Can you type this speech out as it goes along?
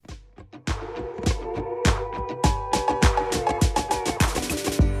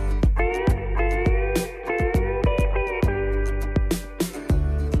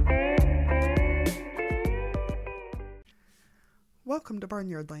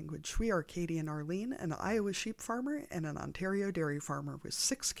Barnyard Language. We are Katie and Arlene, an Iowa sheep farmer and an Ontario dairy farmer with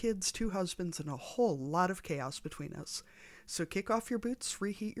 6 kids, 2 husbands, and a whole lot of chaos between us. So kick off your boots,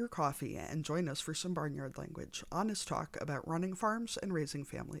 reheat your coffee, and join us for some Barnyard Language, honest talk about running farms and raising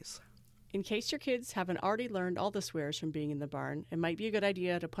families. In case your kids haven't already learned all the swears from being in the barn, it might be a good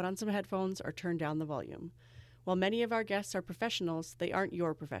idea to put on some headphones or turn down the volume. While many of our guests are professionals, they aren't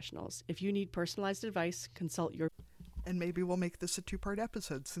your professionals. If you need personalized advice, consult your... And maybe we'll make this a 2-part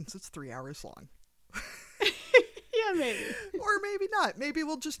episode since it's 3 hours long. Yeah, maybe. Or maybe not. Maybe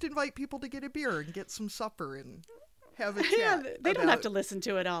we'll just invite people to get a beer and get some supper and have a chat. Yeah, they don't have to listen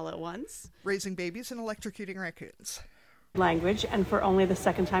to it all at once. Raising babies and electrocuting raccoons. Language, and for only the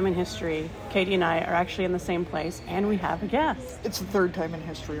second time in history, Katie and I are actually in the same place, and we have a guest. It's the 3rd time in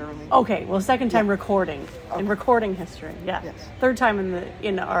history, Arlene. Okay, well, second time recording. Okay. In recording history, yeah. Yes. 3rd time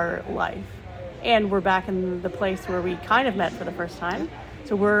in our life. And we're back in the place where we kind of met for the first time.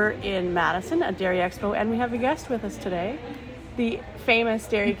 So we're in Madison at Dairy Expo, and we have a guest with us today. The famous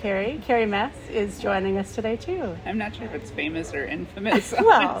Dairy Carrie, Carrie Mess, is joining us today, too. I'm not sure if it's famous or infamous.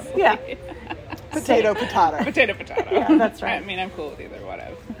 Well, yeah. Potato. Potato. Yeah, that's right. I mean, I'm cool with either,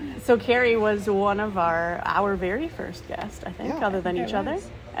 whatever. So Carrie was one of our very first guests, I think, other than each other,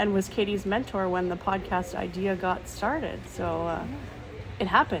 and was Katie's mentor when the podcast idea got started. So it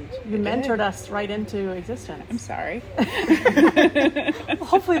happened. You mentored us right into existence. I'm sorry. Well,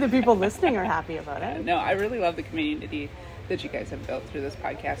 hopefully the people listening are happy about it. No, I really love the community that you guys have built through this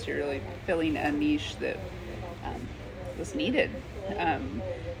podcast. You're really filling a niche that was needed.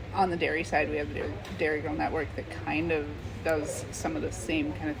 On the dairy side, we have the Dairy Girl Network that kind of does some of the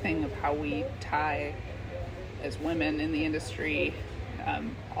same kind of thing of how we tie, as women in the industry,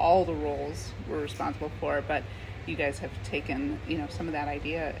 all the roles we're responsible for, but you guys have taken, some of that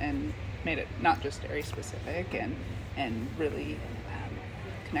idea and made it not just dairy specific and really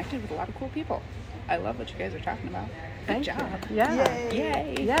connected with a lot of cool people. I love what you guys are talking about. Good job. Yeah.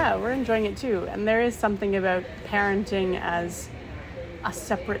 Yay. Yeah, we're enjoying it too. And there is something about parenting as a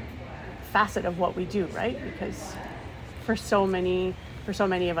separate facet of what we do, right? Because for so many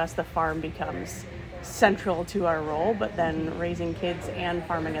of us, the farm becomes central to our role, but then raising kids and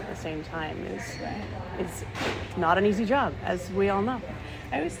farming at the same time is not an easy job, as we all know.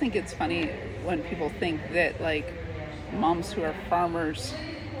 I always think it's funny when people think that like moms who are farmers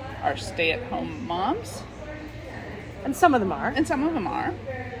are stay-at-home moms. And some of them are.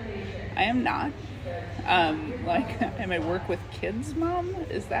 I am not. Am I work with kids mom?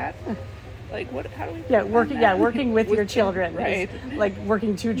 Is that like what? How do we? Yeah, working with your children, right? Like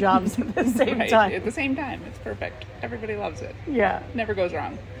working 2 jobs at the same right, time. At the same time, it's perfect. Everybody loves it. Yeah, never goes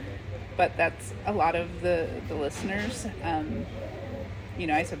wrong. But that's a lot of the listeners.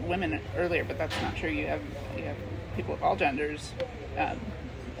 I said women earlier, but that's not true. You have people of all genders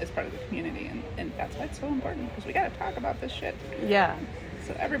as part of the community, and that's why it's so important, because we got to talk about this shit. Yeah.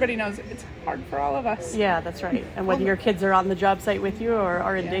 So everybody knows it's hard for all of us. Yeah, that's right. And whether your kids are on the job site with you or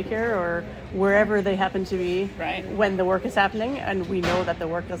are in daycare or wherever they happen to be when the work is happening, and we know that the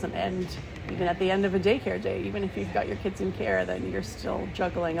work doesn't end even at the end of a daycare day. Even if you've got your kids in care, then you're still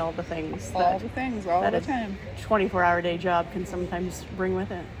juggling all the things. All the time. A 24-hour day job can sometimes bring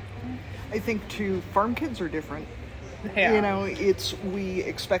with it. I think, too, farm kids are different. Yeah. We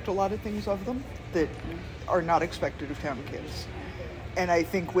expect a lot of things of them that are not expected of town kids. And I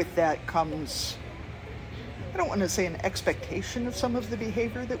think with that comes, I don't want to say an expectation of some of the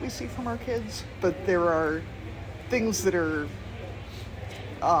behavior that we see from our kids, but there are things that are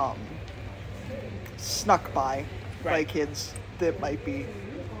snuck by kids that might be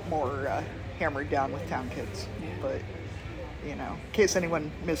more hammered down with town kids. Yeah. But, in case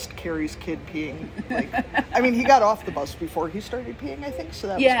anyone missed Carrie's kid peeing, he got off the bus before he started peeing, I think, so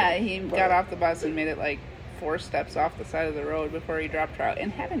that was good. He got off the bus and made it 4 steps off the side of the road before he dropped her out,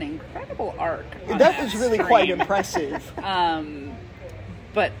 and had an incredible arc. That was really quite impressive.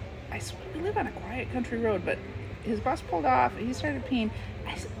 But I swear we live on a quiet country road, but his bus pulled off, he started peeing.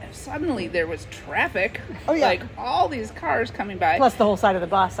 Suddenly there was traffic. Oh, yeah. All these cars coming by. Plus the whole side of the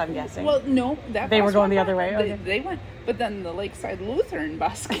bus, I'm guessing. Well, no. They were going the other way? Okay. They went, but then the Lakeside Lutheran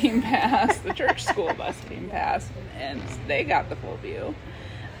bus came past, the church school bus came past, and they got the full view.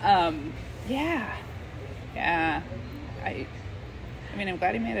 Yeah. I'm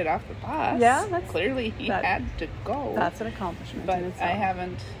glad he made it off the bus. Yeah, clearly he had to go. That's an accomplishment. But I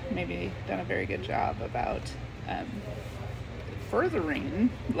haven't maybe done a very good job about furthering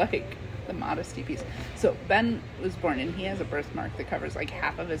the modesty piece. So Ben was born, and he has a birthmark that covers like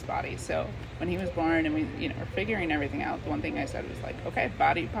half of his body. So when he was born, and we, were figuring everything out, the one thing I said was like, okay,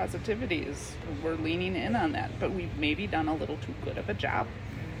 body positivity we're leaning in on that, but we've maybe done a little too good of a job.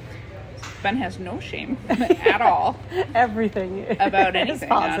 Ben has no shame at all. Everything about anything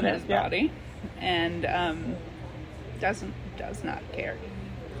positive, on his body, and does not care.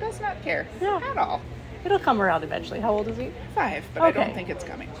 Does not care at all. It'll come around eventually. How old is he? 5, but I don't think it's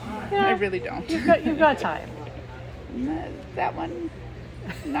coming. Yeah. I really don't. You've got time. That one,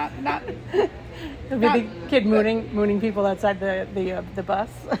 not. It'll be the kid mooning people outside the bus.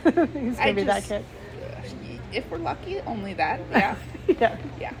 He's gonna be that kid. If we're lucky, only that. Yeah.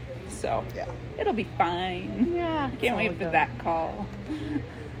 Yeah. So it'll be fine. Yeah. Can't wait for that call.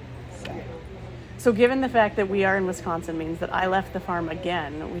 So given the fact that we are in Wisconsin means that I left the farm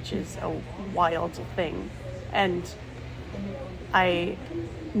again, which is a wild thing. And I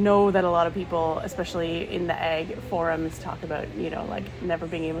know that a lot of people, especially in the ag forums, talk about, like never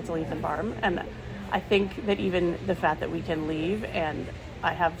being able to leave the farm. And I think that even the fact that we can leave, and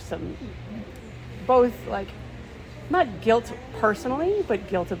I have some, both like, not guilt personally, but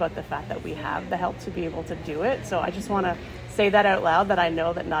guilt about the fact that we have the help to be able to do it. So I just want to say that out loud, that I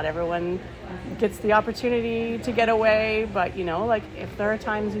know that not everyone gets the opportunity to get away, but like if there are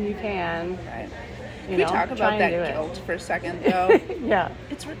times when you can, we talk about that guilt for a second though. Yeah,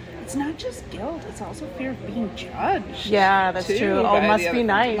 it's not just guilt, it's also fear of being judged. Yeah, that's true. Oh, must be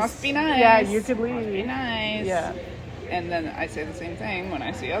nice. Must be nice. Yeah, you could leave. Must be nice. Yeah. And then I say the same thing when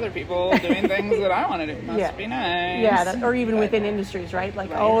I see other people doing things that I want to do. Must be nice. Yeah, or even within industries, right? Like,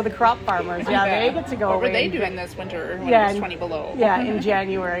 the crop farmers, they get to go away. What were they doing this winter when it was 20 below? Yeah, in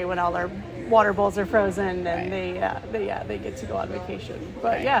January when all their water bowls are frozen, and they get to go on vacation.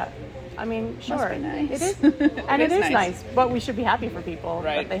 But I mean, sure, must be nice. It is, and it is nice. But we should be happy for people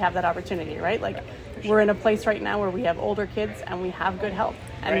that they have that opportunity, right? Like, we're in a place right now where we have older kids and we have good help,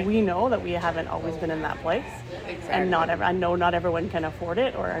 and we know that we haven't always been in that place. Exactly. And I know not everyone can afford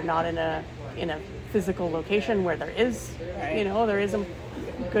it, or are not in a physical location where there is, there is a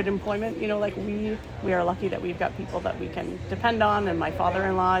good employment. Like we are lucky that we've got people that we can depend on, and my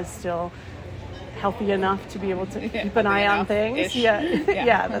father-in-law is still healthy enough to be able to keep an eye on things.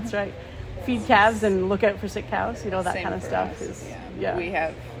 Yeah, that's right. Feed calves and look out for sick cows. That Same kind of for stuff us. is We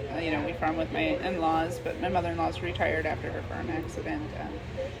have, we farm with my in-laws, but my mother-in-law's retired after her farm accident.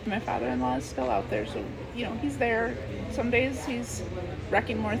 My father-in-law is still out there, so he's there. Some days he's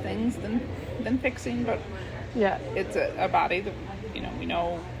wrecking more things than fixing, but it's a body that we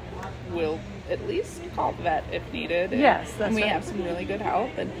know will at least call the vet if needed. And we have some really good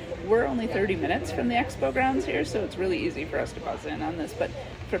help, and we're only 30 minutes from the expo grounds here, so it's really easy for us to buzz in on this. But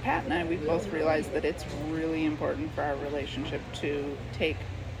for Pat and I, we both realized that it's really important for our relationship to take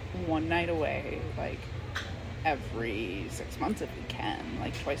one night away, like every 6 months if we can,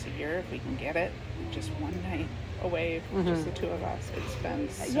 like twice a year if we can get it, just one night away from just the two of us. It's been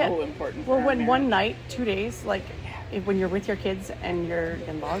so important for our when marriage. one night, 2 days, like when you're with your kids and your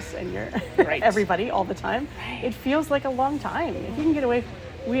in-laws and your everybody all the time, it feels like a long time. If you can get away,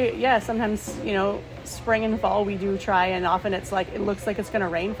 sometimes spring and fall we do try, and often it's like it looks like it's going to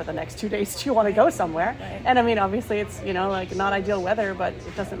rain for the next 2 days. Do you want to go somewhere? And I mean, obviously it's like not ideal weather, but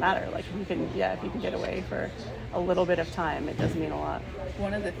it doesn't matter. Like if you can get away for a little bit of time, it does mean a lot.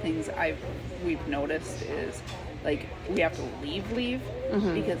 One of the things we've noticed is like we have to leave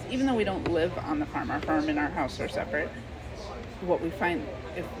because even though we don't live on the farm, our farm and our house are separate. What we find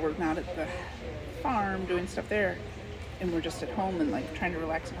if we're not at the farm doing stuff there, and we're just at home and like trying to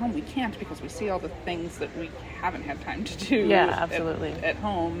relax at home, we can't because we see all the things that we haven't had time to do at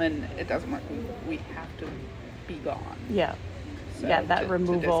home, and it doesn't work. We have to be gone. So that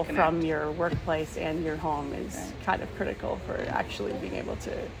removal from your workplace and your home is kind of critical for actually being able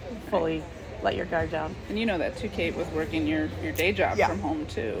to fully let your guard down. And that too, Kate, with working your day job from home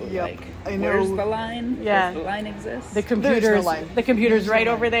too. Like, I know. Where's the line? Does the line exist? The computer's right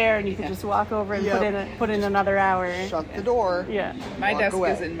over there, and you can just walk over and put in another hour. Shut the door. My desk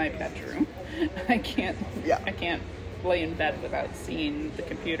is in my bedroom. I can't lay in bed without seeing the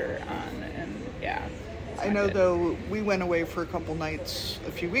computer on, and I know though we went away for a couple nights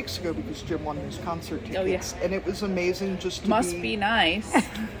a few weeks ago because Jim won his concert tickets, and it was amazing just to Must be nice.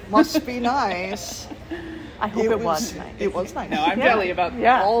 Must be nice. I hope it was nice. It was nice. No, I'm jelly about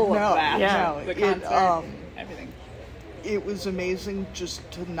all of that. No, the concert, everything. It was amazing just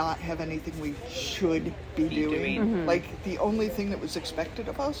to not have anything we should be doing. Like the only thing that was expected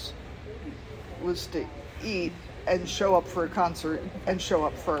of us was to eat and show up for a concert and show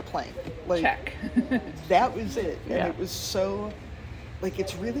up for a plane. Like, check. That was it. And it was so like,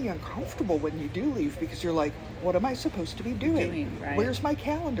 it's really uncomfortable when you do leave because you're like, what am I supposed to be doing? Right. Where's my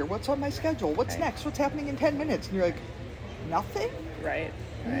calendar? What's on my schedule? What's next? What's happening in 10 minutes? And you're like, nothing? Right.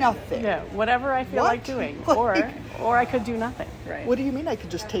 Nothing. Yeah, whatever I feel like doing. Or I could do nothing. Right. What do you mean I could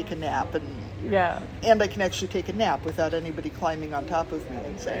just take a nap Yeah. and I can actually take a nap without anybody climbing on top of me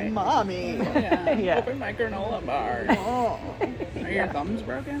and saying, Mommy. Yeah. Yeah. Open my granola bar. Oh. Are your thumbs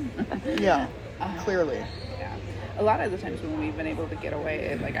broken? Yeah, clearly. Yeah. A lot of the times when we've been able to get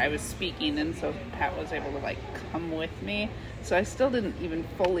away, like I was speaking and so Pat was able to like come with me. So I still didn't even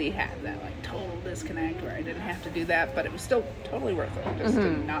fully have that like total disconnect where I didn't have to do that, but it was still totally worth it just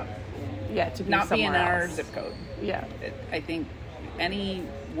to not be in our zip code. Yeah. I think any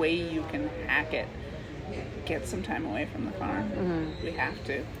way you can hack it, get some time away from the farm. We have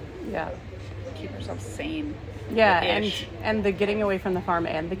to. Yeah. Keep ourselves sane. Yeah, and the getting away from the farm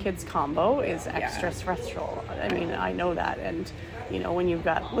and the kids combo is extra stressful. I mean, I know that. And, you know, when you've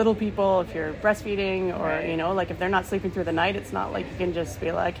got little people, if you're breastfeeding or, you know, like if they're not sleeping through the night, it's not like you can just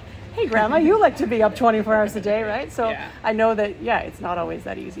be like, hey, Grandma, you like to be up 24 hours a day, right? So I know that, it's not always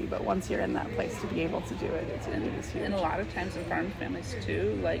that easy, but once you're in that place to be able to do it, it's huge. And a lot of times in farm families,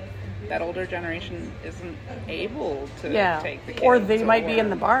 too, like, that older generation isn't able to take the kids. Or they might be in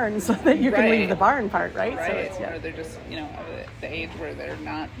the barn so that you can leave the barn part, right? Right, So or they're just, you know, at the age where they're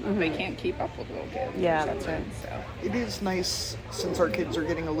not, they can't keep up with little kids. Yeah, that's right. So. It is nice, since our kids are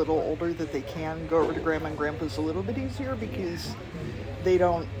getting a little older, that they can go over to Grandma and Grandpa's a little bit easier because they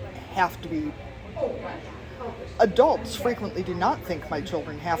don't have to be... Adults frequently do not think my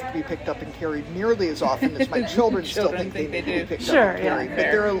children have to be picked up and carried nearly as often as my children still think they need to be picked up and carried.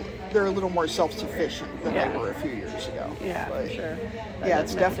 But they're a little more self-sufficient than they were a few years ago. Yeah, but, for sure. Yeah,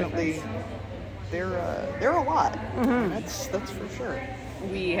 it's definitely... They're a lot. That's for sure.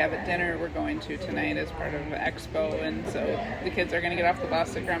 We have a dinner we're going to tonight as part of Expo, and so the kids are going to get off the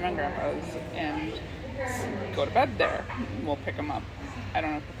bus at Grandma and Grandpa's and go to bed there. We'll pick them up. I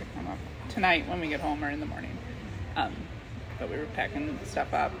don't know if we'll pick them up tonight when we get home or in the morning. But we were packing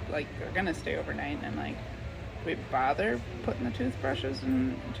stuff up, like they're going to stay overnight, and like, do we bother putting the toothbrushes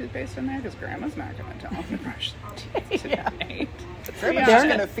and toothpaste in there? Because Grandma's not going to tell them to brush their teeth tonight. Grandma's just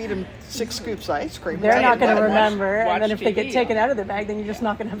going to feed them 6 scoops of ice cream. They're not going to remember, and then if TV, they get taken out of their bag, then you're just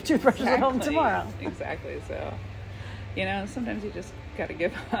not going to have toothbrushes at home tomorrow. Exactly, so, you know, sometimes you just got to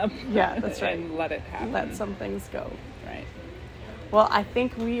give up. Yeah, that's right. And let it happen. Let some things go. Right. Well, I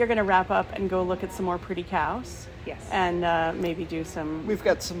think we are going to wrap up and go look at some more pretty cows. Yes. And maybe do some... We've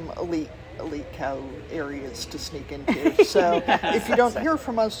got some elite cow areas to sneak into. So if you don't hear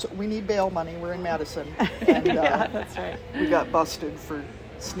from us, we need bail money. We're in Madison. And that's right. We got busted for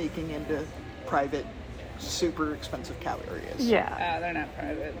sneaking into private, super expensive cow areas. Yeah. They're not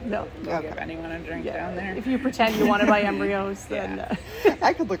private. No. They'll give anyone a drink down there. If you pretend you want to buy embryos, then...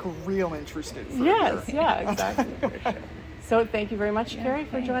 I could look real interested for Yes, exactly. So thank you very much, Carrie,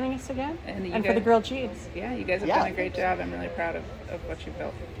 for joining us again. And for the grilled cheese. Yeah, you guys have done a great job. I'm really proud of what you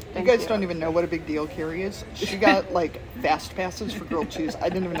built. You guys don't even know what a big deal Carrie is. She got like fast passes for grilled cheese. I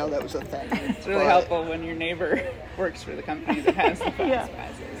didn't even know that was a thing. It's really helpful when your neighbor works for the company that has the fast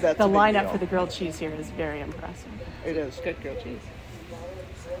passes. The lineup for the grilled cheese here is very impressive. It is. Good grilled cheese.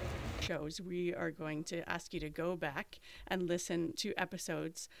 Shows, we are going to ask you to go back and listen to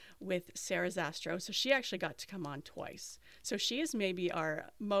episodes with Sarah Zastrow. So she actually got to come on twice. So she is maybe our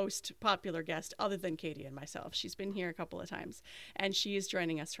most popular guest other than Katie and myself. She's been here a couple of times, and she is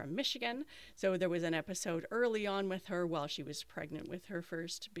joining us from Michigan. So there was an episode early on with her while she was pregnant with her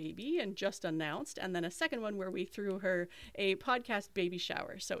first baby and just announced, and then a second one where we threw her a podcast baby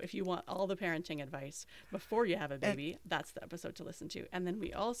shower. So if you want all the parenting advice before you have a baby, that's the episode to listen to. And then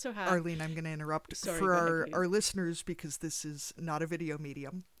we also have... Arlene, I'm going to interrupt for our listeners because this is not a video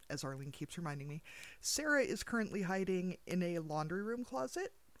medium, as Arlene keeps reminding me. Sarah is currently hiding in a laundry room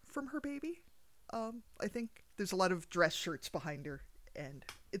closet from her baby. I think there's a lot of dress shirts behind her, and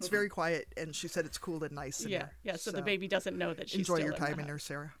it's very quiet, and she said it's cool and nice in there. Yeah, so the baby doesn't know that she's enjoy still your in time the in there,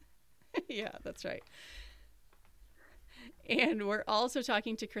 Sarah. Yeah, that's right. And we're also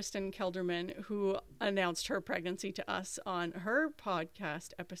talking to Kristen Kelderman, who announced her pregnancy to us on her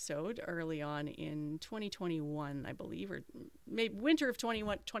podcast episode early on in 2021, I believe, or maybe winter of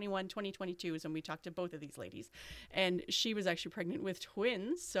 2021, 2022 is when we talked to both of these ladies. And she was actually pregnant with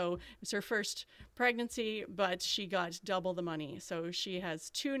twins. So it was her first pregnancy, but she got double the money. So she has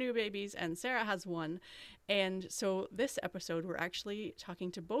 2 new babies and Sarah has 1. And so this episode, we're actually talking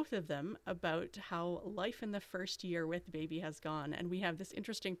to both of them about how life in the first year with the baby has gone. And we have this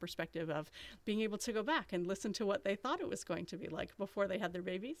interesting perspective of being able to go back and listen to what they thought it was going to be like before they had their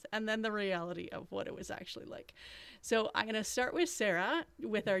babies, and then the reality of what it was actually like. So I'm going to start with Sarah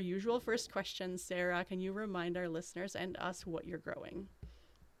with our usual first question. Sarah, can you remind our listeners and us what you're growing?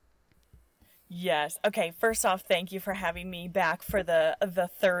 Yes. Okay. First off, thank you for having me back for the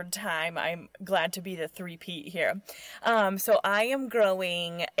third time. I'm glad to be the three-peat here. So I am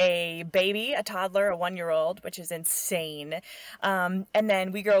growing a baby, a toddler, a 1-year-old, which is insane. And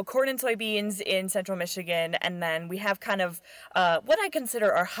then we grow corn and soybeans in central Michigan. And then we have kind of what I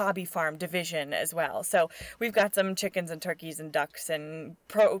consider our hobby farm division as well. So we've got some chickens and turkeys and ducks and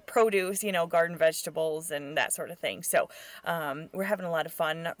produce, garden vegetables and that sort of thing. So we're having a lot of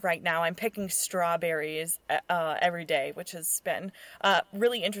fun right now. I'm picking strawberries every day, which has been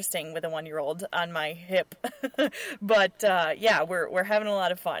really interesting with a 1-year-old on my hip. But yeah, we're having a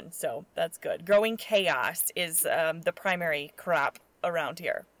lot of fun, so that's good. Growing chaos is the primary crop around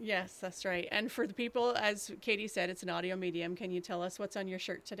here. Yes, that's right. And for the people, as Katie said, it's an audio medium. Can you tell us what's on your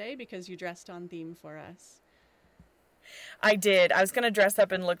shirt today, because you dressed on theme for us? I did. I was going to dress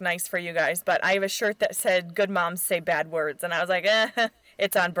up and look nice for you guys, but I have a shirt that said "Good moms say bad words," and I was like,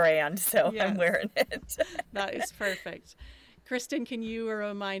 it's on brand, so yes. I'm wearing it. That is perfect. Kristen, can you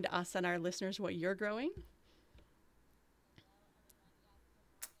remind us and our listeners what you're growing?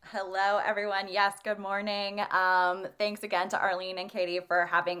 Hello, everyone. Yes, good morning. Thanks again to Arlene and Katie for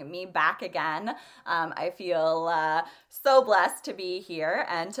having me back again. I feel so blessed to be here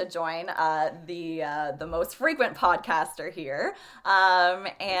and to join the most frequent podcaster here.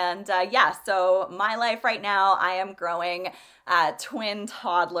 So my life right now, I am growing twin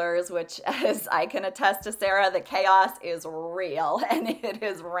toddlers, which, as I can attest to Sarah, the chaos is real and it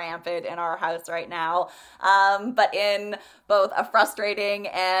is rampant in our house right now, but in both a frustrating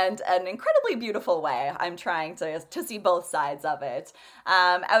and an incredibly beautiful way. I'm trying to see both sides of it.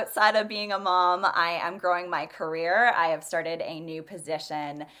 Outside of being a mom, I am growing my career. I have started a new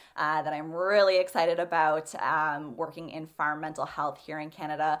position that I'm really excited about, working in farm mental health here in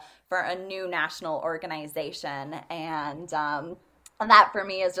Canada for a new national organization. And that for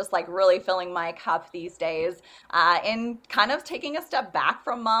me is just like really filling my cup these days, in kind of taking a step back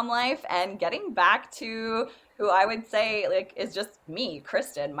from mom life and getting back to who I would say is just me,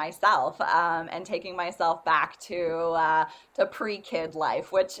 Kristen, myself, and taking myself back to pre-kid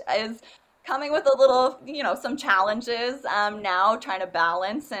life, which is coming with a little, some challenges now, trying to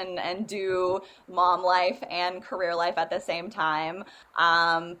balance and do mom life and career life at the same time.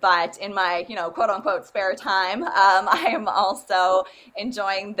 But in my, quote unquote spare time, I am also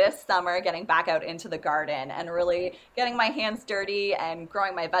enjoying this summer getting back out into the garden and really getting my hands dirty and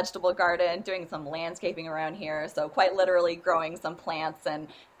growing my vegetable garden, doing some landscaping around here. So quite literally growing some plants and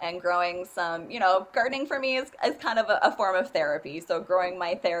growing some, gardening for me is kind of a form of therapy. So growing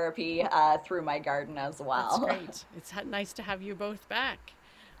my therapy through my garden as well. That's great. It's nice to have you both back.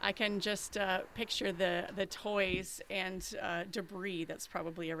 I can just picture the toys and debris that's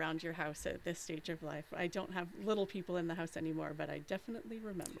probably around your house at this stage of life. I don't have little people in the house anymore, but I definitely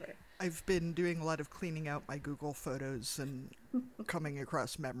remember. I've been doing a lot of cleaning out my Google Photos and coming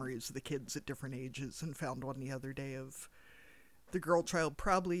across memories of the kids at different ages, and found one the other day of the girl child,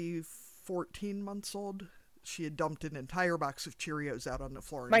 probably 14 months old. She had dumped an entire box of Cheerios out on the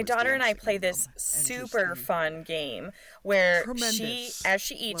floor. My daughter and I play this super fun game where as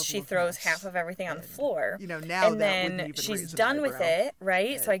she eats, she throws half of everything on the floor. Now and then she's done with it,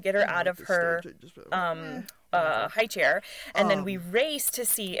 right? So I get her out of her high chair, and then we race to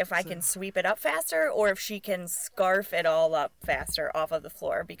see if I can sweep it up faster or if she can scarf it all up faster off of the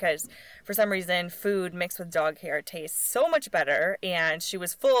floor, because for some reason food mixed with dog hair tastes so much better, and she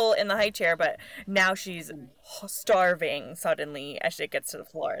was full in the high chair, but now she's starving suddenly as she gets to the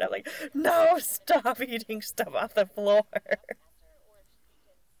floor, and I'm like, no, stop eating stuff off the floor.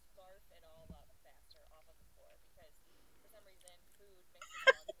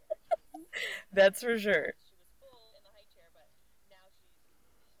 That's for sure.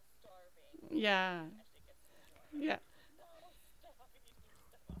 Yeah. Yeah.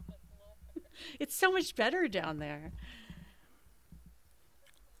 It's so much better down there.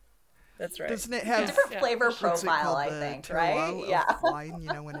 That's right. Doesn't it have different flavor profile, I think, right? Yeah.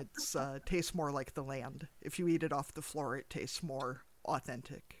 Wine, when it tastes more like the land. If you eat it off the floor, it tastes more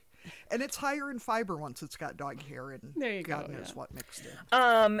authentic. And it's higher in fiber once it's got dog hair and There you God go, knows yeah. what mixed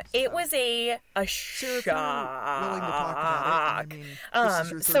in. It was a Sarah, if shock. you're willing to talk about it, I mean, this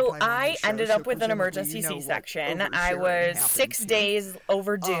is your third So time on I the show, ended so up with an presumably emergency you know what C-section. I oversharing was happens 6 here. days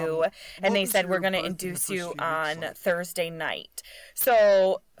overdue, and What they was said we're your going to birth in the induce first you few weeks on like? Thursday night.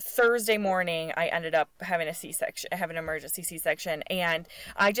 So Thursday morning, I ended up having a C-section, having an emergency C-section, and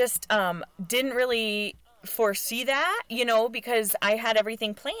I just didn't really foresee that, because I had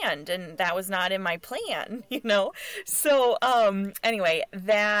everything planned and that was not in my plan, So anyway,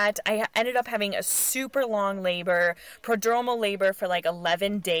 that I ended up having a super long labor, prodromal labor for like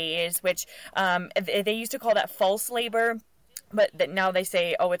 11 days, which they used to call that false labor. But now they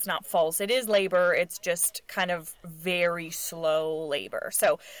say, oh, it's not false. It is labor. It's just kind of very slow labor.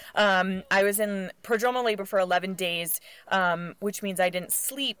 So I was in prodromal labor for 11 days, which means I didn't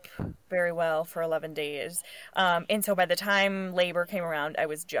sleep very well for 11 days. And so by the time labor came around, I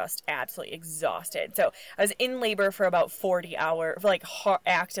was just absolutely exhausted. So I was in labor for about 40 hours, like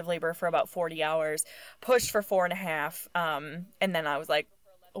active labor for about 40 hours, pushed for 4.5. And then I was like,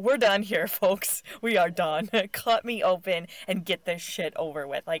 we're done here, folks. We are done. Cut me open and get this shit over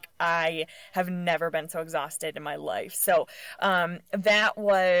with. Like, I have never been so exhausted in my life. So, that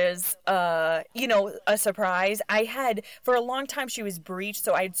was, a surprise. I had, for a long time, she was breached,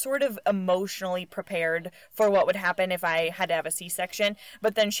 so I'd sort of emotionally prepared for what would happen if I had to have a C-section.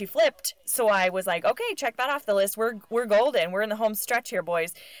 But then she flipped, so I was like, okay, check that off the list. We're golden. We're in the home stretch here,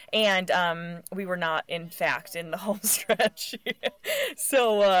 boys. And, we were not, in fact, in the home stretch.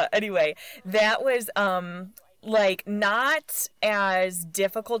 So, anyway, that was not as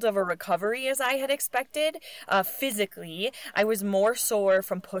difficult of a recovery as I had expected. Physically, I was more sore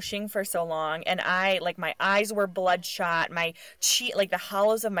from pushing for so long, and my eyes were bloodshot, the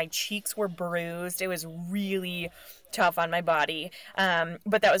hollows of my cheeks were bruised. It was really tough on my body,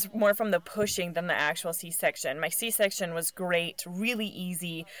 but that was more from the pushing than the actual C-section. My C-section was great, really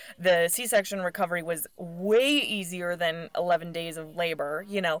easy. The C-section recovery was way easier than 11 days of labor,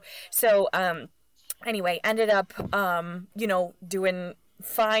 so anyway, ended up doing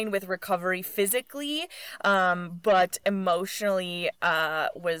fine with recovery physically, but emotionally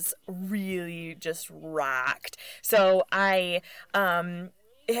was really just rocked. So I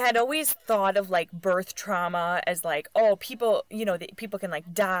had always thought of like birth trauma as like, oh, people, people can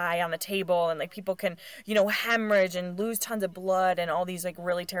like die on the table, and like people can, hemorrhage and lose tons of blood and all these like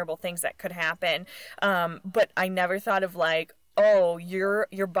really terrible things that could happen. But I never thought of like, oh,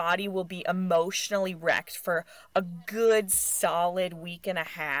 your body will be emotionally wrecked for a good solid week and a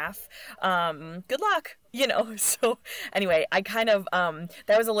half. Good luck. So anyway, I kind of,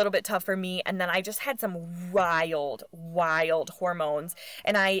 that was a little bit tough for me. And then I just had some wild hormones,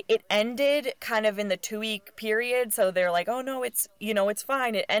 and it ended kind of in the 2-week period. So they're like, oh no, it's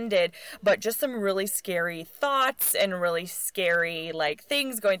fine. It ended, but just some really scary thoughts and really scary like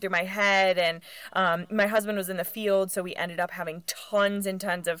things going through my head. And, my husband was in the field, so we ended up having tons and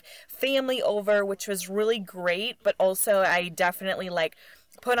tons of family over, which was really great. But also I definitely like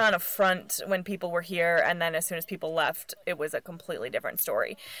put on a front when people were here, and then as soon as people left, it was a completely different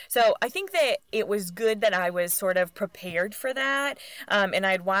story. So I think that it was good that I was sort of prepared for that, and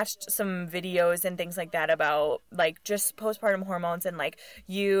I'd watched some videos and things like that about like just postpartum hormones, and like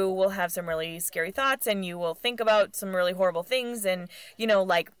you will have some really scary thoughts and you will think about some really horrible things, and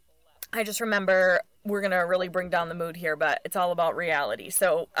like I just remember, we're going to really bring down the mood here, but it's all about reality.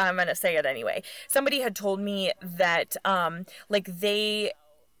 So I'm going to say it anyway. Somebody had told me that they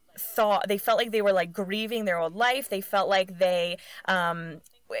felt like they were like grieving their old life. They felt like they kind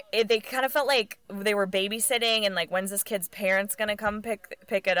of felt like they were babysitting, and like, when's this kid's parents gonna come pick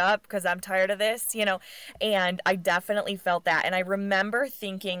it up, because I'm tired of this, and I definitely felt that. And I remember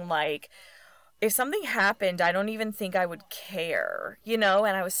thinking like, if something happened, I don't even think I would care, and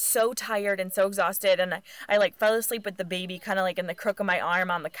I was so tired and so exhausted, and I like fell asleep with the baby kind of like in the crook of my arm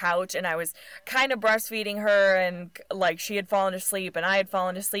on the couch, and I was kind of breastfeeding her, and like she had fallen asleep and I had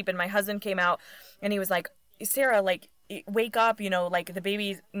fallen asleep, and my husband came out and he was like, Sarah, like, wake up, like the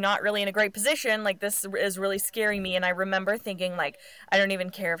baby's not really in a great position, like this is really scaring me. And I remember thinking like, I don't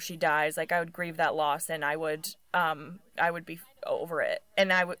even care if she dies, like I would grieve that loss, and I would be over it. And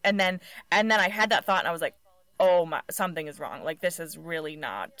then I had that thought, and I was like, oh my, something is wrong, like this is really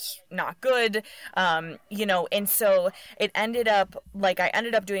not good, and so it ended up like I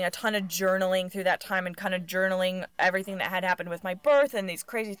ended up doing a ton of journaling through that time, and kind of journaling everything that had happened with my birth and these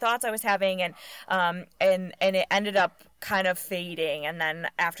crazy thoughts I was having, and it ended up kind of fading, and then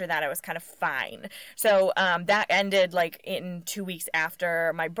after that I was kind of fine. So that ended like in 2 weeks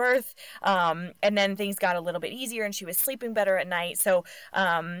after my birth, and then things got a little bit easier and she was sleeping better at night. So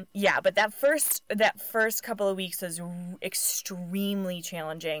yeah, but that first couple of weeks was extremely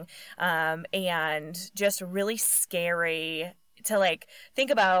challenging, and just really scary to like think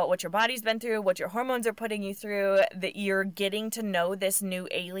about what your body's been through, what your hormones are putting you through, that you're getting to know this new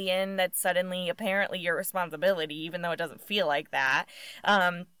alien that's suddenly apparently your responsibility, even though it doesn't feel like that.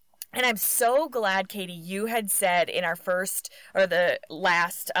 And I'm so glad, Katie, you had said in our first or the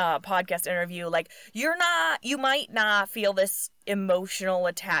last podcast interview, like, you might not feel this emotional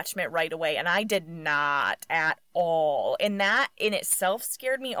attachment right away. And I did not at all. And that in itself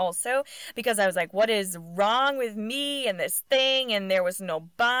scared me also, because I was like, what is wrong with me and this thing? And there was no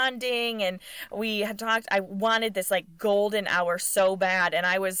bonding. And we had talked, I wanted this like golden hour so bad. And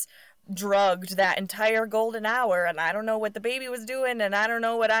I was drugged that entire golden hour, and I don't know what the baby was doing, and I don't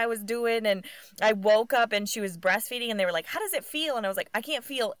know what I was doing. And I woke up and she was breastfeeding, and they were like, how does it feel? And I was like, I can't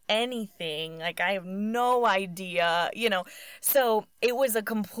feel anything. Like, I have no idea, So it was a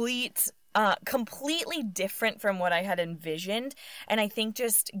completely different from what I had envisioned. And I think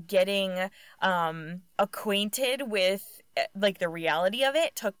just getting acquainted with like the reality of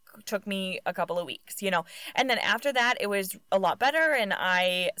it took me a couple of weeks, and then after that it was a lot better, and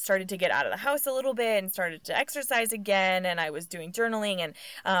I started to get out of the house a little bit and started to exercise again, and I was doing journaling,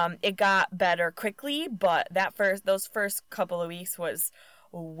 and it got better quickly. But those first couple of weeks was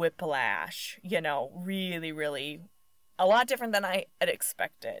whiplash, really, really a lot different than I had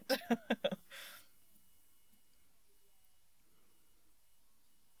expected.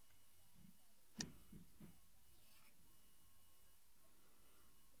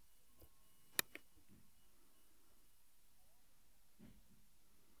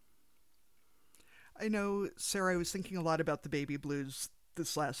 I know, Sarah, I was thinking a lot about the baby blues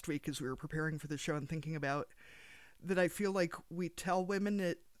this last week as we were preparing for the show, and thinking about that I feel like we tell women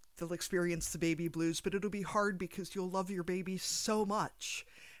that they'll experience the baby blues, but it'll be hard because you'll love your baby so much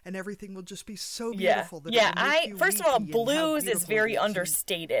and everything will just be so beautiful. First of all, blues is very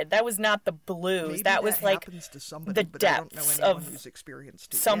understated. That was not the blues. Maybe that was like somebody, the depths of who's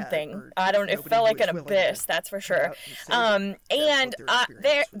experienced something. Yet, I don't. It felt like an abyss. That's for sure. I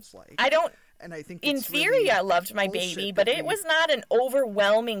don't. And I think in theory, really I loved my baby, but it was not an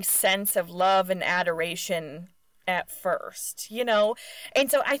overwhelming sense of love and adoration at first,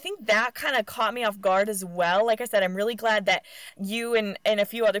 And so I think that kind of caught me off guard as well. Like I said, I'm really glad that you and a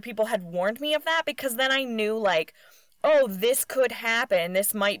few other people had warned me of that, because then I knew, like, oh, this could happen.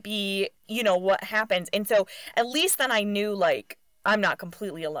 This might be, what happens. And so at least then I knew, like, I'm not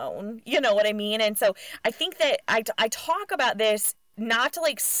completely alone. You know what I mean? And so I think that I talk about this not to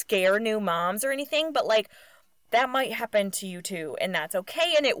like scare new moms or anything, but like that might happen to you too, and that's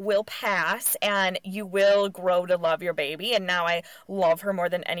okay, and it will pass, and you will grow to love your baby. And now I love her more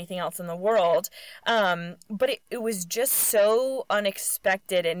than anything else in the world. But it was just so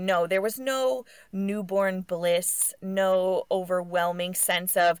unexpected, and no, there was no newborn bliss, no overwhelming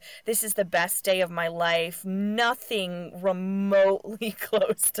sense of this is the best day of my life, nothing remotely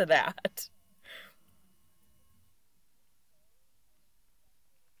close to that.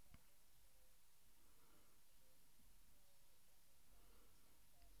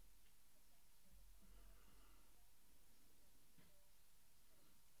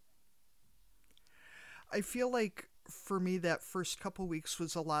 I feel like for me that first couple weeks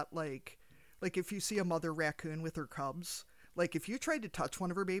was a lot like if you see a mother raccoon with her cubs, like if you tried to touch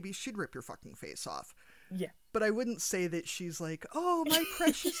one of her babies, she'd rip your fucking face off. Yeah. But I wouldn't say that she's like, oh, my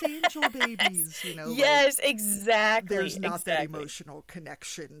precious angel babies, Yes, like, exactly. There's not that emotional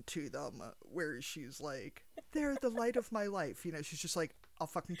connection to them where she's like, they're the light of my life. She's just like, I'll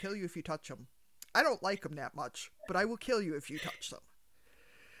fucking kill you if you touch them. I don't like them that much, but I will kill you if you touch them.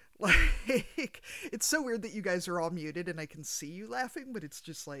 Like, it's so weird that you guys are all muted and I can see you laughing, but it's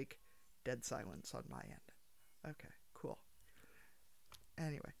just like dead silence on my end. Okay, cool.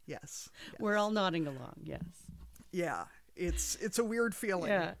 Anyway, yes. We're all nodding along, yes. Yeah, it's a weird feeling.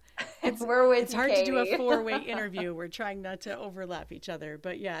 Yeah. It's hard Katie. to do a four-way interview. We're trying not to overlap each other.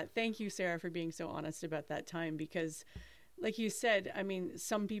 But yeah, thank you, Sarah, for being so honest about that time, because like you said, I mean,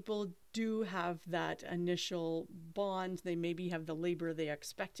 some people do have that initial bond. They maybe have the labor they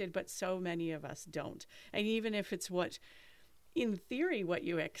expected, but so many of us don't. And even if it's in theory, what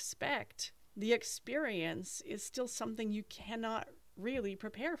you expect, the experience is still something you cannot really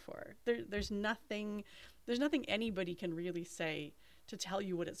prepare for. There's nothing anybody can really say to tell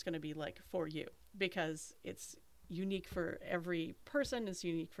you what it's going to be like for you, because it's unique for every person, it's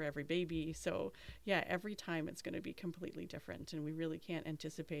unique for every baby. So yeah, every time it's going to be completely different, and we really can't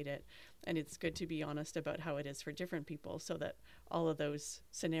anticipate it. And it's good to be honest about how it is for different people, so that all of those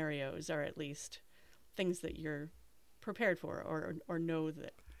scenarios are at least things that you're prepared for, or know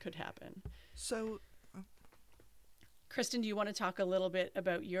that could happen. So, Kristen, do you want to talk a little bit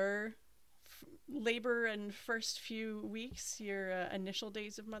about your labor and first few weeks, your initial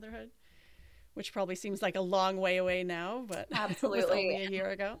days of motherhood, which probably seems like a long way away now, but Absolutely. it was only a year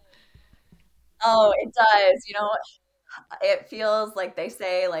ago? Oh, it does. It feels like they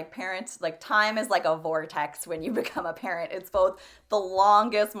say, like, parents, like, time is like a vortex when you become a parent. It's both the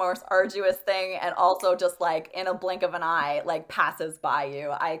longest, most arduous thing, and also just like in a blink of an eye, like, passes by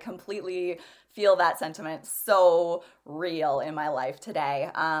you. I completely feel that sentiment, so real in my life today.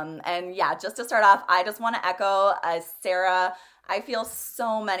 And yeah, just to start off, I just want to echo, Sarah, I feel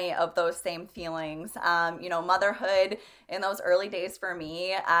so many of those same feelings. Motherhood in those early days for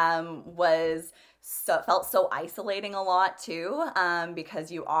me felt so isolating a lot too,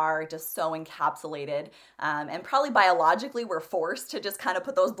 because you are just so encapsulated, and probably biologically we're forced to just kind of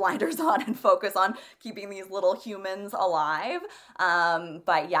put those blinders on and focus on keeping these little humans alive.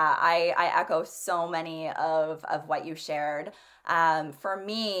 But yeah, I echo so many of what you shared. For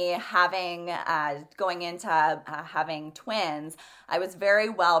me, going into having twins, I was very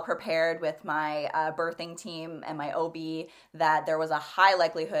well prepared with my birthing team and my OB that there was a high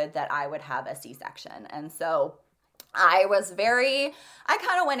likelihood that I would have a C-section. And so I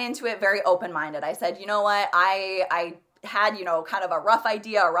kind of went into it very open-minded. I said, you know what, I had, kind of a rough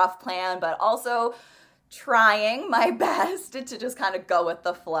idea, a rough plan, but also trying my best to just kind of go with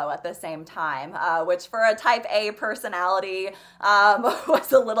the flow at the same time, which for a type A personality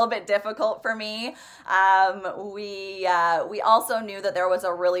was a little bit difficult for me. We also knew that there was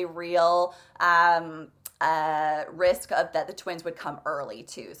a really real risk of that the twins would come early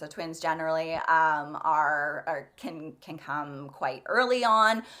too. So twins generally can come quite early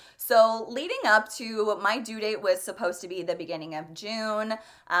on. So leading up to my due date was supposed to be the beginning of June,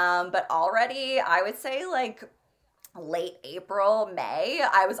 but already I would say like late April, May,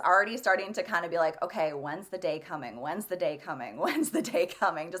 I was already starting to kind of be like, okay, when's the day coming? When's the day coming? When's the day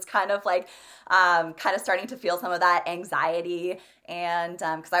coming? Just kind of like, kind of starting to feel some of that anxiety. And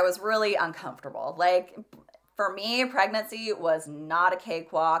because I was really uncomfortable. Like, for me, pregnancy was not a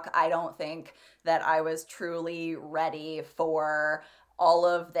cakewalk. I don't think that I was truly ready for all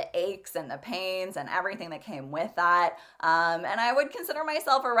of the aches and the pains and everything that came with that. And I would consider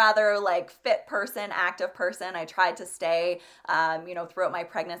myself a rather like fit person, active person. I tried to stay, throughout my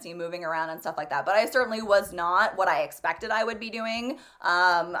pregnancy, moving around and stuff like that. But I certainly was not what I expected I would be doing.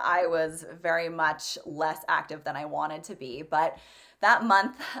 I was very much less active than I wanted to be. But that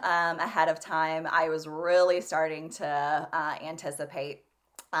month ahead of time, I was really starting to anticipate,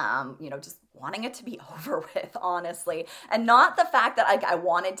 just wanting it to be over with, honestly. And not the fact that I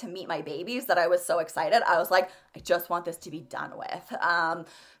wanted to meet my babies, that I was so excited. I was like, I just want this to be done with.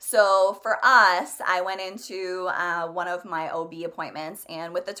 So for us, I went into one of my OB appointments,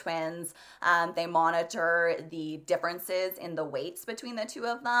 and with the twins, they monitor the differences in the weights between the two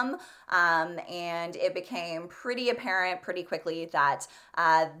of them. And it became pretty apparent pretty quickly that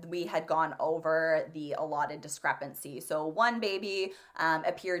we had gone over the allotted discrepancy. So one baby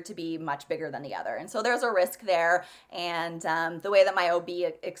appeared to be much bigger than the other. And so there's a risk there. And the way that my OB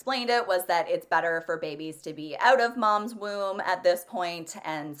explained it was that it's better for babies to be out of mom's womb at this point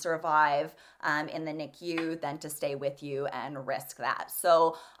and survive in the NICU than to stay with you and risk that.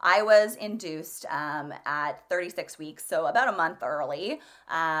 So I was induced at 36 weeks, so about a month early.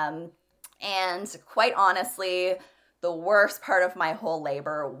 And quite honestly, the worst part of my whole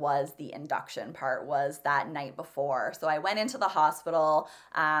labor was the induction part, was that night before. So I went into the hospital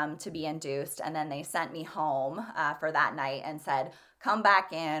to be induced, and then they sent me home for that night and said, come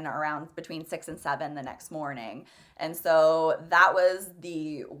back in around between 6 and 7 the next morning. And so that was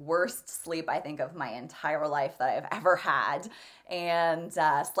the worst sleep, I think, of my entire life that I've ever had. And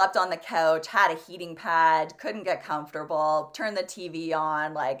slept on the couch, had a heating pad, couldn't get comfortable, turned the TV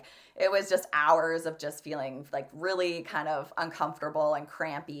on. Like, it was just hours of just feeling like really kind of uncomfortable and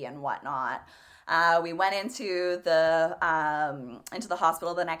crampy and whatnot. We went into the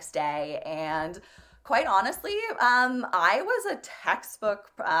hospital the next day, and quite honestly, I was a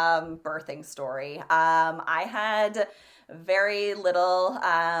textbook birthing story. I had very little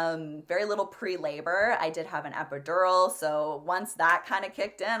pre-labor. I did have an epidural, so once that kind of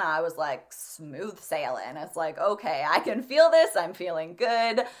kicked in, I was like smooth sailing. It's like, okay, I can feel this. I'm feeling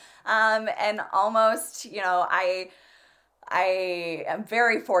good, and almost, I am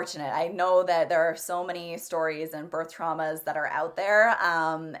very fortunate. I know that there are so many stories and birth traumas that are out there.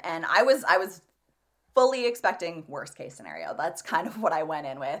 And I was fully expecting worst case scenario. That's kind of what I went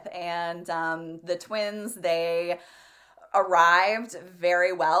in with. And the twins, they arrived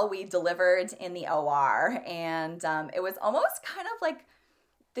very well. We delivered in the OR, and it was almost kind of like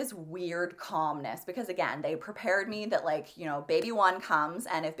this weird calmness, because again, they prepared me that, like, you know, baby one comes,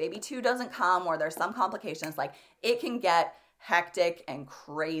 and if baby two doesn't come or there's some complications, like, it can get hectic and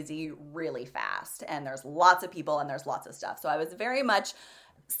crazy really fast, and there's lots of people and there's lots of stuff. So I was very much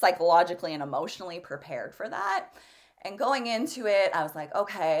psychologically and emotionally prepared for that. And going into it, I was like,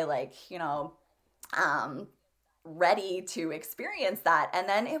 okay, like, you know, ready to experience that. And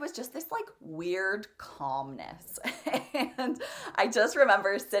then it was just this like weird calmness. And I just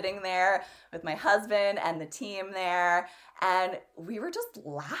remember sitting there with my husband and the team there, and we were just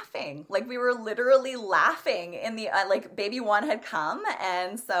laughing. Like, we were literally laughing in the, like, baby one had come.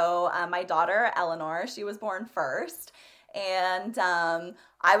 And so my daughter, Eleanor, she was born first. And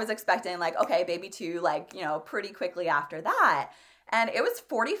I was expecting, like, okay, baby two, like, you know, pretty quickly after that. And it was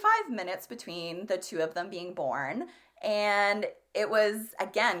 45 minutes between the two of them being born. And it was,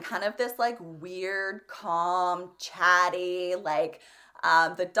 again, kind of this like weird, calm, chatty, like,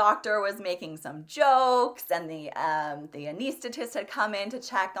 the doctor was making some jokes, and the anesthetist had come in to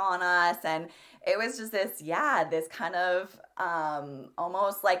check on us. And it was just this, yeah, this kind of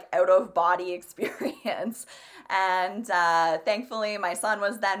almost like out of body experience. And thankfully, my son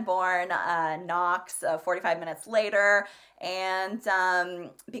was then born, Knox, 45 minutes later. And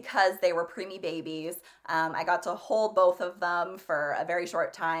because they were preemie babies, I got to hold both of them for a very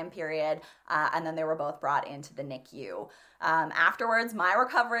short time period, and then they were both brought into the NICU. Afterwards, my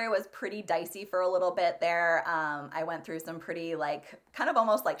recovery was pretty dicey for a little bit there. I went through some pretty, like, kind of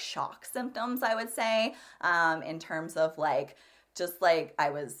almost like shock symptoms, I would say, in terms of like, just like I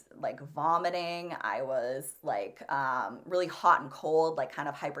was like vomiting, I was like really hot and cold, like kind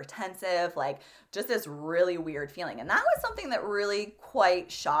of hypertensive, like just this really weird feeling. And that was something that really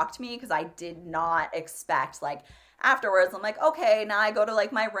quite shocked me, because I did not expect, like, afterwards, I'm like, okay, now I go to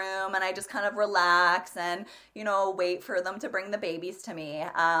like my room and I just kind of relax and, you know, wait for them to bring the babies to me.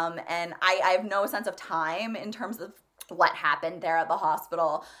 And I have no sense of time in terms of what happened there at the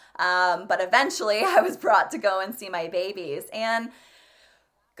hospital. But eventually I was brought to go and see my babies. And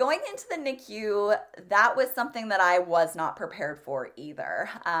going into the NICU, that was something that I was not prepared for either.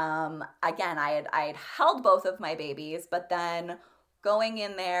 Again, I had held both of my babies, but then going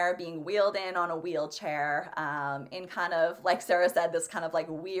in there, being wheeled in on a wheelchair, in kind of, like Sarah said, this kind of like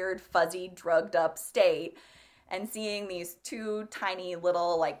weird, fuzzy, drugged up state, and seeing these two tiny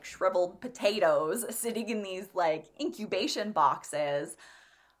little like shriveled potatoes sitting in these like incubation boxes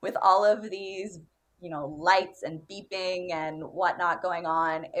with all of these, you know, lights and beeping and whatnot going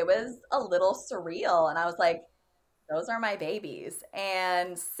on, it was a little surreal. And I was like, those are my babies.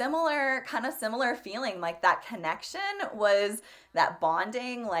 And similar feeling, like that connection was that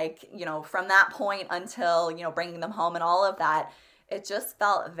bonding, like, you know, from that point until, you know, bringing them home and all of that, it just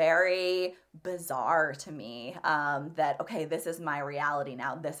felt very bizarre to me, that, okay, this is my reality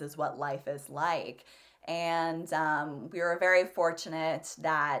now. This is what life is like. And we were very fortunate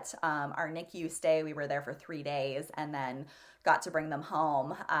that our NICU stay, we were there for 3 days and then got to bring them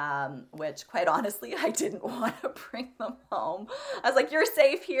home, which quite honestly, I didn't want to bring them home. I was like, you're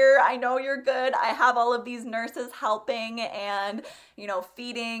safe here. I know you're good. I have all of these nurses helping and, you know,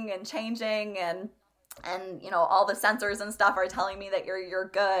 feeding and changing and you know, all the sensors and stuff are telling me that you're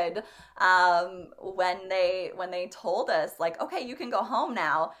good. When they told us, like, okay, you can go home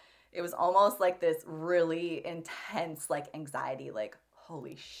now, it was almost like this really intense, like, anxiety, like,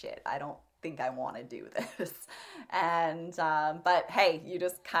 holy shit, I don't think I want to do this. And but hey, you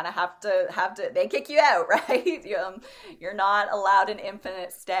just kind of have to they kick you out, right? You're not allowed an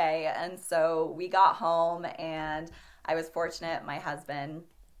infinite stay. And so we got home, and I was fortunate, my husband.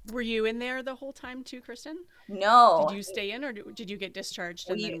 Were you in there the whole time too, Kristen? No. Did you stay in, or did you get discharged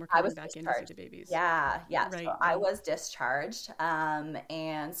and then were coming back in to see the babies? Yeah. Right. So I was discharged.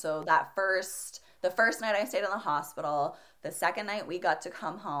 And so the first night I stayed in the hospital, the second night we got to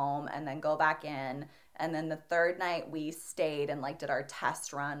come home and then go back in. And then the third night we stayed and like did our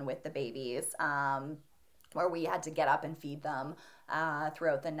test run with the babies, where we had to get up and feed them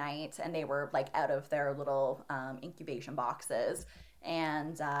throughout the night. And they were like out of their little incubation boxes.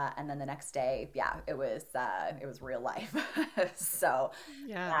 And then the next day, yeah, it was real life. So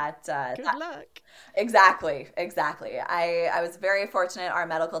yeah, good luck. Exactly. I was very fortunate. Our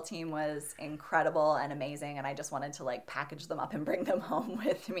medical team was incredible and amazing, and I just wanted to like package them up and bring them home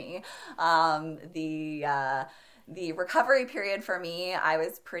with me. the recovery period for me, I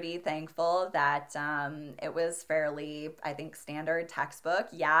was pretty thankful that it was fairly, I think, standard textbook.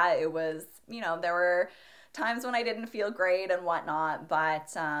 Yeah, it was, there were times when I didn't feel great and whatnot,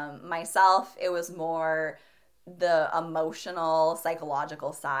 but myself, it was more the emotional,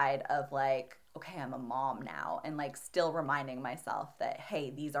 psychological side of like, okay, I'm a mom now, and like still reminding myself that, hey,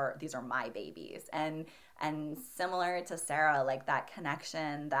 these are my babies, and similar to Sarah, like that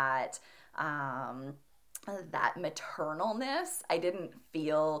connection, that that maternalness, I didn't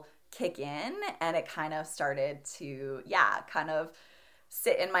feel kick in, and it kind of started to, kind of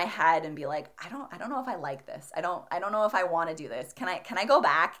sit in my head and be like, I don't know if I like this. I don't know if I want to do this. Can I go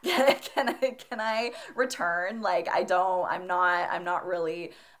back? Can I return? Like, I'm not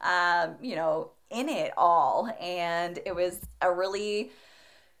really, in it all. And it was a really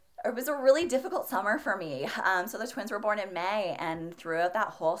difficult summer for me. So the twins were born in May, and throughout that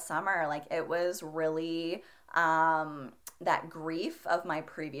whole summer, like, it was really, that grief of my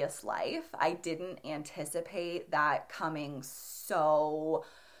previous life. I didn't anticipate that coming so,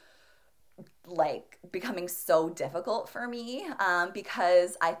 like, becoming so difficult for me,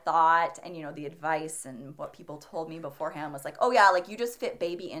 because I thought, and the advice and what people told me beforehand was like, oh yeah, like, you just fit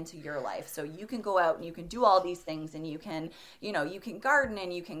baby into your life, so you can go out and you can do all these things, and you can garden,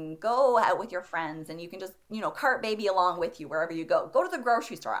 and you can go out with your friends, and you can just cart baby along with you wherever you go to the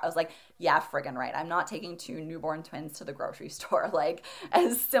grocery store. I was like, yeah, friggin' right, I'm not taking 2 newborn twins to the grocery store. Like,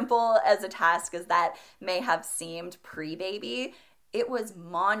 as simple as a task as that may have seemed pre-baby, it was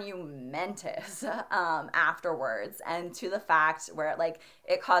monumentous afterwards, and to the fact where, like,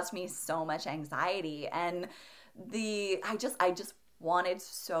 it caused me so much anxiety, and I just wanted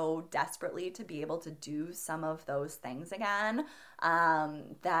so desperately to be able to do some of those things again,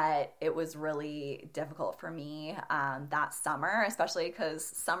 that it was really difficult for me that summer, especially because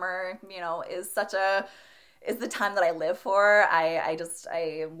summer, is the time that I live for. I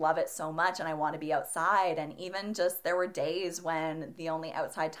love it so much, and I want to be outside. And even just, there were days when the only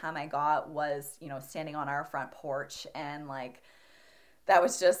outside time I got was, standing on our front porch, and like, that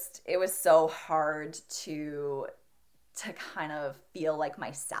was just, it was so hard to kind of feel like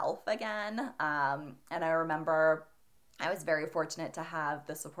myself again. And I remember I was very fortunate to have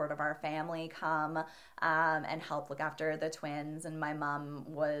the support of our family come and help look after the twins. And my mom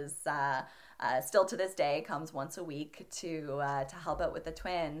was still to this day comes once a week to help out with the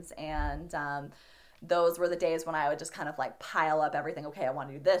twins. And those were the days when I would just kind of like pile up everything. Okay, I want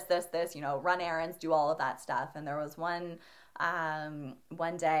to do this, run errands, do all of that stuff. And there was one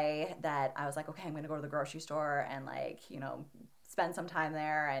day that I was like, okay, I'm going to go to the grocery store and like, spend some time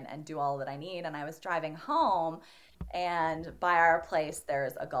there and do all that I need. And I was driving home, and by our place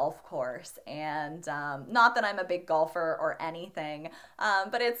there's a golf course, and not that I'm a big golfer or anything,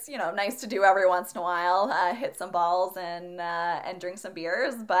 but it's nice to do every once in a while, hit some balls and drink some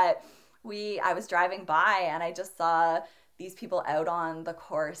beers. But I was driving by, and I just saw these people out on the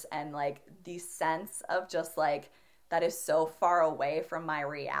course, and like the sense of just like, that is so far away from my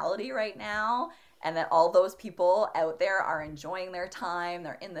reality right now, and that all those people out there are enjoying their time.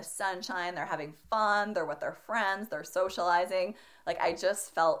 They're in the sunshine, they're having fun, they're with their friends, they're socializing. Like, I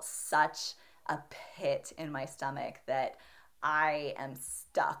just felt such a pit in my stomach that I am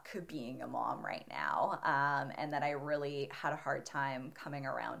stuck being a mom right now, and that I really had a hard time coming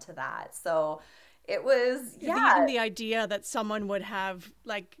around to that. So it was, even the idea that someone would have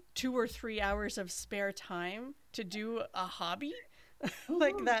like 2 or 3 hours of spare time to do a hobby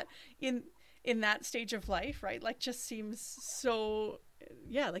like that in that stage of life, right? Like, just seems so,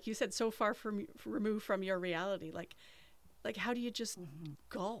 like you said, so far removed from your reality. Like how do you just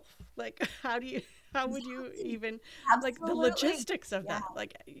golf? Like, how would you even, like, the logistics of that?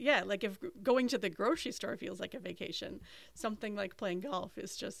 Like, like if going to the grocery store feels like a vacation, something like playing golf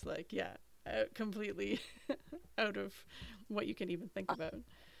is just like, completely out of what you can even think about.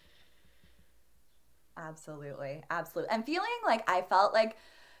 Absolutely. And feeling like, I felt like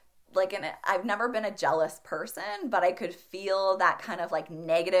I've never been a jealous person, but I could feel that kind of like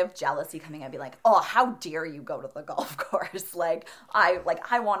negative jealousy coming and be like, oh, how dare you go to the golf course?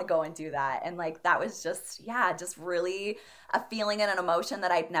 I want to go and do that. And like, that was just really a feeling and an emotion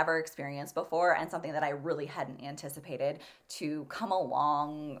that I'd never experienced before, and something that I really hadn't anticipated to come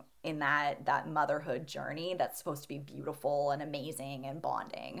along in that motherhood journey that's supposed to be beautiful and amazing and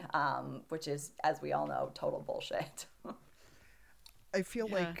bonding, which is, as we all know, total bullshit. I feel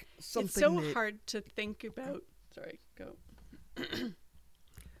like something it's so hard to think about. Sorry, go.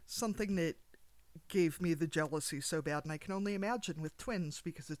 Something that gave me the jealousy so bad, and I can only imagine with twins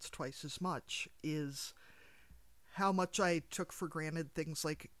because it's twice as much, is how much I took for granted things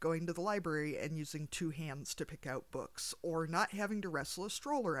like going to the library and using two hands to pick out books, or not having to wrestle a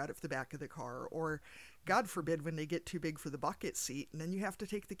stroller out of the back of the car, or God forbid when they get too big for the bucket seat and then you have to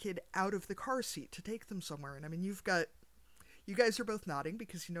take the kid out of the car seat to take them somewhere. And I mean, you guys are both nodding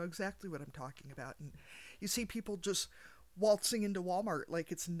because you know exactly what I'm talking about. And you see people just waltzing into Walmart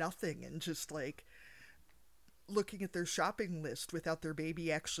like it's nothing, and just like looking at their shopping list without their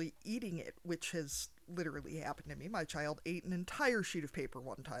baby actually eating it, which has literally happened to me. My child ate an entire sheet of paper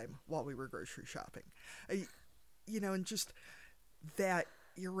one time while we were grocery shopping. And just that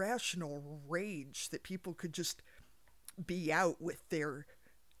irrational rage that people could just be out with their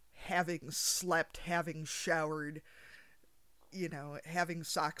having slept, having showered, having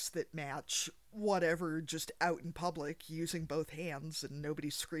socks that match, whatever, just out in public using both hands and nobody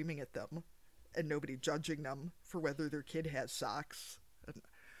screaming at them and nobody judging them for whether their kid has socks. And,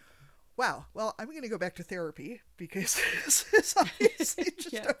 wow, well, I'm going to go back to therapy because this is obviously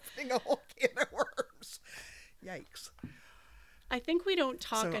just opening a whole can of worms. Yikes. I think we don't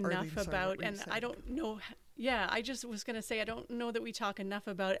talk enough Arlene, sorry, about, what were you and saying? I don't know, I just was going to say, I don't know that we talk enough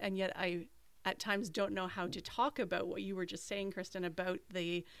about, and yet I at times don't know how to talk about what you were just saying, Kristen, about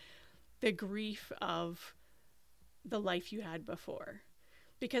the grief of the life you had before.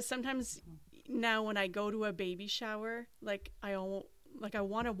 Because sometimes now when I go to a baby shower, I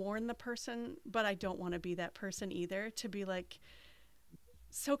want to warn the person, but I don't want to be that person either, to be like,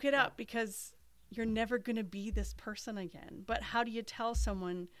 soak it up, because you're never going to be this person again. But how do you tell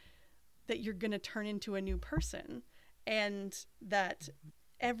someone that you're going to turn into a new person and that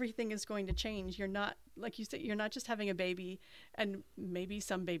everything is going to change? You're not, like you said, you're not just having a baby, and maybe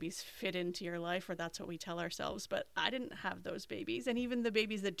some babies fit into your life, or that's what we tell ourselves, but I didn't have those babies. And even the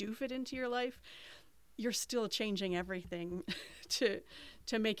babies that do fit into your life, you're still changing everything to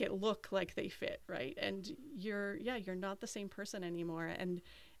make it look like they fit, right? And you're not the same person anymore. And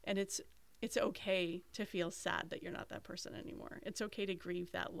it's okay to feel sad that you're not that person anymore. It's okay to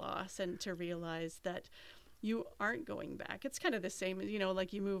grieve that loss and to realize that you aren't going back. It's kind of the same,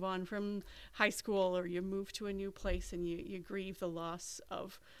 like you move on from high school or you move to a new place and you grieve the loss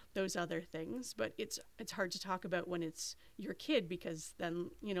of those other things. But it's hard to talk about when it's your kid, because then,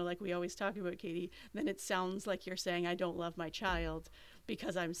 like we always talk about, Katie, then it sounds like you're saying, I don't love my child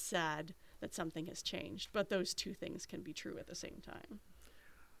because I'm sad that something has changed. But those two things can be true at the same time.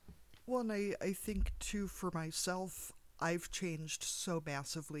 Well, and I think, too, for myself, I've changed so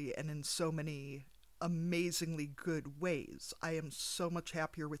massively and in so many amazingly good ways. I am so much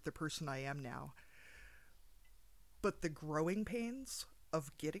happier with the person I am now. But the growing pains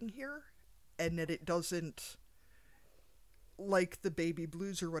of getting here, and that it doesn't, like the baby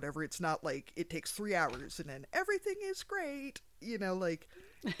blues or whatever, it's not like it takes 3 hours and then everything is great,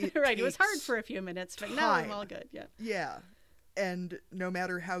 right, it was hard for a few minutes, but now I'm all good. Yeah. And no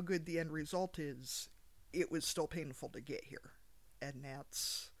matter how good the end result is, it was still painful to get here. And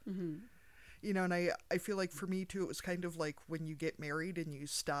that's, and I feel like for me too, it was kind of like when you get married and you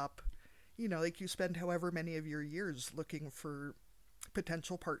stop, like you spend however many of your years looking for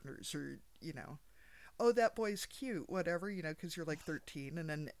potential partners, or, oh, that boy's cute, whatever, because you're like 13,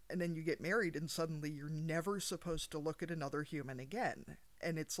 and then you get married and suddenly you're never supposed to look at another human again.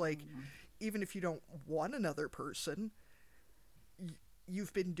 And it's like, even if you don't want another person,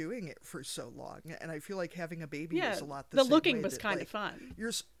 you've been doing it for so long. And I feel like having a baby is a lot the same looking way was that, kind like, of fun.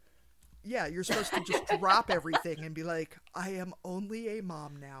 You're supposed to just drop everything and be like, I am only a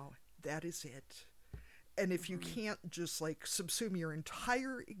mom now. That is it. And if you can't just like subsume your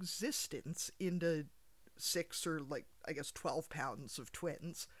entire existence into 6 or 12 pounds of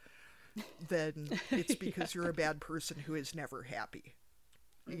twins, then it's because you're a bad person who is never happy.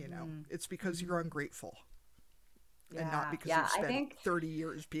 It's because you're ungrateful. And not because you've spent 30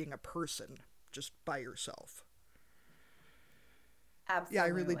 years being a person just by yourself. Absolutely. Yeah, I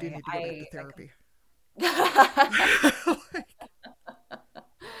really do need to go back to therapy.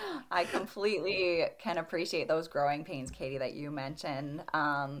 I completely can appreciate those growing pains, Katie, that you mentioned.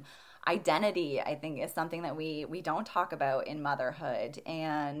 Identity, I think, is something that we don't talk about in motherhood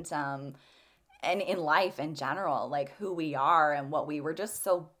and in life in general, like who we are and what we were just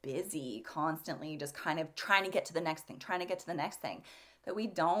so busy constantly just kind of trying to get to the next thing, that we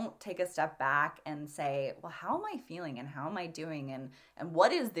don't take a step back and say, well, how am I feeling and how am I doing and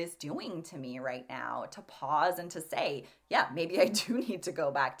what is this doing to me right now? To pause and to say, yeah, maybe I do need to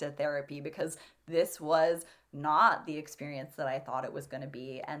go back to therapy because this was not the experience that I thought it was going to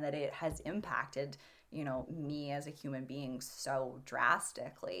be, and that it has impacted me as a human being so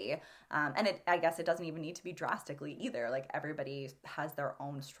drastically. And I guess it doesn't even need to be drastically either. Like everybody has their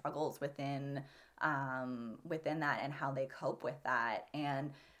own struggles within within that and how they cope with that.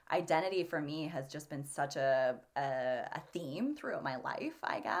 And identity for me has just been such a theme throughout my life,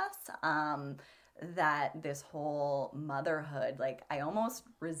 I guess, that this whole motherhood, like I almost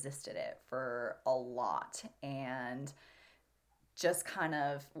resisted it for a lot, and just kind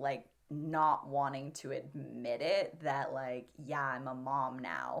of like not wanting to admit it that like, yeah, I'm a mom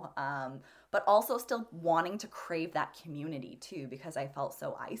now. But also still wanting to crave that community too, because I felt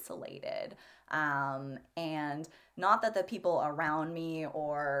so isolated. And not that the people around me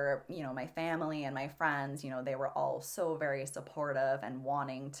or, you know, my family and my friends, you know, they were all so very supportive and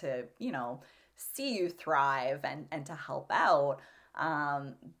wanting to, you know, see you thrive and to help out.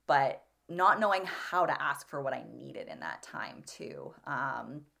 But not knowing how to ask for what I needed in that time too.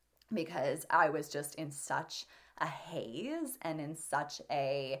 Because I was just in such a haze and in such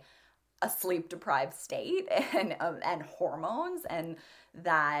a sleep deprived state and hormones, and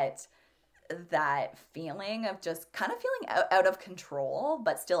that feeling of just kind of feeling out of control,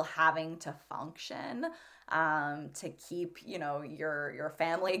 but still having to function, to keep, you know, your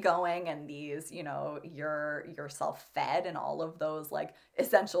family going, and these, you know, yourself fed and all of those like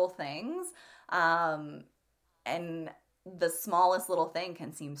essential things. And the smallest little thing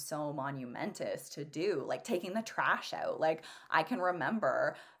can seem so monumentous to do, like taking the trash out. Like I can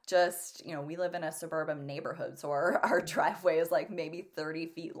remember just, you know, we live in a suburban neighborhood, so our driveway is like maybe 30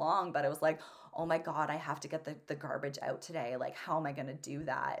 feet long, but it was like, oh my God, I have to get the garbage out today. Like, how am I going to do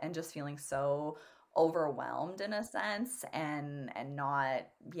that? And just feeling so overwhelmed in a sense, and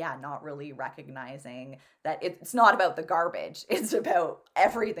not really recognizing that it's not about the garbage. It's about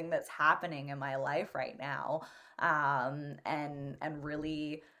everything that's happening in my life right now. And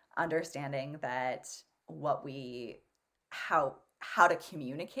really understanding that how to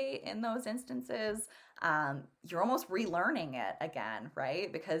communicate in those instances, you're almost relearning it again,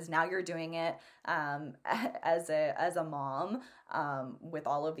 right? Because now you're doing it as a mom, with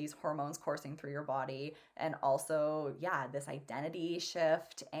all of these hormones coursing through your body, and also, this identity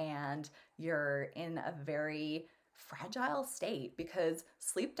shift, and you're in a very fragile state because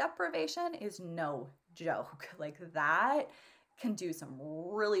sleep deprivation is no joke. Like that can do some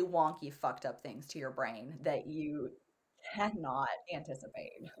really wonky, fucked up things to your brain that you cannot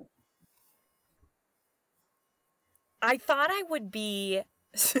anticipate. I thought I would be,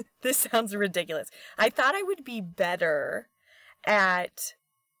 this sounds ridiculous. I thought I would be better at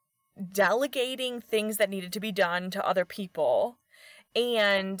delegating things that needed to be done to other people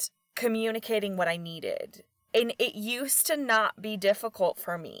and communicating what I needed. And it used to not be difficult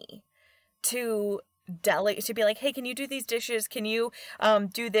for me to delegate, to be like, hey, can you do these dishes? Can you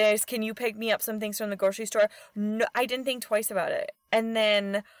do this? Can you pick me up some things from the grocery store? No, I didn't think twice about it. And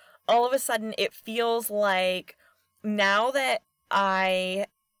then all of a sudden it feels like now that I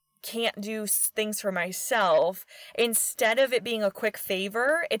can't do things for myself, instead of it being a quick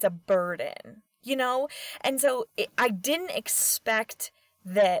favor, it's a burden, you know? And so I didn't expect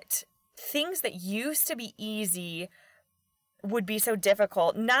that things that used to be easy would be so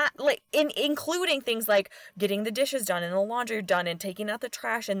difficult, not like including things like getting the dishes done and the laundry done and taking out the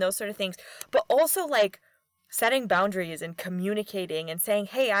trash and those sort of things, but also like setting boundaries and communicating and saying,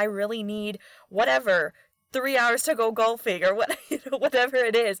 hey, I really need whatever 3 hours to go golfing or what, you know, whatever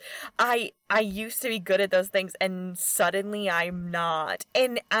it is. I used to be good at those things, and suddenly I'm not,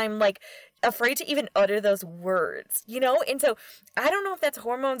 and I'm like afraid to even utter those words, you know? And so I don't know if that's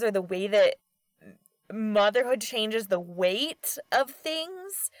hormones or the way that motherhood changes the weight of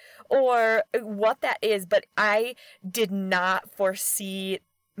things or what that is, but I did not foresee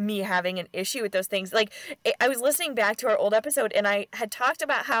me having an issue with those things. Like, I was listening back to our old episode, and I had talked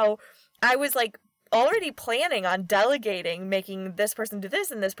about how I was like already planning on delegating, making this person do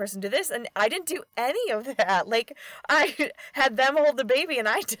this and this person do this, and I didn't do any of that. Like, I had them hold the baby and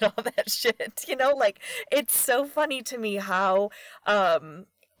I did all that shit, you know? Like, it's so funny to me how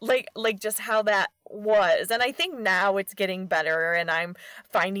like just how that was. And I think now it's getting better and I'm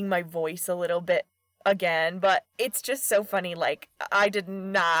finding my voice a little bit again, but it's just so funny. Like, I did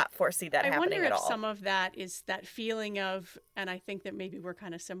not foresee that happening at all. I wonder if some of that is that feeling of, and I think that maybe we're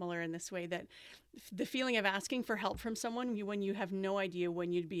kind of similar in this way, that the feeling of asking for help from someone when you have no idea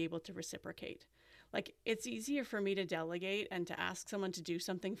when you'd be able to reciprocate. Like, it's easier for me to delegate and to ask someone to do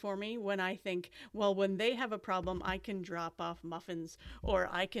something for me when I think, well, when they have a problem, I can drop off muffins or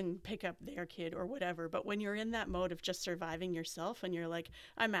I can pick up their kid or whatever. But when you're in that mode of just surviving yourself and you're like,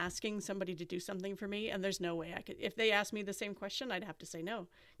 I'm asking somebody to do something for me and there's no way I could, if they asked me the same question, I'd have to say no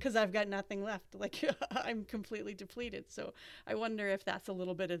because I've got nothing left. Like, I'm completely depleted. So I wonder if that's a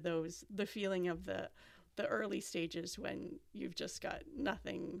little bit of the feeling of the the early stages when you've just got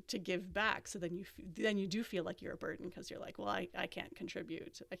nothing to give back. So then you do feel like you're a burden because you're like, well, I can't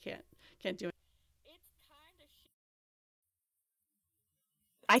contribute. I can't do it.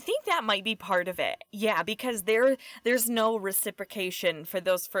 I think that might be part of it. Yeah, because there's no reciprocation for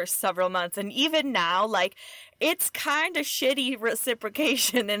those first several months. And even now, like, it's kind of shitty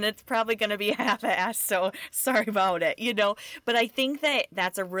reciprocation, and it's probably going to be half-assed, so sorry about it, But I think that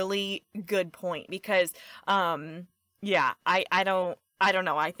that's a really good point because, yeah, I don't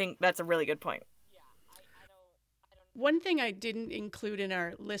know. I think that's a really good point. One thing I didn't include in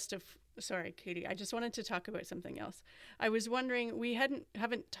our list of sorry, Katie, I just wanted to talk about something else. I was wondering,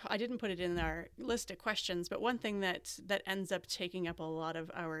 I didn't put it in our list of questions, but one thing that ends up taking up a lot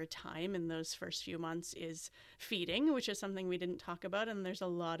of our time in those first few months is feeding, which is something we didn't talk about. And there's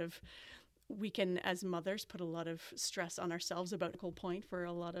we can, as mothers, put a lot of stress on ourselves about the point for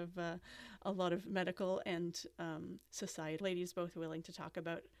a lot of medical and society. Ladies both willing to talk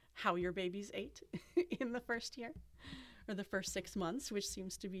about how your babies ate in the first year or the first 6 months, which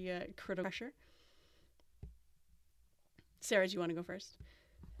seems to be a critical pressure. Sarah, do you want to go first?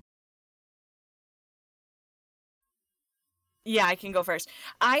 Yeah, I can go first.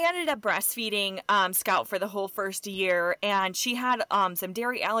 I ended up breastfeeding Scout for the whole first year, and she had some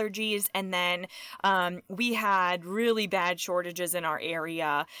dairy allergies, and then we had really bad shortages in our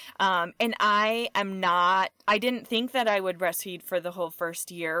area. And I didn't think that I would breastfeed for the whole first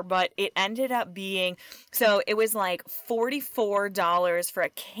year, but it ended up being, so it was like $44 for a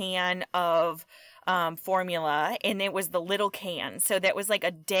can of formula, and it was the little can. So that was like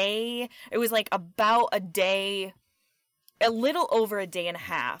it was like about a day, a little over a day and a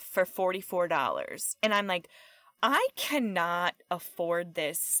half for $44. And I'm like, I cannot afford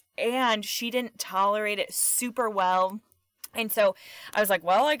this. And she didn't tolerate it super well. And so I was like,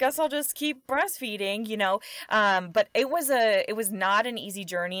 well, I guess I'll just keep breastfeeding, but it was not an easy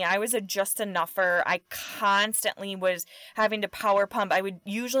journey. I was a just enougher. I constantly was having to power pump. I would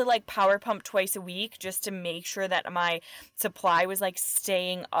usually power pump twice a week just to make sure that my supply was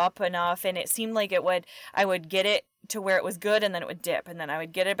staying up enough. And it seemed like I would get it to where it was good, and then it would dip, and then I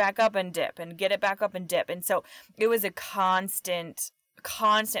would get it back up and dip and get it back up and dip. And so it was a constant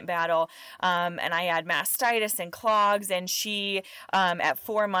battle, and I had mastitis and clogs, and she at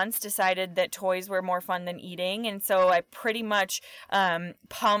 4 months decided that toys were more fun than eating, and so I pretty much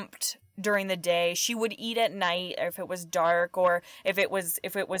pumped during the day. She would eat at night if it was dark, or if it was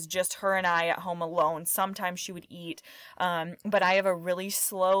just her and I at home alone. Sometimes she would eat, but I have a really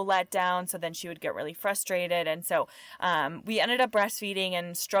slow letdown, so then she would get really frustrated, and so we ended up breastfeeding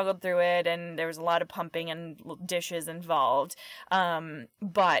and struggled through it, and there was a lot of pumping and dishes involved,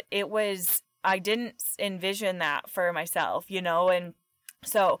 but I didn't envision that for myself, and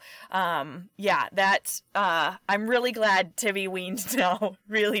so, yeah, that's, I'm really glad to be weaned now.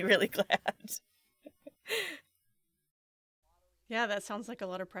 Really, really glad. Yeah, that sounds like a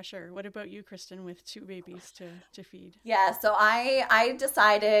lot of pressure. What about you, Kristen, with 2 babies to feed? Yeah, so I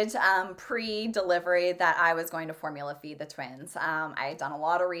decided pre-delivery that I was going to formula feed the twins. I had done a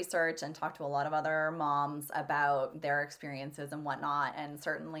lot of research and talked to a lot of other moms about their experiences and whatnot, and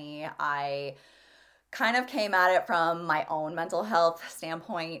certainly I kind of came at it from my own mental health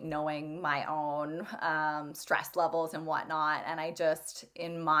standpoint, knowing my own stress levels and whatnot. And I just,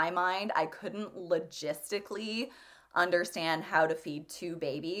 in my mind, I couldn't logistically understand how to feed 2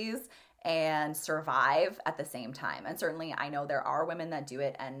 babies and survive at the same time. And certainly I know there are women that do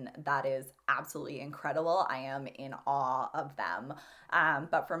it, and that is absolutely incredible. I am in awe of them.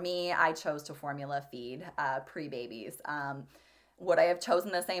 But for me, I chose to formula feed pre-babies. Would I have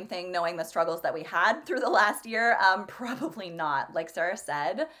chosen the same thing knowing the struggles that we had through the last year? Probably not. Like Sarah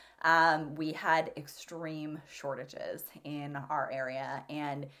said, we had extreme shortages in our area,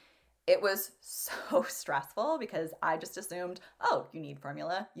 and it was so stressful because I just assumed, oh, you need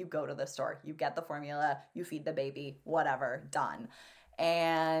formula, you go to the store, you get the formula, you feed the baby, whatever, done.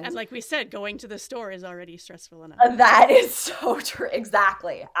 And like we said, going to the store is already stressful enough. That is so true.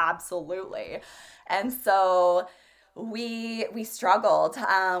 Exactly. Absolutely. And so we struggled.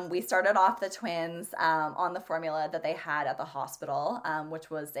 We started off the twins on the formula that they had at the hospital, which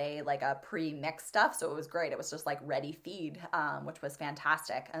was a pre-mixed stuff. So it was great. It was just ready feed, which was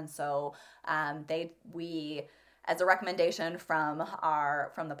fantastic. And so we as a recommendation from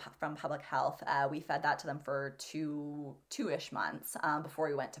public health, we fed that to them for two-ish months before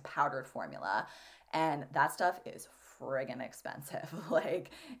we went to powdered formula, and that stuff is friggin' expensive.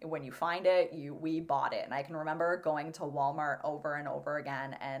 Like when you find it, we bought it. And I can remember going to Walmart over and over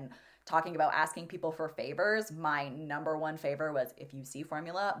again and talking about asking people for favors. My number one favor was, if you see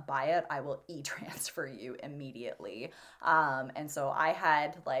formula, buy it. I will e-transfer you immediately. And so I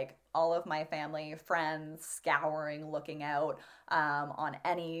had like all of my family, friends scouring, looking out on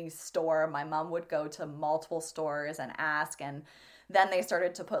any store. My mom would go to multiple stores and ask, and then they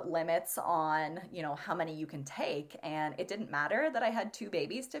started to put limits on, you know, how many you can take. And it didn't matter that I had 2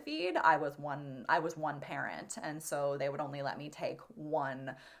 babies to feed. I was one parent. And so they would only let me take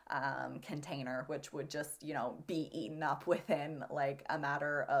one container, which would just, you know, be eaten up within like a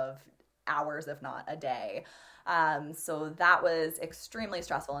matter of hours, if not a day. So that was extremely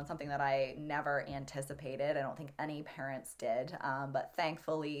stressful and something that I never anticipated. I don't think any parents did. But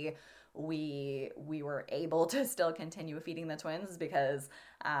thankfully, we were able to still continue feeding the twins because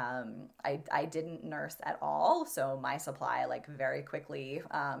I didn't nurse at all, so my supply like very quickly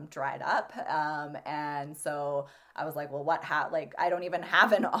dried up, and so I was like, well, like I don't even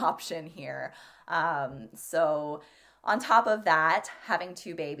have an option here. So on top of that, having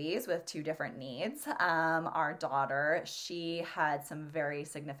 2 babies with 2 different needs, our daughter, she had some very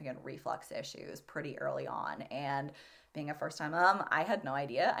significant reflux issues pretty early on, and being a first-time mom, I had no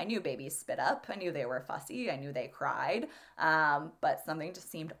idea. I knew babies spit up. I knew they were fussy. I knew they cried. But something just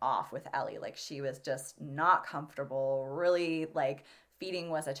seemed off with Ellie. Like she was just not comfortable. Really, like feeding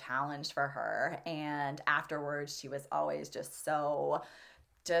was a challenge for her. And afterwards, she was always just so,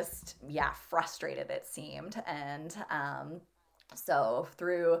 frustrated, it seemed. And so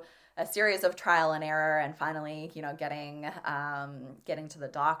through a series of trial and error and finally, you know, getting to the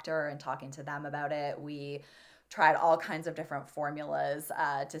doctor and talking to them about it, we tried all kinds of different formulas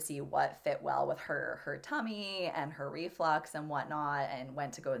to see what fit well with her tummy and her reflux and whatnot, and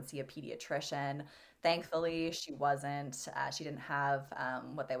went to go and see a pediatrician. Thankfully, she didn't have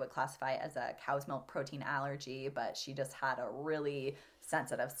what they would classify as a cow's milk protein allergy, but she just had a really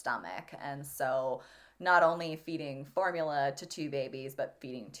sensitive stomach. And so not only feeding formula to 2 babies, but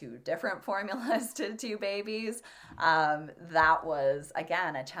feeding 2 different formulas to 2 babies. That was,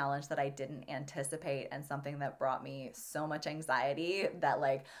 again, a challenge that I didn't anticipate and something that brought me so much anxiety that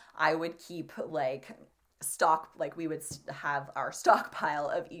like I would keep we would have our stockpile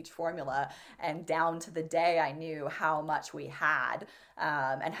of each formula, and down to the day I knew how much we had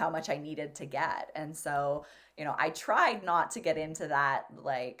and how much I needed to get. And so, you know, I tried not to get into that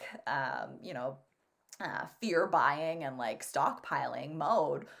fear buying and like stockpiling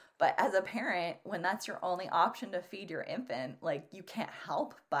mode. But as a parent, when that's your only option to feed your infant, like you can't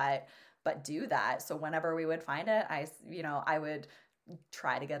help but do that. So whenever we would find it, I would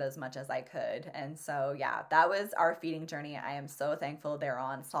try to get as much as I could. And so, yeah, that was our feeding journey. I am so thankful they're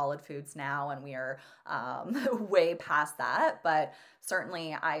on solid foods now and we are way past that. But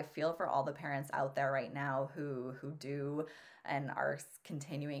certainly I feel for all the parents out there right now who do and are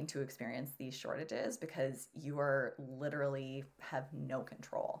continuing to experience these shortages, because you are literally have no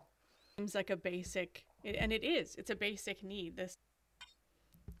control. Seems like a basic, and it's a basic need.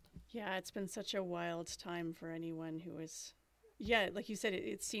 It's been such a wild time for anyone who is, like you said,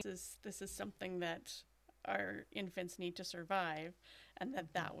 it seems this is something that our infants need to survive, and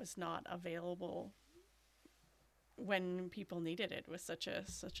that was not available when people needed it. Was such a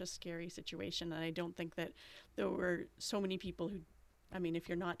scary situation. And I don't think that there were so many people who, I mean, if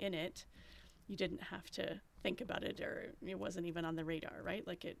you're not in it, you didn't have to think about it, or it wasn't even on the radar, right?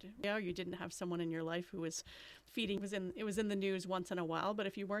 Like you didn't have someone in your life who was feeding. It was in the news once in a while, but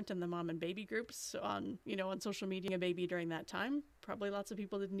if you weren't in the mom and baby groups on social media, a baby during that time, probably lots of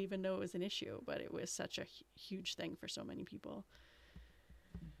people didn't even know it was an issue, but it was such a huge thing for so many people.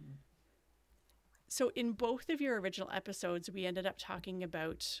 Mm-hmm. So in both of your original episodes, we ended up talking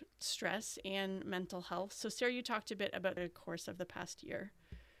about stress and mental health. So Sarah, you talked a bit about the course of the past year,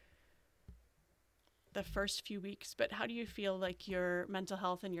 the first few weeks, but how do you feel like your mental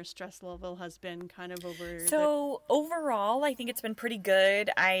health and your stress level has been kind of over? So overall, I think it's been pretty good.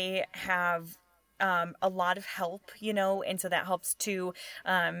 I have a lot of help, and so that helps too.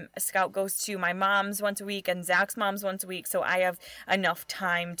 Scout goes to my mom's once a week and Zach's mom's once a week. So I have enough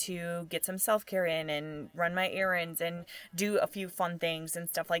time to get some self-care in and run my errands and do a few fun things and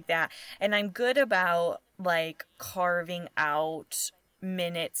stuff like that. And I'm good about like carving out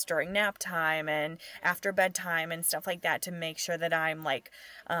minutes during nap time and after bedtime and stuff like that to make sure that I'm like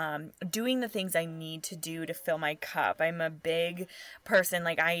doing the things I need to do to fill my cup. I'm a big person,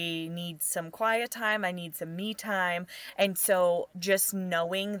 like I need some quiet time, I need some me time, and so just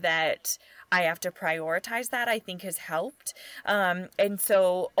knowing that I have to prioritize that, I think has helped. And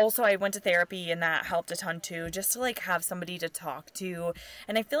so also I went to therapy and that helped a ton too, just to like have somebody to talk to.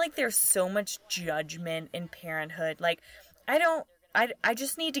 And I feel like there's so much judgment in parenthood. Like I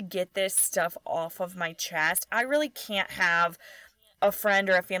just need to get this stuff off of my chest. I really can't have a friend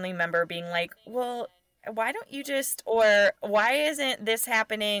or a family member being like, well, why don't you just, or why isn't this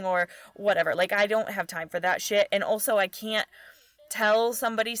happening or whatever. Like I don't have time for that shit. And also I can't tell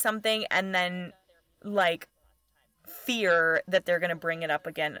somebody something and then like fear that they're going to bring it up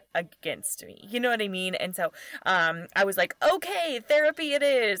again against me. You know what I mean? And so I was like, okay, therapy it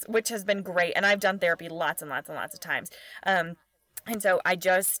is, which has been great. And I've done therapy lots and lots and lots of times. And so I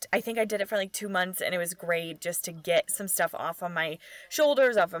think I did it for like 2 months and it was great just to get some stuff off of my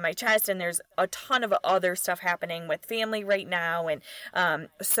shoulders, off of my chest. And there's a ton of other stuff happening with family right now. And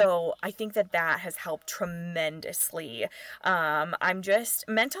so I think that has helped tremendously.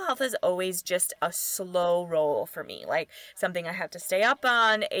 Mental health is always just a slow roll for me, like something I have to stay up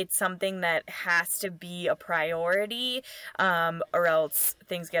on. It's something that has to be a priority or else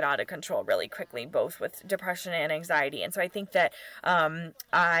things get out of control really quickly, both with depression and anxiety. And so I think that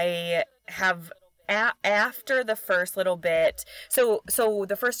I have after the first little bit, so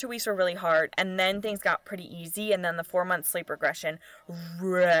the first 2 weeks were really hard and then things got pretty easy, and then the 4-month sleep regression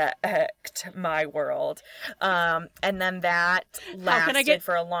wrecked my world, and then that lasted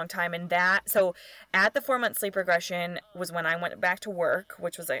for a long time. And so at the 4-month sleep regression was when I went back to work,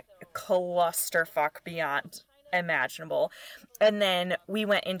 which was a clusterfuck beyond imaginable. And then we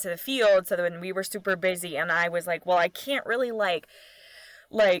went into the field, so when we were super busy and I was like, well, I can't really like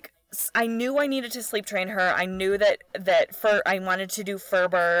I knew I needed to sleep train her. I knew that I wanted to do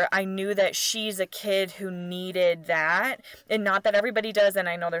Ferber. I knew that she's a kid who needed that, and not that everybody does, and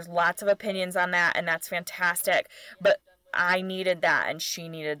I know there's lots of opinions on that, and that's fantastic, but I needed that and she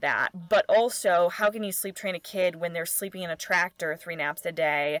needed that. But also, how can you sleep train a kid when they're sleeping in a tractor 3 naps a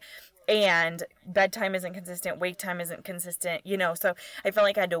day and bedtime isn't consistent, wake time isn't consistent, so I felt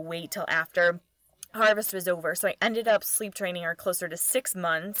like I had to wait till after harvest was over. So I ended up sleep training her closer to 6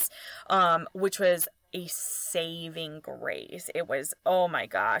 months, which was a saving grace. It was, oh my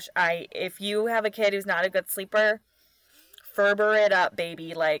gosh. If you have a kid who's not a good sleeper, Ferber it up,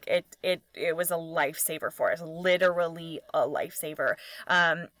 baby. Like it was a lifesaver for us, literally a lifesaver.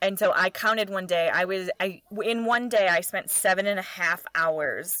 And so I counted one day, in one day I spent 7.5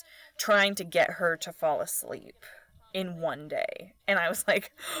 hours trying to get her to fall asleep in one day. And I was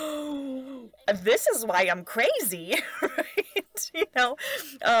like, oh, this is why I'm crazy, right?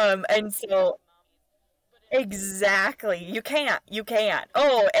 And so exactly. You can't.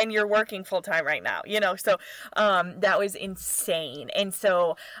 Oh, and you're working full time right now, so that was insane. And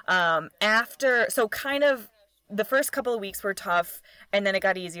so kind of the first couple of weeks were tough, and then it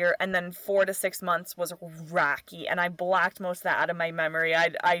got easier, and then 4 to 6 months was rocky, and I blocked most of that out of my memory.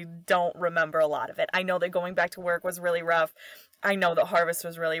 I don't remember a lot of it. I know that going back to work was really rough. I know that harvest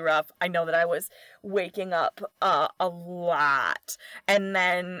was really rough. I know that I was waking up a lot. And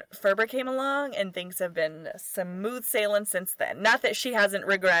then Ferber came along and things have been smooth sailing since then. Not that she hasn't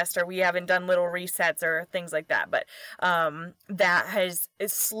regressed or we haven't done little resets or things like that, but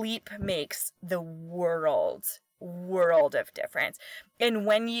sleep makes the world of difference. And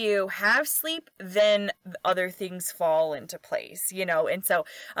when you have sleep, then other things fall into place, and so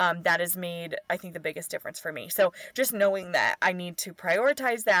that has made, I think, the biggest difference for me. So just knowing that I need to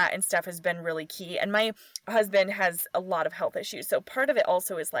prioritize that and stuff has been really key. And my husband has a lot of health issues, so part of it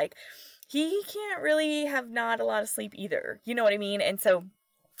also is like he can't really have not a lot of sleep either, you know what I mean? And so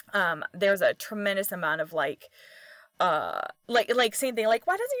there's a tremendous amount of like same thing, like,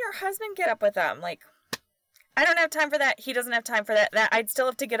 why doesn't your husband get up with them? Like, I don't have time for that. He doesn't have time for that. I'd still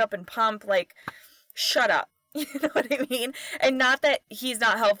have to get up and pump. Like, shut up. You know what I mean? And not that he's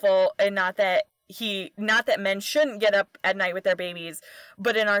not helpful, and not that men shouldn't get up at night with their babies,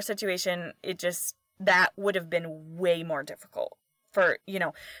 but in our situation, that would have been way more difficult for,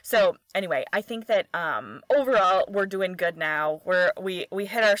 so anyway, I think that overall we're doing good now. We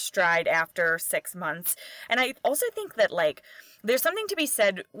hit our stride after 6 months. And I also think that like there's something to be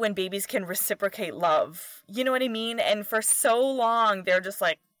said when babies can reciprocate love. You know what I mean? And for so long they're just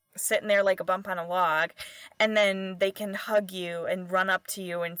like sitting there like a bump on a log, and then they can hug you and run up to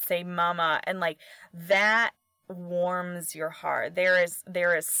you and say mama, and like that warms your heart. There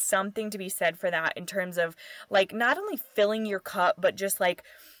is something to be said for that in terms of like not only filling your cup, but just like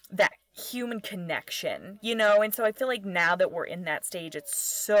that human connection, you know? And so I feel like now that we're in that stage, it's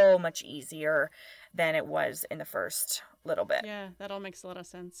so much easier than it was in the first little bit. Yeah, that all makes a lot of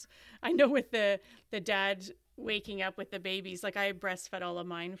sense. I know with the dad waking up with the babies, like I breastfed all of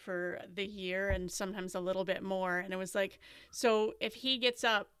mine for the year and sometimes a little bit more. And it was like, so if he gets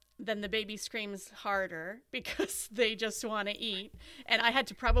up, then the baby screams harder because they just want to eat. And I had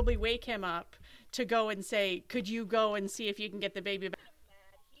to probably wake him up to go and say, could you go and see if you can get the baby back?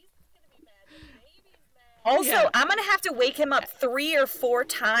 Also, yeah. I'm going to have to wake him up 3 or 4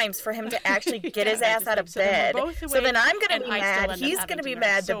 times for him to actually get his ass out of bed. So then I'm going to be mad. He's going to be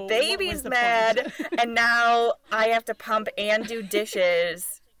mad. So the baby's mad. And now I have to pump and do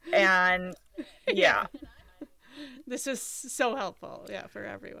dishes. And yeah. This is so helpful. Yeah, for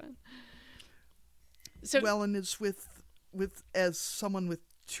everyone. So, well, and it's with as someone with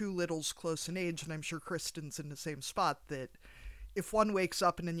 2 littles close in age, and I'm sure Kristen's in the same spot, that if one wakes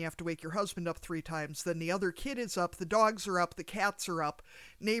up and then you have to wake your husband up 3 times, then the other kid is up, the dogs are up, the cats are up,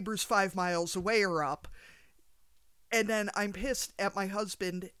 neighbors 5 miles away are up. And then I'm pissed at my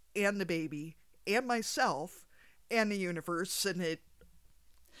husband and the baby and myself and the universe and it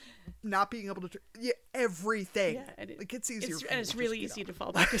not being able to everything. Yeah, like it's easier. And it's really easy to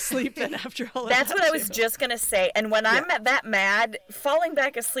fall back asleep then after all of That's that. what I was just going to say. And when I'm that mad, falling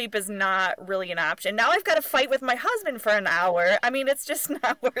back asleep is not really an option. Now I've got to fight with my husband for an hour. I mean, it's just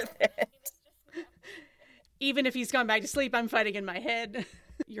not worth it. Even if he's gone back to sleep, I'm fighting in my head.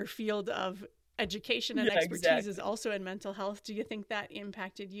 Your field of education and expertise is also in mental health. Do you think that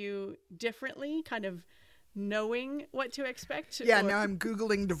impacted you differently, kind of knowing what to expect? Yeah, now I'm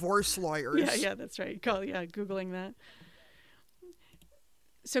Googling divorce lawyers. Yeah, that's right. Googling that.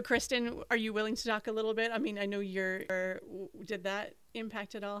 So, Kristen, are you willing to talk a little bit? I mean, I know did that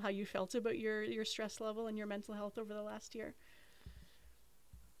impact at all how you felt about your stress level and your mental health over the last year?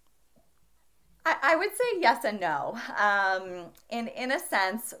 I would say yes and no. In a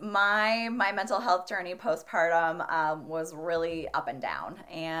sense, my mental health journey postpartum was really up and down,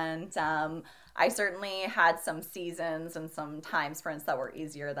 and I certainly had some seasons and some time sprints that were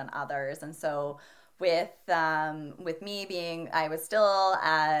easier than others. And so with me being, I was still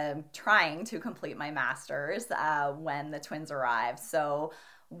trying to complete my master's when the twins arrived. So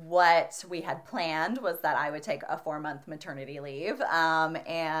what we had planned was that I would take a 4-month maternity leave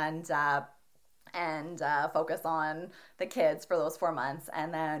and focus on the kids for those 4 months.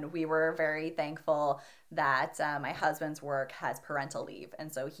 And then we were very thankful that my husband's work has parental leave.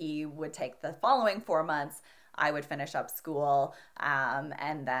 And so he would take the following 4 months, I would finish up school,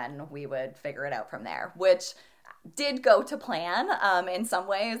 and then we would figure it out from there, which did go to plan in some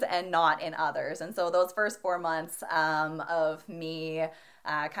ways and not in others. And so those first 4 months of me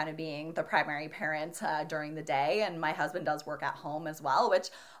kind of being the primary parent during the day, and my husband does work at home as well, which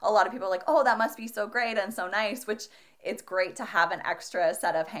a lot of people are like, oh, that must be so great and so nice, which it's great to have an extra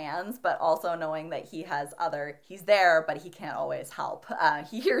set of hands, but also knowing that he's there, but he can't always help.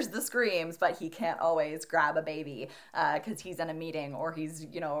 He hears the screams, but he can't always grab a baby because he's in a meeting or he's,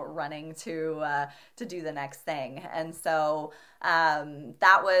 running to do the next thing. And so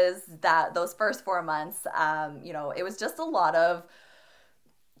those first 4 months, it was just a lot of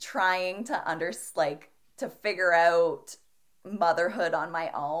trying to figure out motherhood on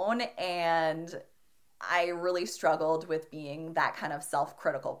my own, and I really struggled with being that kind of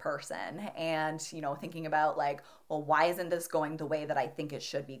self-critical person and, thinking about well, why isn't this going the way that I think it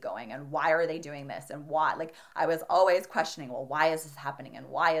should be going? And why are they doing this? And why? I was always questioning, well, why is this happening? And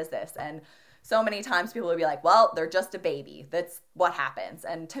why is this? And so many times people would be like, well, they're just a baby. That's what happens.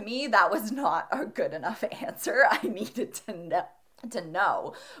 And to me, that was not a good enough answer. I needed to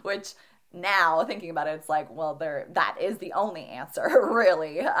know, which now thinking about it, it's well, that is the only answer,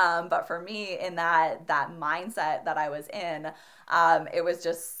 really. But for me, in that mindset that I was in, it was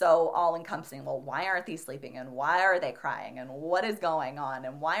just so all-encompassing. Well, why aren't they sleeping? And why are they crying? And what is going on?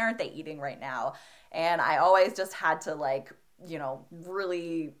 And why aren't they eating right now? And I always just had to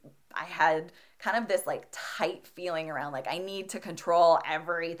really, I had kind of this tight feeling around I need to control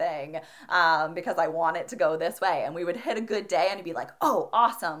everything because I want it to go this way. And we would hit a good day and it'd be oh,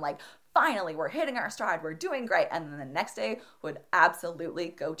 awesome. Finally, we're hitting our stride. We're doing great. And then the next day would absolutely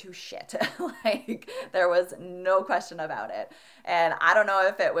go to shit. There was no question about it. And I don't know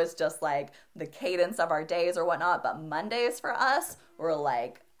if it was just the cadence of our days or whatnot, but Mondays for us were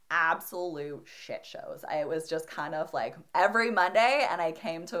absolute shit shows. It was just kind of every Monday, and I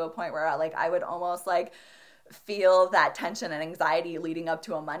came to a point where I would almost feel that tension and anxiety leading up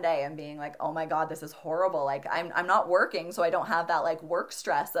to a Monday and being like, oh my God, this is horrible. Like I'm not working, so I don't have that like work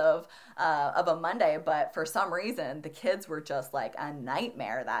stress of a Monday. But for some reason, the kids were just like a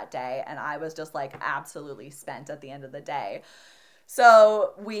nightmare that day. And I was just like absolutely spent at the end of the day.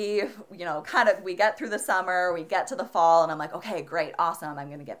 So we, we get through the summer, we get to the fall, and I'm like, okay, great, awesome. I'm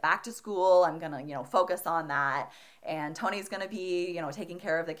going to get back to school. I'm going to, focus on that. And Tony's going to be, taking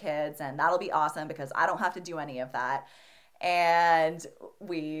care of the kids, and that'll be awesome because I don't have to do any of that. And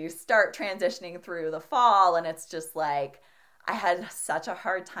we start transitioning through the fall, and it's just like, I had such a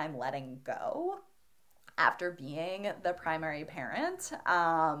hard time letting go after being the primary parent.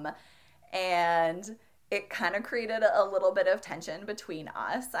 And it kind of created a little bit of tension between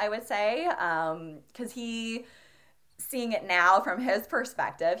us, I would say, because seeing it now from his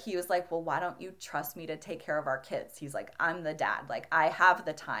perspective, he was like, well, why don't you trust me to take care of our kids? He's like, I'm the dad. Like, I have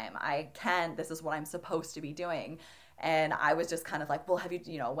the time. This is what I'm supposed to be doing. And I was just kind of like, well, have you,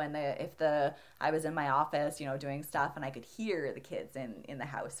 I was in my office, doing stuff and I could hear the kids in the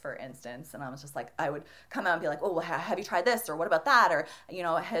house, for instance. And I was just like, I would come out and be like, oh, well, have you tried this? Or what about that? Or,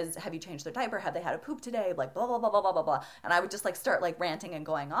 have you changed their diaper? Have they had a poop today? Like, blah, blah, blah, blah, blah, blah, blah. And I would just like start like ranting and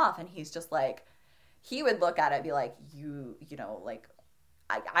going off. And he's just like, he would look at it and be like,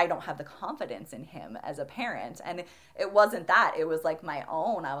 I don't have the confidence in him as a parent. And it wasn't that. It was like my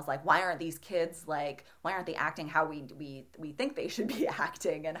own. I was like, why aren't these kids like, why aren't they acting how we think they should be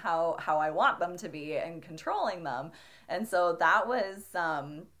acting and how I want them to be and controlling them? And so that was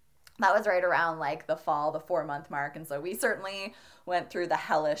right around like the fall, the 4-month mark. And so we certainly went through the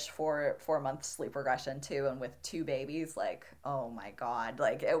hellish 4-month sleep regression too. And with 2 babies, like, oh my God,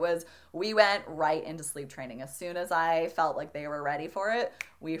 like we went right into sleep training. As soon as I felt like they were ready for it,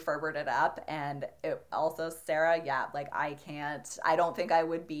 we ferbered it up. And it also, Sarah, yeah, like I don't think I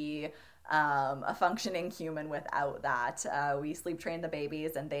would be a functioning human without that. We sleep trained the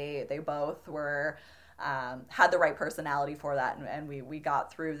babies and they both were, had the right personality for that, and we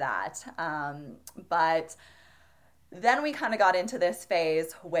got through that. But then we kind of got into this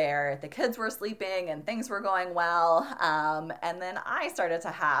phase where the kids were sleeping and things were going well. And then I started to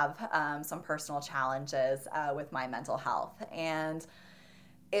have some personal challenges with my mental health. And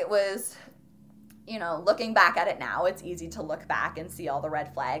it was, looking back at it now, it's easy to look back and see all the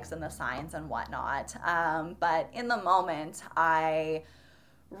red flags and the signs and whatnot. But in the moment, I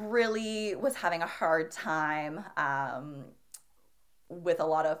really was having a hard time with a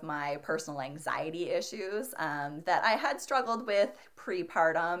lot of my personal anxiety issues that I had struggled with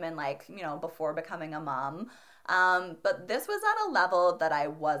prepartum and before becoming a mom. But this was at a level that I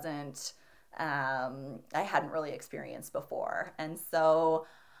hadn't really experienced before. And so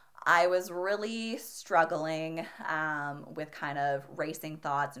I was really struggling with kind of racing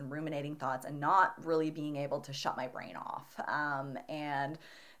thoughts and ruminating thoughts and not really being able to shut my brain off. And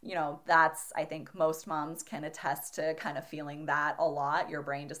that's, I think most moms can attest to kind of feeling that a lot. Your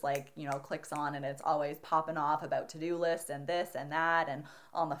brain just clicks on and it's always popping off about to-do lists and this and that and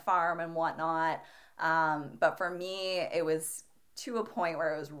on the farm and whatnot. But for me, it was to a point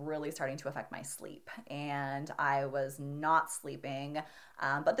where it was really starting to affect my sleep, and I was not sleeping,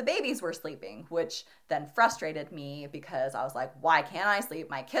 but the babies were sleeping, which then frustrated me because I was like, why can't I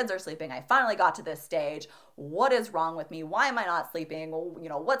sleep? My kids are sleeping. I finally got to this stage. What is wrong with me? Why am I not sleeping?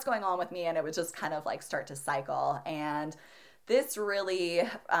 What's going on with me? And it would just kind of start to cycle. And this really,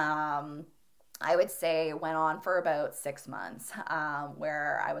 I would say went on for about 6 months,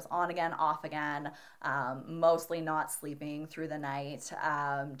 where I was on again, off again, mostly not sleeping through the night,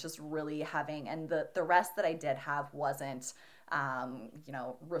 just really having, and the rest that I did have wasn't,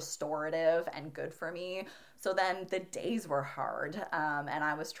 restorative and good for me. So then the days were hard, and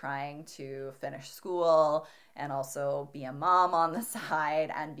I was trying to finish school and also be a mom on the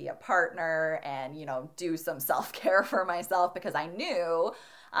side and be a partner and, do some self-care for myself because I knew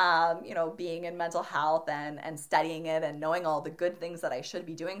being in mental health and studying it and knowing all the good things that I should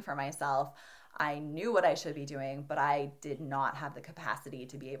be doing for myself, I knew what I should be doing, but I did not have the capacity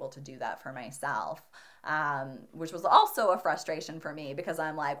to be able to do that for myself, which was also a frustration for me because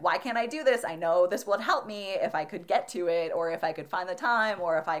I'm like, why can't I do this? I know this would help me if I could get to it, or if I could find the time,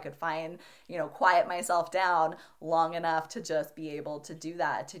 or if I could find, quiet myself down long enough to just be able to do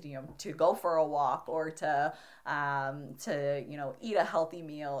that, to go for a walk or to eat a healthy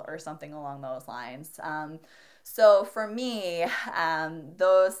meal or something along those lines. So for me,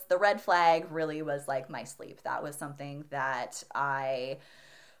 the red flag really was my sleep. That was something that I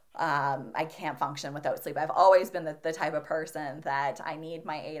I can't function without sleep. I've always been the type of person that I need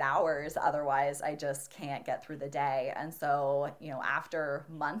my 8 hours. Otherwise, I just can't get through the day. And so, after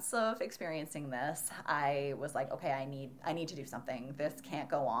months of experiencing this, I was like, okay, I need to do something. This can't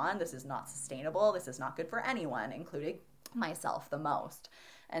go on. This is not sustainable. This is not good for anyone, including myself the most.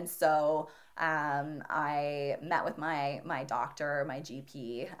 And so I met with my doctor, my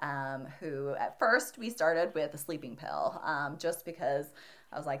GP, who at first we started with a sleeping pill, just because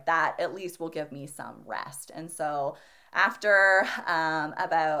I was like, that at least will give me some rest. And so after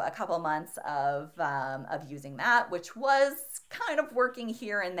about a couple months of using that, which was kind of working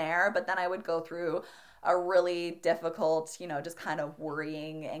here and there, but then I would go through a really difficult, just kind of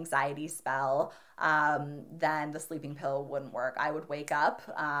worrying anxiety spell, then the sleeping pill wouldn't work. I would wake up,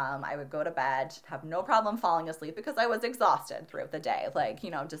 I would go to bed, have no problem falling asleep because I was exhausted throughout the day,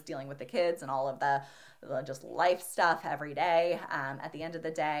 just dealing with the kids and all of the just life stuff every day. At the end of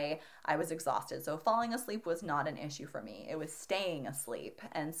the day, I was exhausted. So falling asleep was not an issue for me. It was staying asleep.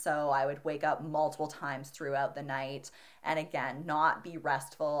 And so I would wake up multiple times throughout the night and again, not be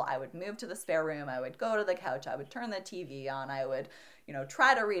restful. I would move to the spare room. I would go to the couch. I would turn the TV on. I would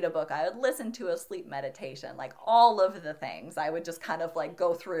try to read a book. I would listen to a sleep meditation, like all of the things. I would just kind of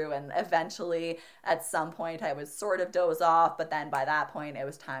go through, and eventually at some point I would sort of doze off, but then by that point it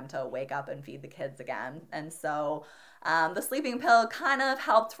was time to wake up and feed the kids again. And so the sleeping pill kind of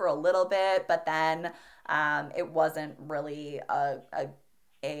helped for a little bit, but then it wasn't really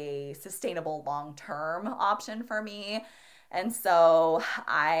a sustainable long-term option for me. And so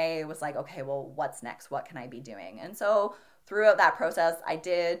I was like, okay, well, what's next? What can I be doing? And so throughout that process, I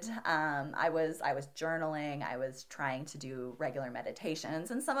was journaling. I was trying to do regular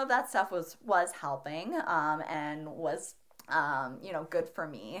meditations, and some of that stuff was helping and was good for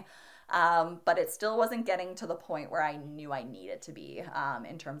me. But it still wasn't getting to the point where I knew I needed to be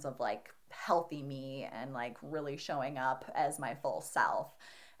in terms of healthy me and really showing up as my full self.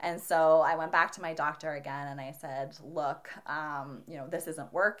 And so I went back to my doctor again and I said, look, this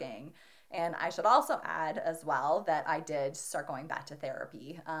isn't working. And I should also add as well that I did start going back to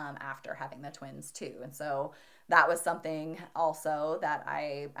therapy after having the twins too. And so that was something also that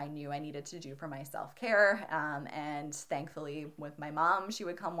I knew I needed to do for my self-care. And thankfully with my mom, she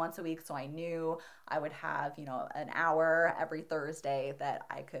would come once a week. So I knew I would have, an hour every Thursday that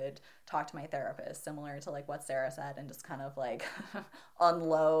I could talk to my therapist, similar to what Sarah said, and just kind of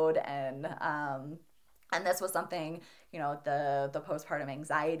unload. And this was something, the postpartum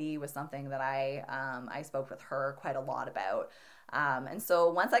anxiety was something that I spoke with her quite a lot about. And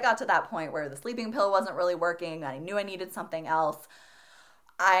so once I got to that point where the sleeping pill wasn't really working, I knew I needed something else,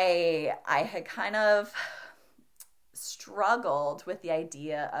 I had kind of struggled with the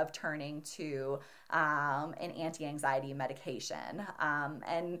idea of turning to an anti-anxiety medication.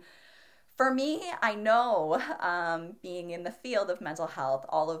 And for me, I know, being in the field of mental health,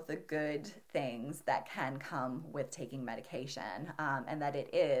 all of the good things that can come with taking medication, and that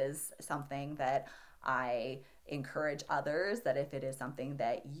it is something that I encourage others, that if it is something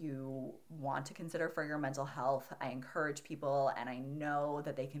that you want to consider for your mental health, I encourage people, and I know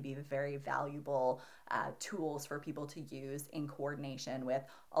that they can be very valuable tools for people to use in coordination with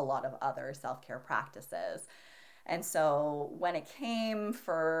a lot of other self-care practices. And so when it came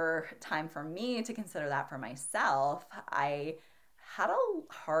for time for me to consider that for myself, I had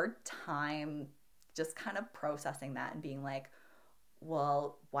a hard time just kind of processing that and being like,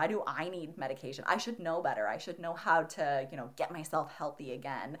 well, why do I need medication? I should know better. I should know how to, get myself healthy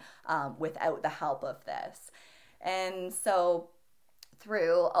again without the help of this. And so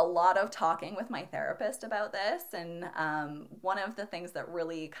through a lot of talking with my therapist about this, and one of the things that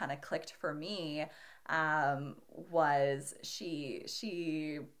really kind of clicked for me was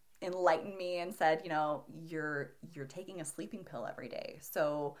she enlightened me and said, you're taking a sleeping pill every day.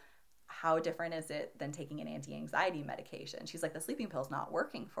 So how different is it than taking an anti-anxiety medication? She's like, the sleeping pill's not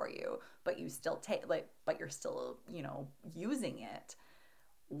working for you, but you still but you're still, using it.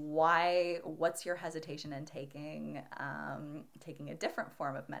 What's your hesitation in taking a different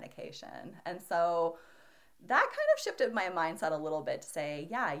form of medication? And so that kind of shifted my mindset a little bit to say,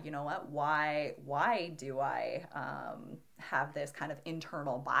 yeah, you know what, why do I have this kind of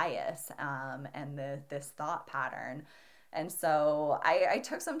internal bias and this thought pattern? And so I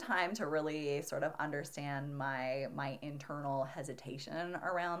took some time to really sort of understand my internal hesitation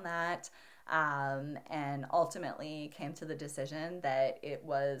around that. and ultimately came to the decision that it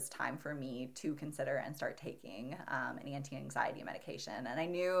was time for me to consider and start taking an anti-anxiety medication. And I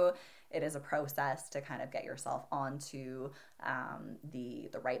knew it is a process to kind of get yourself onto the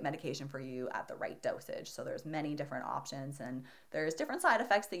right medication for you at the right dosage. So there's many different options, and there's different side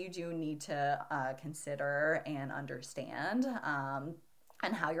effects that you do need to consider and understand.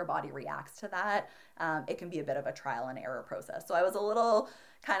 And how your body reacts to that. It can be a bit of a trial and error process. So I was a little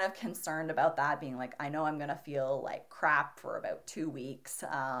kind of concerned about that, being like, I know I'm going to feel like crap for about 2 weeks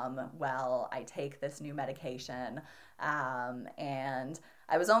while I take this new medication. And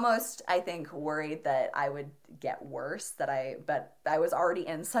I was almost, I think, worried that I would get worse, but I was already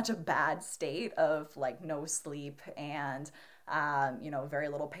in such a bad state of like no sleep and very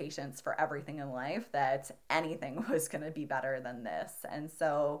little patience for everything in life, that anything was going to be better than this. And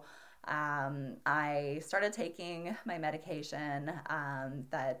so I started taking my medication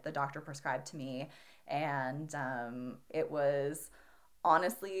that the doctor prescribed to me. And it was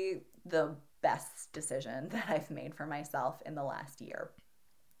honestly the best decision that I've made for myself in the last year.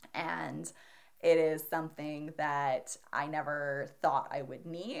 And it is something that I never thought I would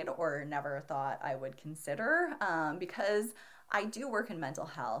need or never thought I would consider because I do work in mental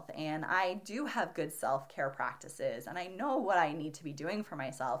health and I do have good self-care practices and I know what I need to be doing for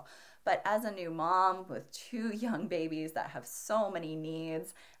myself. But as a new mom with 2 young babies that have so many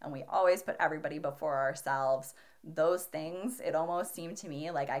needs and we always put everybody before ourselves, those things, it almost seemed to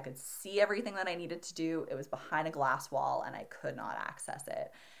me like I could see everything that I needed to do. It was behind a glass wall and I could not access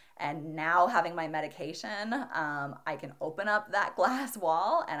it. And now having my medication, I can open up that glass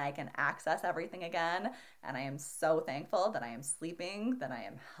wall and I can access everything again. And I am so thankful that I am sleeping, that I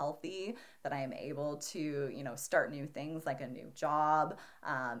am healthy, that I am able to, start new things like a new job,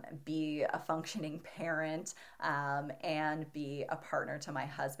 be a functioning parent, and be a partner to my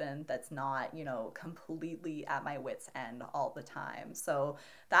husband that's not, completely at my wit's end all the time. So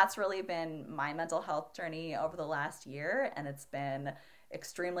that's really been my mental health journey over the last year. And it's been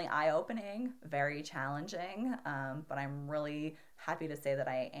extremely eye-opening, very challenging, but I'm really happy to say that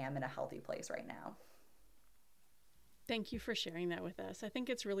I am in a healthy place right now. Thank you for sharing that with us. I think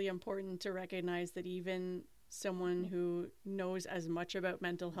it's really important to recognize that even someone who knows as much about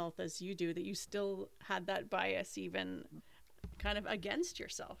mental health as you do, that you still had that bias even kind of against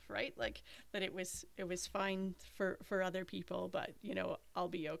yourself, right? Like that it was fine for other people, but I'll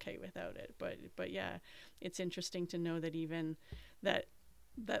be okay without it. But yeah, it's interesting to know that even that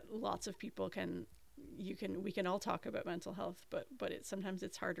lots of people we can all talk about mental health, but sometimes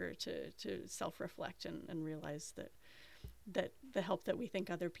it's harder to self-reflect and realize that the help that we think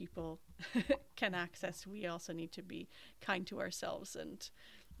other people can access, we also need to be kind to ourselves and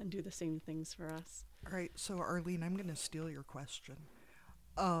do the same things for us. All right, so Arlene, I'm going to steal your question.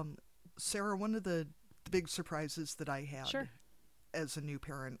 Sarah, one of the big surprises that I had as a new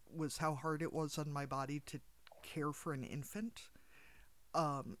parent was how hard it was on my body to care for an infant.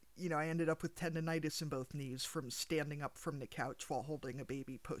 I ended up with tendonitis in both knees from standing up from the couch while holding a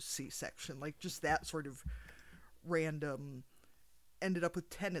baby post C-section. Like just that sort of random. Ended up with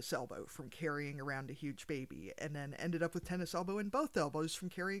tennis elbow from carrying around a huge baby, and then ended up with tennis elbow in both elbows from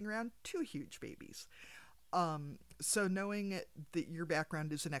carrying around 2 huge babies. So knowing that your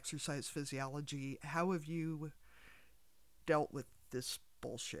background is in exercise physiology, how have you dealt with this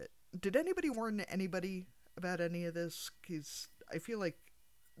bullshit? Did anybody warn anybody about any of this? Because I feel like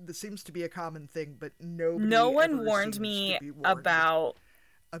this seems to be a common thing, but no one warned me about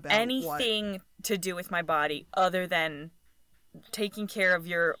anything what? To do with my body other than taking care of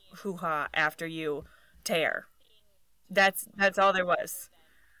your hoo-ha after you tear. That's all there was.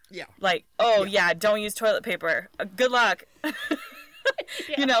 Yeah. Like, don't use toilet paper. Good luck.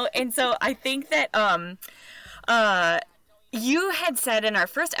 And so I think that you had said in our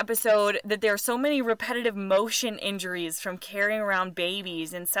first episode that there are so many repetitive motion injuries from carrying around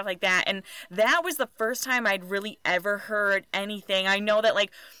babies and stuff like that. And that was the first time I'd really ever heard anything. I know that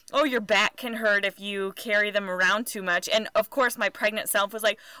your back can hurt if you carry them around too much. And of course, my pregnant self was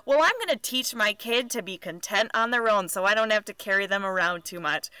like, well, I'm going to teach my kid to be content on their own so I don't have to carry them around too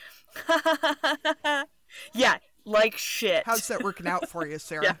much. Yeah. Like shit. How's that working out for you,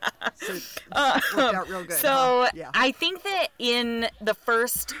 Sarah? Yeah. So it worked out real good. So huh? Yeah. I think that in the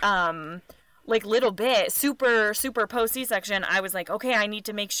first little bit, super post C-section, I was like, okay, I need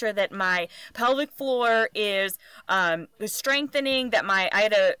to make sure that my pelvic floor is strengthening, that I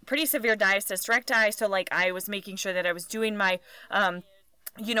had a pretty severe diastasis recti, so I was making sure that I was doing my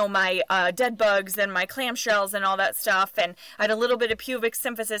my dead bugs and my clamshells and all that stuff. And I had a little bit of pubic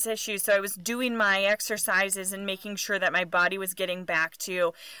symphysis issues. So I was doing my exercises and making sure that my body was getting back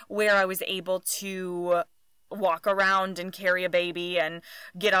to where I was able to walk around and carry a baby and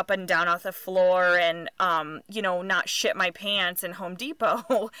get up and down off the floor and, not shit my pants in Home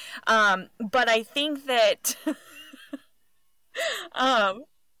Depot. But I think that,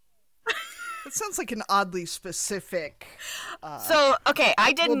 it sounds like an oddly specific.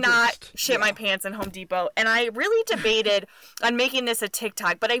 I did not shit yeah. my pants in Home Depot, and I really debated on making this a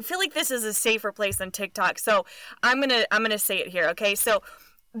TikTok, but I feel like this is a safer place than TikTok, so I'm gonna say it here. Okay, so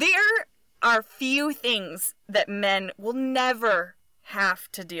there are few things that men will never have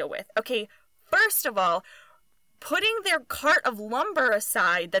to deal with. Okay, first of all, putting their cart of lumber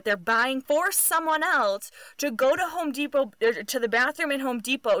aside that they're buying for someone else to go to Home Depot, to the bathroom in Home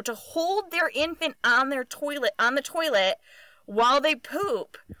Depot, to hold their infant on the toilet while they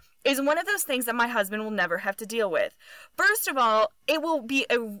poop is one of those things that my husband will never have to deal with. First of all, it will be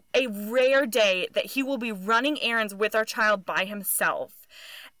a rare day that he will be running errands with our child by himself.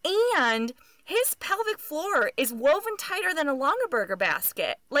 And his pelvic floor is woven tighter than a Longaberger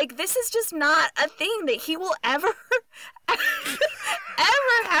basket. Like, this is just not a thing that he will ever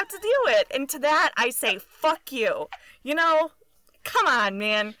have to deal with. And to that, I say, fuck you. Come on,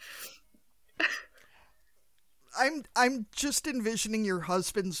 man. I'm just envisioning your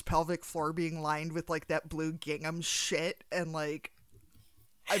husband's pelvic floor being lined with, like, that blue gingham shit, and, like,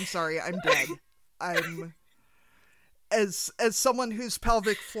 I'm sorry, I'm dead. I'm... As someone whose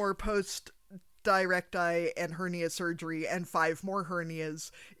pelvic floor post direct eye and hernia surgery and 5 more hernias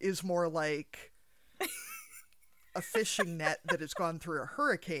is more like a fishing net that has gone through a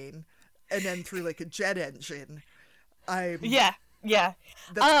hurricane and then through like a jet engine. Yeah. That's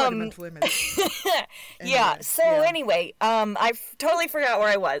quite a mental image. Anyway, I totally forgot where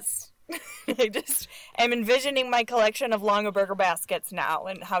I was. I just am envisioning my collection of Longaberger baskets now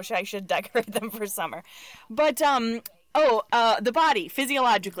and how I should decorate them for summer. But, the body,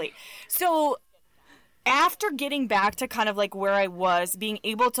 physiologically. So, after getting back to kind of like where I was, being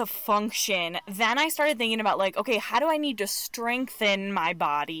able to function, then I started thinking about like, okay, how do I need to strengthen my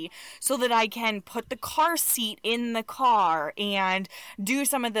body so that I can put the car seat in the car and do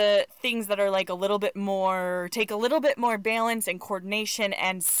some of the things that are like take a little bit more balance and coordination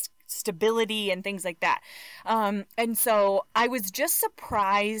and stability and things like that. And so I was just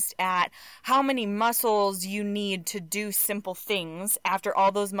surprised at how many muscles you need to do simple things after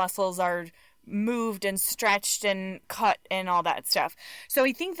all those muscles are moved and stretched and cut and all that stuff. So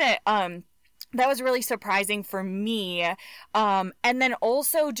I think that that was really surprising for me. And then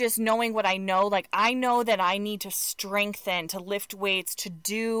also just knowing what I know, like I know that I need to strengthen, to lift weights, to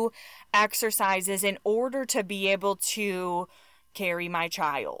do exercises in order to be able to carry my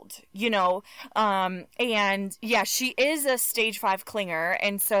child, and yeah, she is a stage 5 clinger.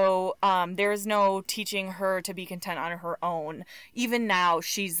 And so, there's no teaching her to be content on her own. Even now,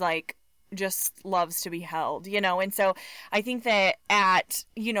 she's like, just loves to be held, and so I think that at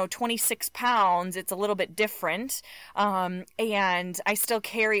 26 pounds it's a little bit different, and I still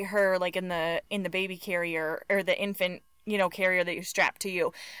carry her like in the baby carrier or the infant carrier that you strap to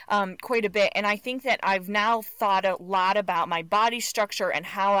you, quite a bit. And I think that I've now thought a lot about my body structure and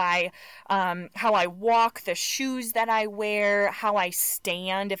how I walk, the shoes that I wear, how I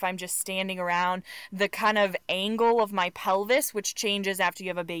stand if I'm just standing around, the kind of angle of my pelvis, which changes after you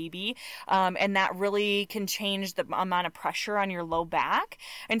have a baby. And that really can change the amount of pressure on your low back.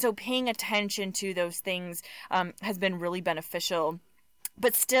 And so paying attention to those things, has been really beneficial.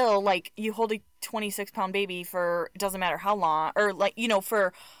 But still, like, you hold a 26-pound baby for, it doesn't matter how long, or like,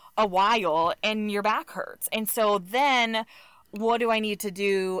 for a while, and your back hurts. And so then what do I need to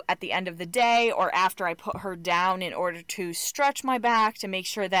do at the end of the day or after I put her down in order to stretch my back to make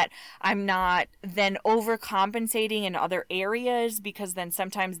sure that I'm not then overcompensating in other areas, because then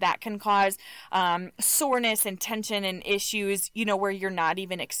sometimes that can cause soreness and tension and issues, where you're not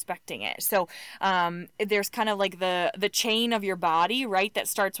even expecting it. So there's kind of like the chain of your body, right, that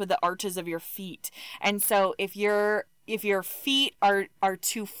starts with the arches of your feet. And so if your feet are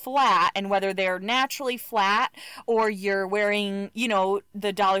too flat, and whether they're naturally flat or you're wearing,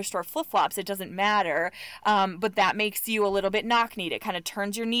 the dollar store flip-flops, it doesn't matter. But that makes you a little bit knock-kneed. It kind of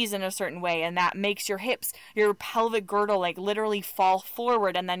turns your knees in a certain way, and that makes your hips, your pelvic girdle, like literally fall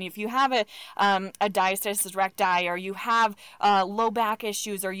forward. And then if you have a diastasis recti, or you have low back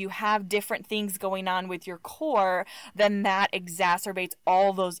issues, or you have different things going on with your core, then that exacerbates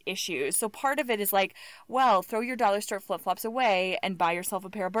all those issues. So part of it is like, well, throw your dollar store or flip-flops away and buy yourself a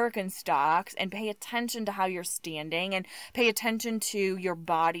pair of Birkenstocks and pay attention to how you're standing and pay attention to your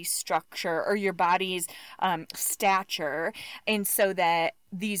body structure or your body's stature, and so that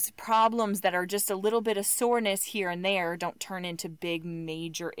these problems that are just a little bit of soreness here and there don't turn into big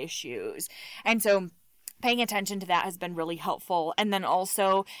major issues. And so paying attention to that has been really helpful. And then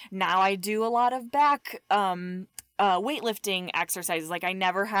also now I do a lot of back weightlifting exercises. Like I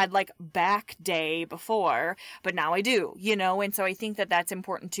never had like back day before, but now I do, you know? And so I think that that's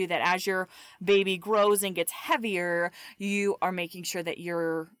important too, that as your baby grows and gets heavier, you are making sure that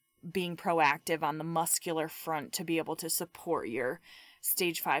you're being proactive on the muscular front to be able to support your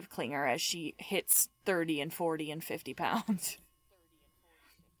stage 5 clinger as she hits 30 and 40 and 50 pounds.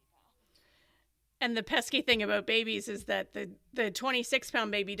 And the pesky thing about babies is that the 26-pound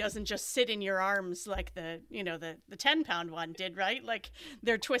baby doesn't just sit in your arms like the 10-pound one did, right? Like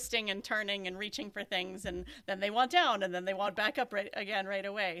they're twisting and turning and reaching for things, and then they want down, and then they want back up right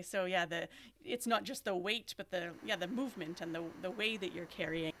away. So yeah, it's not just the weight, but the movement and the way that you're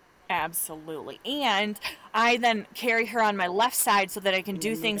carrying. Absolutely. And I then carry her on my left side so that I can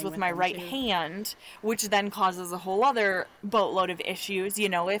do things with my right hand, which then causes a whole other boatload of issues, you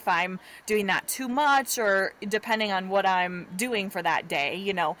know, if I'm doing that too much or depending on what I'm doing for that day,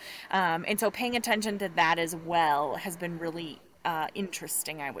 you know. And so paying attention to that as well has been really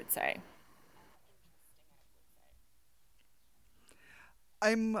interesting, I would say.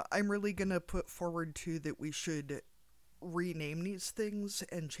 I'm really going to put forward too that we should rename these things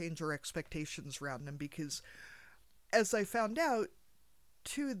and change our expectations around them, because as I found out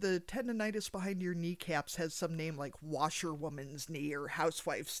too, the tendonitis behind your kneecaps has some name like washerwoman's knee or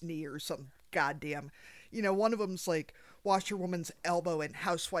housewife's knee or some goddamn, you know, one of them's like washerwoman's elbow and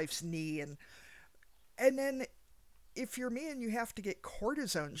housewife's knee, and then if you're me and you have to get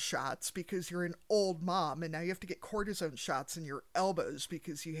cortisone shots because you're an old mom, and now you have to get cortisone shots in your elbows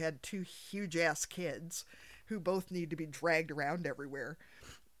because you had 2 huge ass kids who both need to be dragged around everywhere.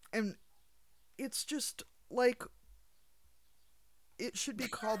 And it's just like, it should be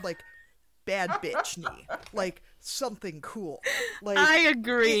called like bad bitch knee, like something cool. Like I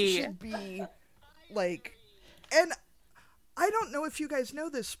agree. It should be like, and I don't know if you guys know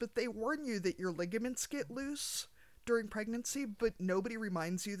this, but they warn you that your ligaments get loose during pregnancy, but nobody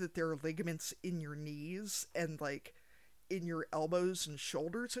reminds you that there are ligaments in your knees and like in your elbows and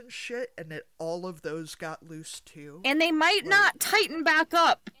shoulders and shit, and that all of those got loose too. And they might not tighten back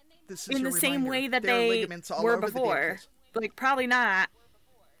up in the same way that they were before. Like, probably not.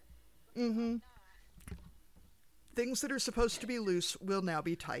 Mm-hmm. Things that are supposed to be loose will now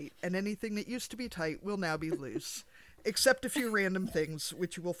be tight, and anything that used to be tight will now be loose. Except a few random things,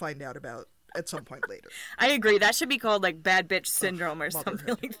 which you will find out about at some point later. I agree. That should be called, like, bad bitch syndrome or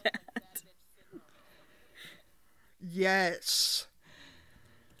something like that. Yes.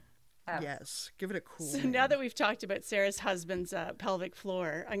 Yes. Give it a cool name. Now that we've talked about Sarah's husband's pelvic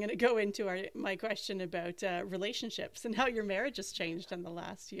floor, I'm going to go into my question about relationships and how your marriage has changed in the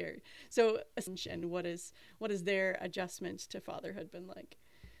last year. So, and what is their adjustment to fatherhood been like?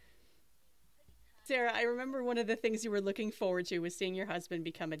 Sarah, I remember one of the things you were looking forward to was seeing your husband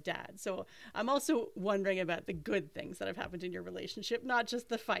become a dad. So I'm also wondering about the good things that have happened in your relationship, not just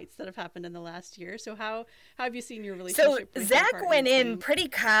the fights that have happened in the last year. So how have you seen your relationship? So Zach went in pretty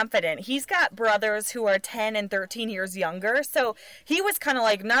confident. He's got brothers who are 10 and 13 years younger. So he was kind of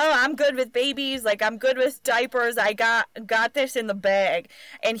like, no, I'm good with babies. Like, I'm good with diapers. I got this in the bag.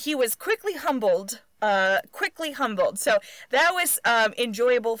 And he was quickly humbled. So that was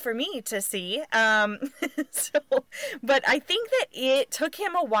enjoyable for me to see. But I think that it took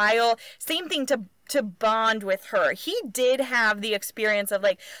him a while. Same thing to bond with her. He did have the experience of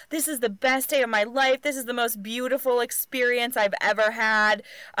like, this is the best day of my life. This is the most beautiful experience I've ever had.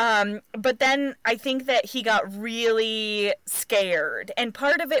 But then I think that he got really scared. And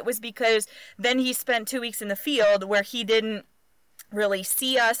part of it was because then he spent 2 weeks in the field where he didn't really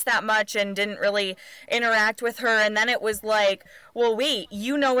see us that much and didn't really interact with her, and then it was like, well, wait,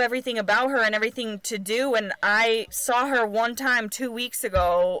 you know everything about her and everything to do, and I saw her one time 2 weeks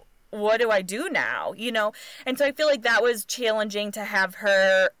ago. What do I do now? You know? And so I feel like that was challenging to have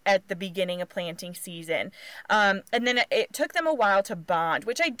her at the beginning of planting season. And then it took them a while to bond,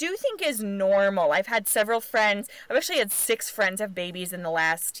 which I do think is normal. I've had several friends. I've actually had 6 friends have babies in the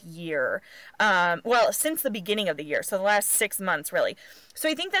last year. Well, since the beginning of the year. So the last 6 months, really. So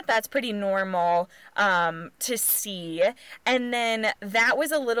I think that that's pretty normal to see. And then that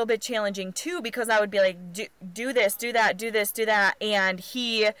was a little bit challenging too, because I would be like, do this, do that, do this, do that. And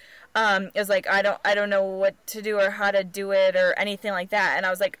he is like, I don't know what to do or how to do it or anything like that. And I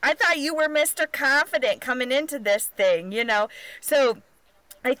was like, I thought you were Mr. Confident coming into this thing, you know? So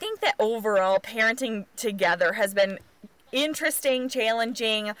I think that overall parenting together has been interesting,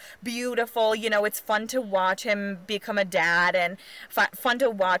 challenging, beautiful. You know, it's fun to watch him become a dad, and fun to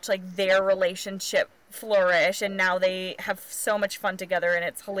watch like their relationship flourish, and now they have so much fun together, and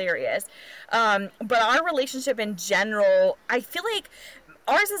it's hilarious. But our relationship in general, I feel like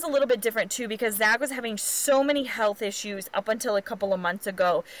ours is a little bit different too, because Zach was having so many health issues up until a couple of months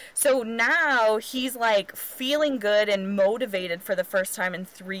ago. So now he's like feeling good and motivated for the first time in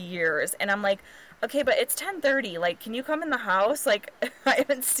 3 years. And I'm like, okay, but it's 10:30. Like, can you come in the house? Like, I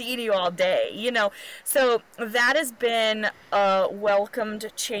haven't seen you all day, you know? So that has been a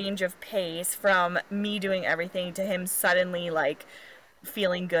welcomed change of pace from me doing everything to him suddenly, like,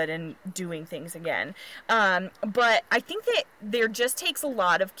 feeling good and doing things again. But I think that there just takes a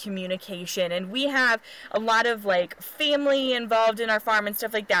lot of communication, and we have a lot of like family involved in our farm and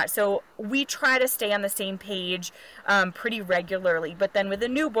stuff like that. So we try to stay on the same page pretty regularly. But then with a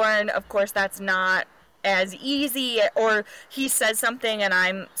newborn, of course, that's not as easy, or he says something and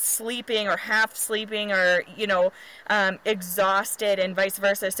I'm sleeping or half sleeping or, you know, exhausted, and vice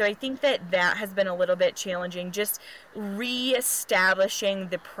versa. So I think that has been a little bit challenging, just reestablishing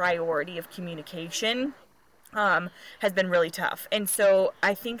the priority of communication has been really tough. And so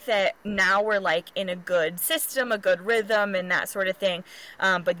I think that now we're like in a good system, a good rhythm, and that sort of thing.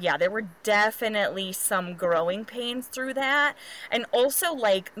 But yeah, there were definitely some growing pains through that. And also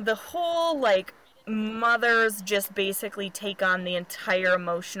like the whole like mothers just basically take on the entire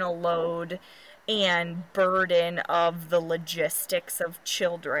emotional load and burden of the logistics of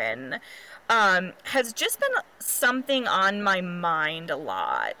children has just been something on my mind a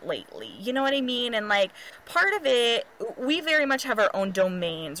lot lately. You know what I mean? And like part of it, we very much have our own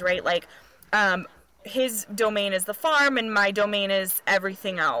domains, right? Like his domain is the farm and my domain is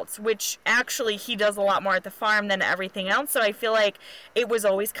everything else, which actually he does a lot more at the farm than everything else. So I feel like it was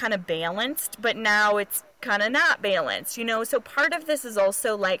always kind of balanced, but now it's kind of not balanced, you know? So part of this is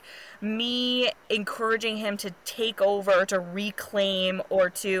also like me encouraging him to take over, to reclaim, or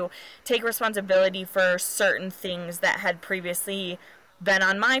to take responsibility for certain things that had previously been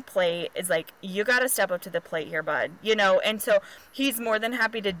on my plate. Is like, you got to step up to the plate here, bud, you know? And so he's more than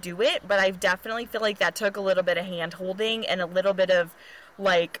happy to do it, but I definitely feel like that took a little bit of hand holding and a little bit of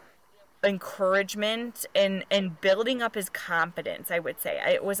like encouragement and building up his confidence, I would say.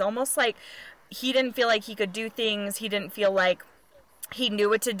 It was almost like he didn't feel like he could do things. He didn't feel like he knew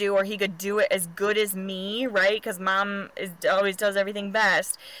what to do or he could do it as good as me, right? Because mom always does everything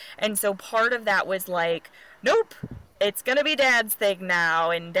best. And so part of that was like, nope, it's going to be dad's thing now,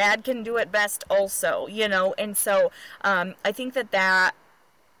 and dad can do it best also, you know? And so I think that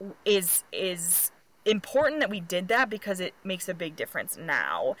is important that we did that, because it makes a big difference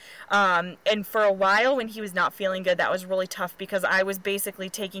now. And for a while when he was not feeling good, that was really tough, because I was basically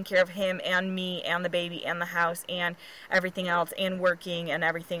taking care of him and me and the baby and the house and everything else and working and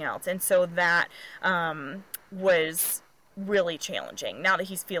everything else. And so that was really challenging. Now that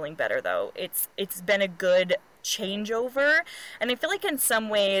he's feeling better, though, it's been a good changeover. And I feel like in some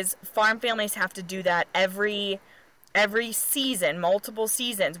ways farm families have to do that every season, multiple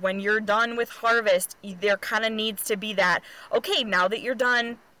seasons. When you're done with harvest, there kind of needs to be that, okay, now that you're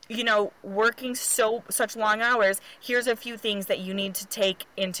done, you know, working such long hours, here's a few things that you need to take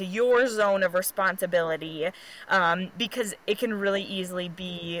into your zone of responsibility, because it can really easily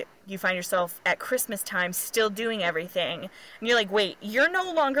be, you find yourself at Christmas time still doing everything, and you're like, wait, you're no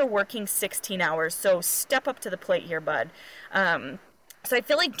longer working 16 hours, so step up to the plate here, bud. So I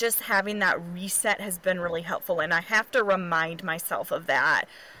feel like just having that reset has been really helpful, and I have to remind myself of that,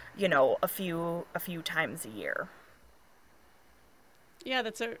 you know, a few times a year. Yeah,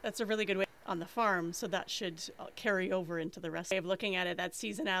 that's a really good way on the farm, so that should carry over into the rest of looking at it. That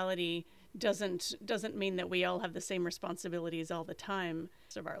seasonality doesn't mean that we all have the same responsibilities all the time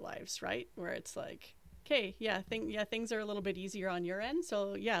of our lives, right? Where it's like, okay, things are a little bit easier on your end,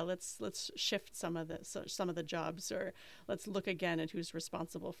 so yeah, let's shift some of the jobs, or let's look again at who's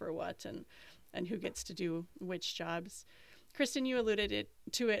responsible for what and who gets to do which jobs. Kristen, you alluded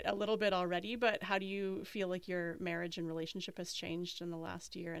to it a little bit already, but how do you feel like your marriage and relationship has changed in the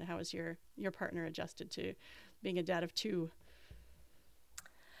last year, and how has your partner adjusted to being a dad of two?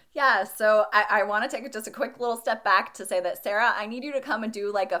 Yeah, so I want to take just a quick little step back to say that, Sarah, I need you to come and do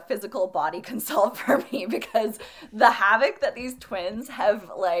like a physical body consult for me, because the havoc that these twins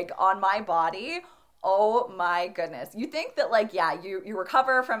have like on my body, Oh my goodness. You think that like, yeah, you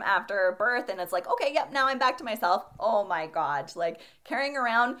recover from after birth and it's like, okay, yep, now I'm back to myself. Oh my God. Like carrying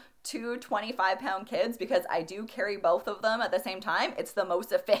around two 25-pound kids, because I do carry both of them at the same time. It's the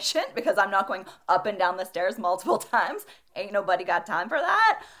most efficient because I'm not going up and down the stairs multiple times. Ain't nobody got time for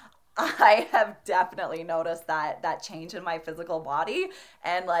that. I have definitely noticed that change in my physical body.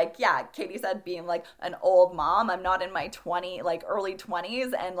 And like, yeah, Katie said, being like an old mom, I'm not in my early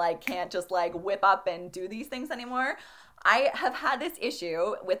 20s and like can't just like whip up and do these things anymore. I have had this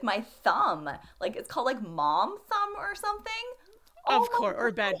issue with my thumb. Like it's called like mom thumb or something. Of course,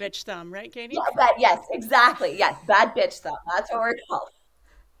 or bad bitch thumb, right, Katie? Yeah, yes, exactly. Yes, bad bitch thumb. That's what we're called.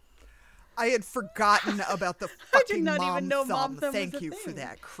 I had forgotten about the fucking even know mom mom thumb. thumb Thank was a you for thing.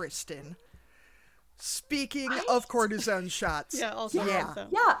 that, Kristen. Speaking of cortisone shots. Yeah, also Yeah. mom thumb.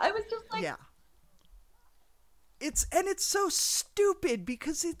 Yeah, I was just like, Yeah. It's so stupid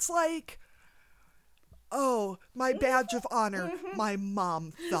because it's like, oh, my badge of honor, my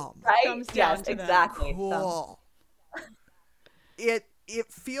mom thumb. right? Comes down Yes, to that. exactly. Cool. It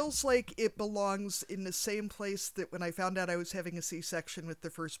feels like it belongs in the same place that when I found out I was having a C-section with the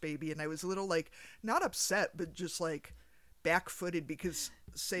first baby, and I was a little like, not upset, but just like back-footed because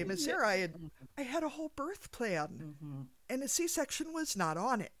same as Sarah, I had a whole birth plan and a C-section was not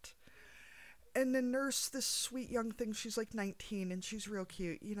on it. And the nurse, this sweet young thing, she's like 19 and she's real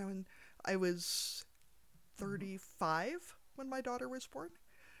cute, you know, and I was 35 when my daughter was born.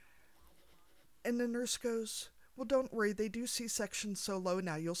 And the nurse goes, well, don't worry, they do C-sections so low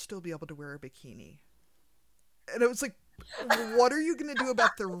now, you'll still be able to wear a bikini. And I was like, what are you going to do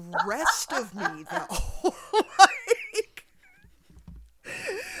about the rest of me, though?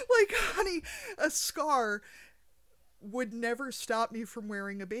 like, honey, a scar would never stop me from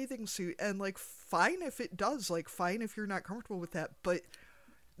wearing a bathing suit. And, like, fine if it does. Like, fine if you're not comfortable with that. But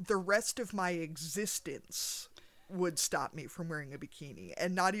the rest of my existence would stop me from wearing a bikini,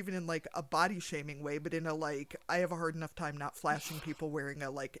 and not even in like a body shaming way, but in a like, I have a hard enough time not flashing people wearing a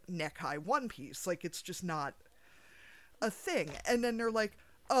like neck high one piece. Like it's just not a thing. And then they're like,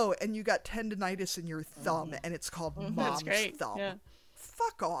 oh, and you got tendonitis in your thumb and it's called mom's thumb. Yeah.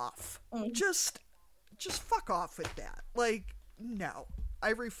 Fuck off. Just fuck off with that. Like, no, I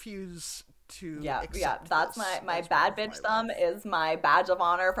refuse to accept that's this my as bad part of bitch my thumb life. is my badge of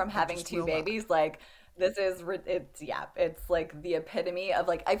honor from having just two will not. babies. Like this is it's like the epitome of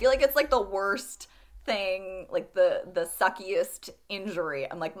like, I feel like it's like the worst thing, like the suckiest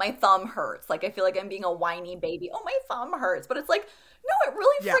injury. I'm like, my thumb hurts. Like I feel like I'm being a whiny baby. Oh, my thumb hurts. But it's like, no, it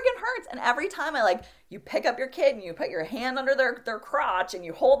really friggin' hurts. And every time I like, you pick up your kid and you put your hand under their crotch and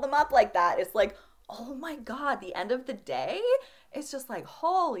you hold them up like that, it's like, oh my God, the end of the day, it's just like,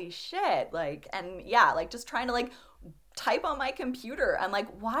 holy shit. Like, and yeah, like just trying to like type on my computer. I'm like,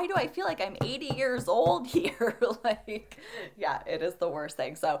 why do I feel like I'm 80 years old here? Like, yeah, it is the worst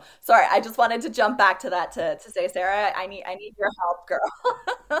thing. So sorry, I just wanted to jump back to that to say, Sarah, I need your help, girl.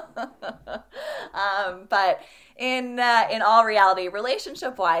 But in all reality,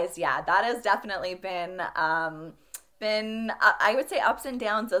 relationship wise, yeah, that has definitely been I would say ups and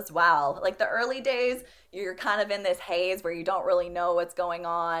downs as well. Like the early days, you're kind of in this haze where you don't really know what's going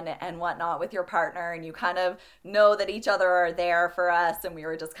on and whatnot with your partner, and you kind of know that each other are there for us, and we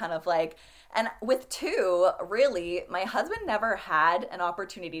were just kind of like, and with two, really, my husband never had an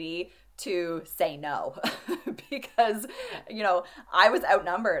opportunity to say no because, you know, I was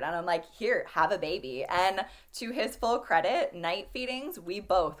outnumbered and I'm like, here, have a baby. And to his full credit, night feedings, we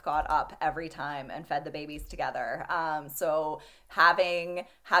both got up every time and fed the babies together. So having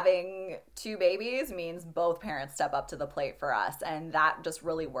two babies means both parents step up to the plate for us. And that just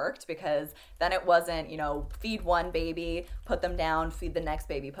really worked because then it wasn't, you know, feed one baby, put them down, feed the next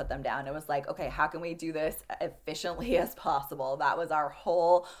baby, put them down. It was like, okay, how can we do this efficiently as possible? That was our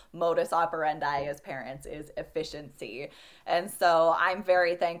whole modus operandi as parents, is efficiency. And so I'm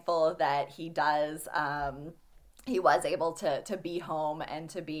very thankful that he was able to be home and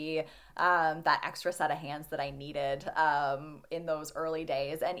to be that extra set of hands that I needed in those early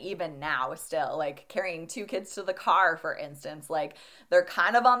days. And even now still, like carrying two kids to the car, for instance, like they're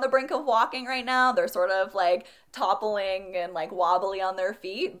kind of on the brink of walking right now. They're sort of like toppling and like wobbly on their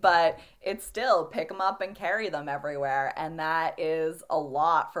feet, but it's still pick them up and carry them everywhere. And that is a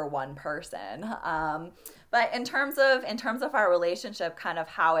lot for one person. But in terms of our relationship, kind of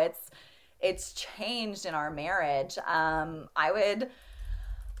how it's changed in our marriage, I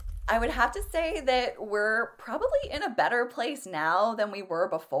would have to say that we're probably in a better place now than we were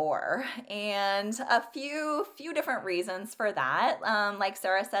before. And a few different reasons for that. Like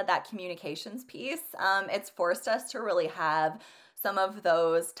Sarah said, that communications piece, it's forced us to really have some of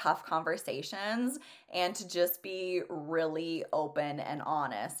those tough conversations and to just be really open and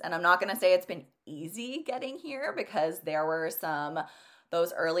honest. And I'm not going to say it's been easy getting here, because there were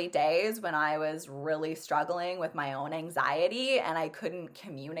those early days when I was really struggling with my own anxiety and I couldn't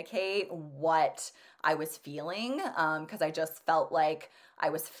communicate what I was feeling, because I just felt like I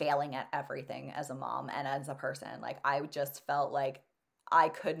was failing at everything as a mom and as a person. Like, I just felt like I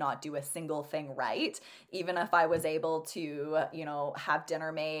could not do a single thing right. Even if I was able to, have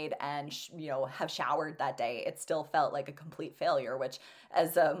dinner made and, have showered that day, it still felt like a complete failure, which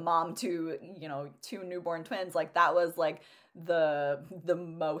as a mom to, 2 newborn twins, like that was like the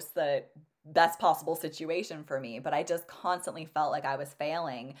most best possible situation for me. But I just constantly felt like I was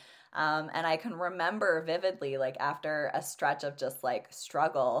failing. And I can remember vividly, like after a stretch of just like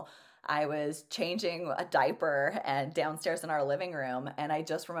struggle, I was changing a diaper and downstairs in our living room, and I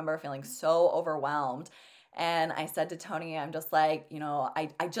just remember feeling so overwhelmed. And I said to Tony, I'm just like,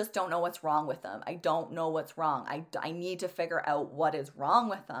 I just don't know what's wrong with them. I don't know what's wrong. I need to figure out what is wrong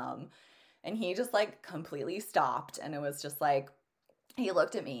with them. And he just like completely stopped. And it was just like, he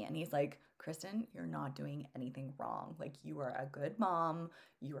looked at me and he's like, Kristen, you're not doing anything wrong. Like, you are a good mom.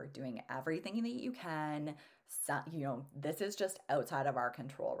 You are doing everything that you can. So, this is just outside of our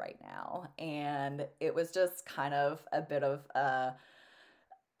control right now. And it was just kind of a bit of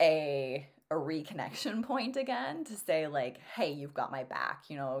a reconnection point again to say like, hey, you've got my back.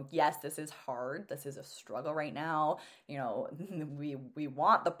 Yes, this is hard. This is a struggle right now. We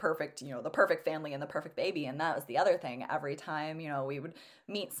want the perfect, the perfect family and the perfect baby. And that was the other thing. Every time, we would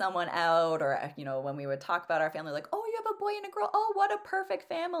meet someone out, or, when we would talk about our family, like, oh, you have a boy and a girl. Oh, what a perfect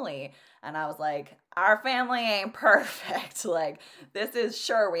family. And I was like, our family ain't perfect. Like, this is,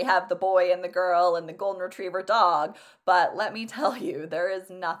 sure, we have the boy and the girl and the golden retriever dog, but let me tell you, there is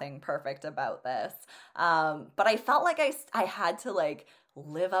nothing perfect about this. But I felt like I had to like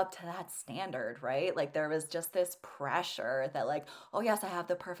live up to that standard, right? Like, there was just this pressure that like, oh yes, I have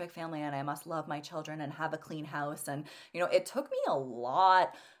the perfect family and I must love my children and have a clean house. And, it took me a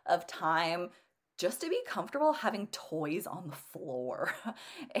lot of time just to be comfortable having toys on the floor.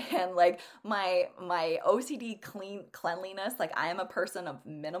 And like my OCD cleanliness, like I am a person of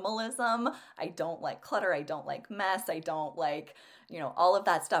minimalism. I don't like clutter. I don't like mess. I don't like, all of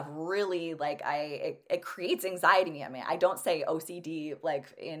that stuff really like it creates anxiety in me. I mean, I don't say OCD like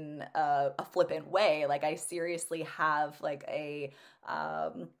in a flippant way. Like, I seriously have like it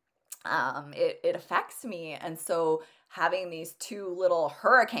affects me. And so having these 2 little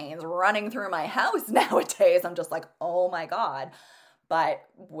hurricanes running through my house nowadays, I'm just like, oh my God. But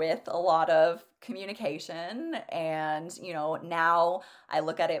with a lot of communication and, now I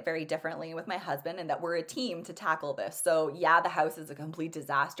look at it very differently with my husband, and that we're a team to tackle this. So yeah, the house is a complete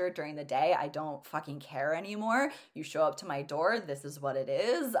disaster during the day. I don't fucking care anymore. You show up to my door, this is what it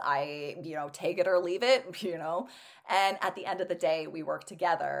is. I, take it or leave it, and at the end of the day, we work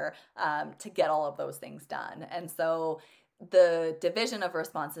together to get all of those things done. And so the division of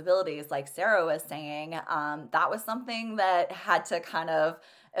responsibilities, like Sarah was saying, that was something that had to kind of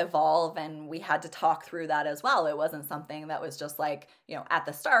evolve, and we had to talk through that as well. It wasn't something that was just like, at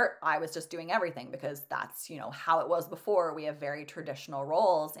the start, I was just doing everything because that's, how it was before. We have very traditional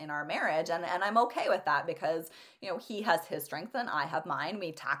roles in our marriage, and I'm okay with that because, he has his strength and I have mine.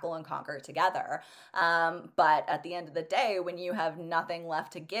 We tackle and conquer together. But at the end of the day, when you have nothing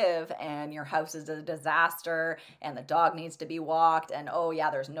left to give and your house is a disaster and the dog needs to be walked and, oh yeah,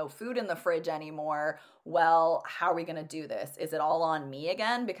 there's no food in the fridge anymore, well, how are we going to do this? Is it all on me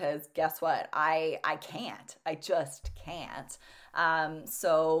again? Because guess what? I can't. I just can't.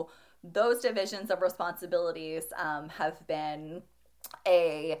 So those divisions of responsibilities have been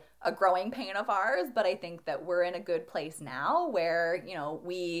a growing pain of ours, but I think that we're in a good place now where,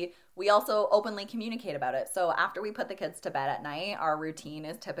 we also openly communicate about it. So after we put the kids to bed at night, our routine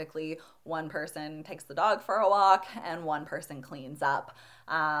is typically one person takes the dog for a walk and one person cleans up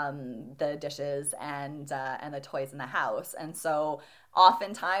the dishes and the toys in the house. And so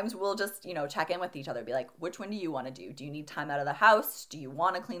oftentimes we'll just, check in with each other, be like, which one do you want to do? Do you need time out of the house? Do you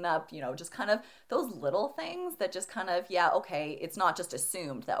want to clean up? Just kind of those little things that just kind of, yeah, okay, it's not just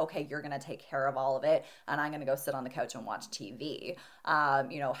assumed that, okay, you're going to take care of all of it and I'm going to go sit on the couch and watch TV.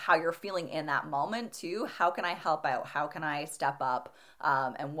 How you're feeling in that moment too. How can I help out? How can I step up?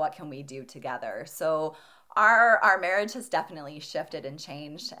 And what can we do together? So our marriage has definitely shifted and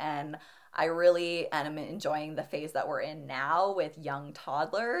changed, and I really am enjoying the phase that we're in now with young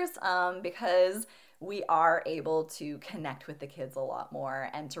toddlers, because we are able to connect with the kids a lot more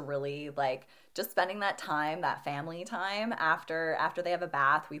and to really like just spending that time, that family time after they have a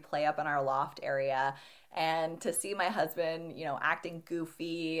bath. We play up in our loft area, and to see my husband, you know, acting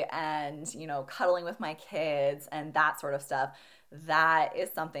goofy and, you know, cuddling with my kids and that sort of stuff, that is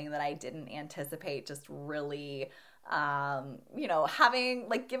something that I didn't anticipate just really you know, having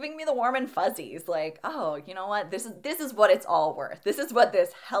like giving me the warm and fuzzies, like, oh, you know what, this is what it's all worth. This is what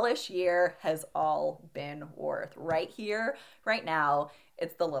this hellish year has all been worth. Right here, right now,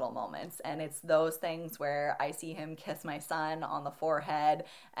 it's the little moments, and it's those things where I see him kiss my son on the forehead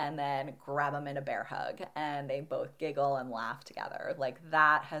and then grab him in a bear hug, and they both giggle and laugh together. Like,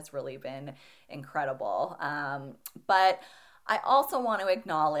 that has really been incredible. But I also want to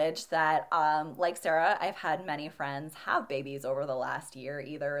acknowledge that, like Sarah, I've had many friends have babies over the last year,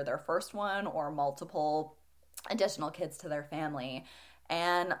 either their first one or multiple additional kids to their family.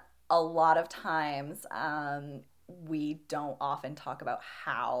 And a lot of times, we don't often talk about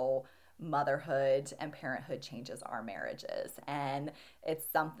how motherhood and parenthood changes our marriages. And it's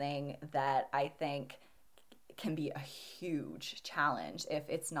something that I think can be a huge challenge if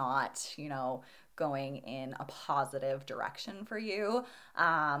it's not, you know, going in a positive direction for you.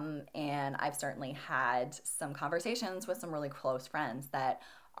 And I've certainly had some conversations with some really close friends that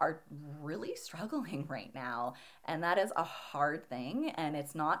are really struggling right now. And that is a hard thing. And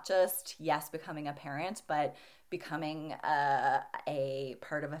it's not just, yes, becoming a parent, but becoming a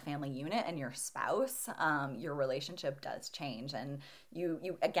part of a family unit and your spouse. Your relationship does change, and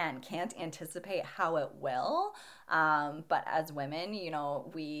you again can't anticipate how it will. But as women, you know,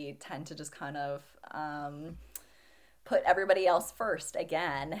 we tend to just kind of put everybody else first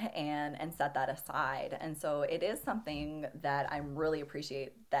again and set that aside. And so it is something that I really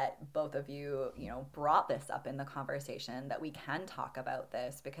appreciate that both of you, you know, brought this up in the conversation, that we can talk about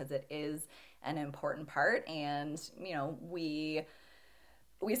this, because it is an important part. And, you know, we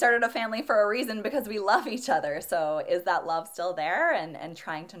started a family for a reason, because we love each other. So is that love still there? And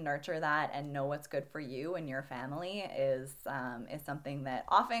trying to nurture that and know what's good for you and your family is something that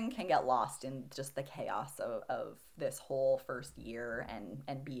often can get lost in just the chaos of this whole first year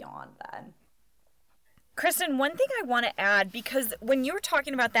and beyond that. Kristen, one thing I want to add, because when you were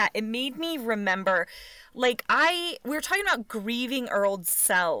talking about that, it made me remember, like, we were talking about grieving our old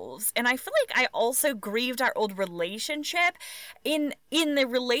selves, and I feel like I also grieved our old relationship in the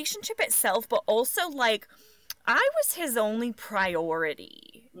relationship itself, but also, like, I was his only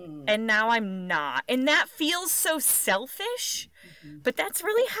priority, and now I'm not, and that feels so selfish, but that's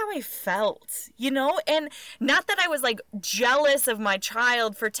really how I felt, you know, and not that I was, like, jealous of my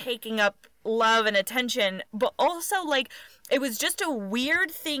child for taking up love and attention, but also, like, it was just a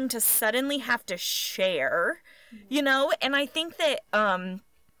weird thing to suddenly have to share, you know. And I think that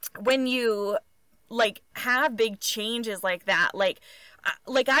when you, like, have big changes like that, like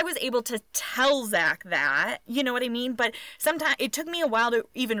I was able to tell Zach that, you know what I mean? But sometimes it took me a while to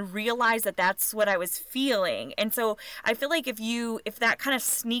even realize that that's what I was feeling. And so I feel like if that kind of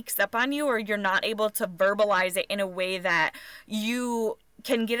sneaks up on you, or you're not able to verbalize it in a way that you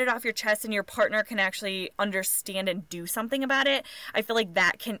can get it off your chest and your partner can actually understand and do something about it, I feel like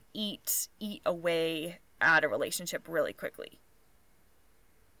that can eat away at a relationship really quickly.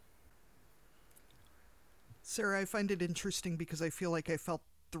 Sarah, I find it interesting because I feel like I felt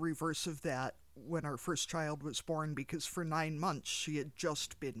the reverse of that when our first child was born, because for 9 months she had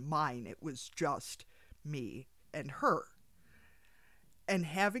just been mine. It was just me and her. And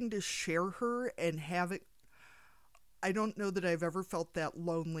having to share her and I don't know that I've ever felt that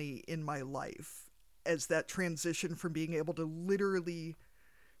lonely in my life as that transition from being able to literally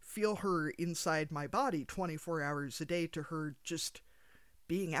feel her inside my body 24 hours a day to her just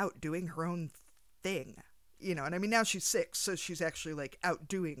being out doing her own thing, you know. And I mean, now she's 6, so she's actually like out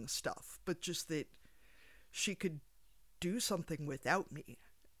doing stuff, but just that she could do something without me,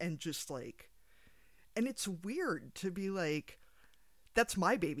 and just like, and it's weird to be like, that's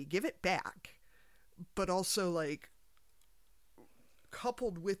my baby, give it back. But also, like,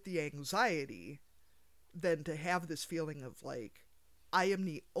 coupled with the anxiety, then to have this feeling of like, I am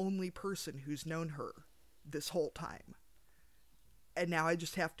the only person who's known her this whole time, and now I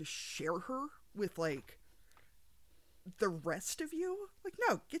just have to share her with like the rest of you. Like,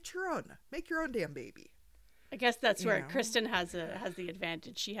 no, get your own, make your own damn baby. I guess that's where Kristen has the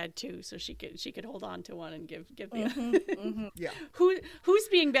advantage. She had 2, so she could hold on to one and give the other. Yeah. Who's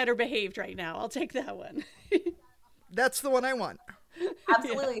being better behaved right now? I'll take that one. That's the one I want.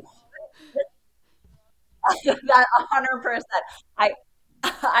 Absolutely. That 100%.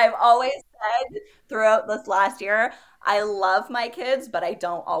 I've always said throughout this last year, I love my kids, but I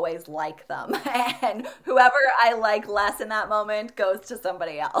don't always like them. And whoever I like less in that moment goes to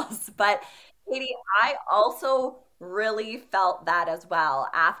somebody else. But Katie, I also really felt that as well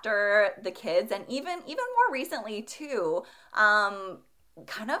after the kids, and even more recently too.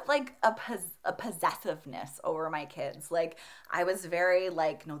 Kind of like a possessiveness over my kids. Like I was very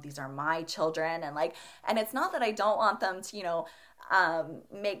like, no, these are my children, and like, and it's not that I don't want them to,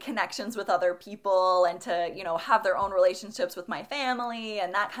 make connections with other people and to, have their own relationships with my family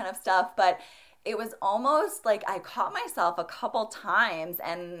and that kind of stuff. But it was almost like I caught myself a couple times,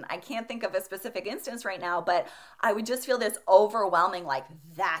 and I can't think of a specific instance right now, but I would just feel this overwhelming, like,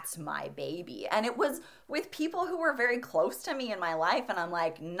 that's my baby. And it was with people who were very close to me in my life. And I'm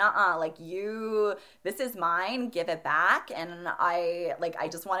like, nah, like, this is mine, give it back. And I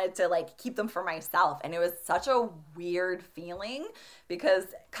just wanted to like keep them for myself. And it was such a weird feeling because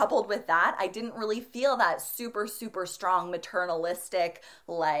coupled with that, I didn't really feel that super, super strong maternalistic,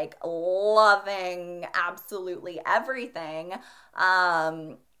 like loving absolutely everything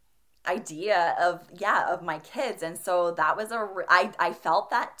idea of my kids. And so that was I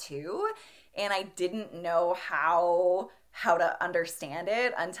felt that too, and I didn't know how to understand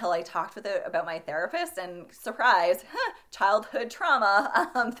it until I talked with it about my therapist, and surprise, childhood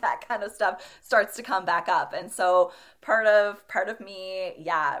trauma, that kind of stuff starts to come back up. And so part of me,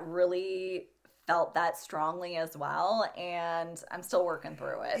 really felt that strongly as well, and I'm still working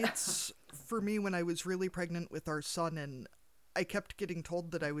through it. It's for me when I was really pregnant with our son, and I kept getting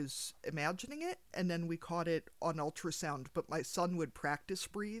told that I was imagining it, and then we caught it on ultrasound, but my son would practice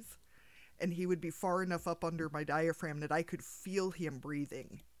breathe, and he would be far enough up under my diaphragm that I could feel him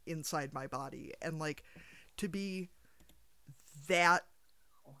breathing inside my body. And like, to be that,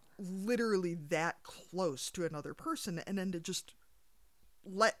 literally that close to another person, and then to just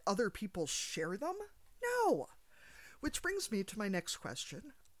let other people share them? No. Which brings me to my next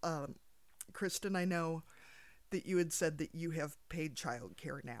question. Kristen, I know that you had said that you have paid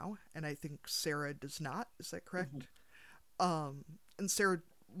childcare now, and I think Sarah does not. Is that correct? Mm-hmm. And Sarah,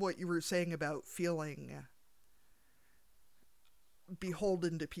 what you were saying about feeling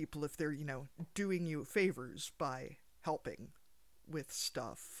beholden to people if they're, doing you favors by helping with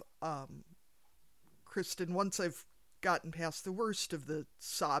stuff. Kristen, once I've gotten past the worst of the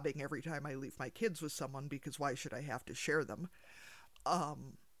sobbing every time I leave my kids with someone, because why should I have to share them?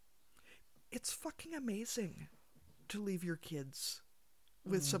 It's fucking amazing to leave your kids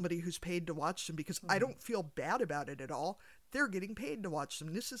with somebody who's paid to watch them, because I don't feel bad about it at all. They're getting paid to watch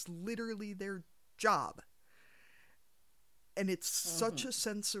them. This is literally their job. And it's such a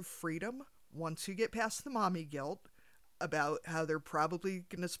sense of freedom once you get past the mommy guilt about how they're probably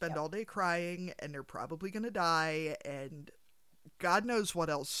going to spend all day crying, and they're probably going to die, and God knows what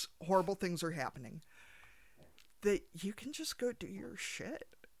else horrible things are happening, that you can just go do your shit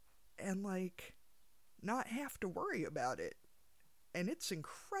and like not have to worry about it. And it's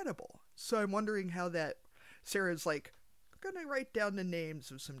incredible. So I'm wondering how that, Sarah's like, I'm gonna write down the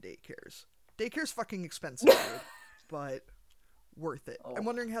names of some daycares. Daycare's fucking expensive, dude, but worth it. I'm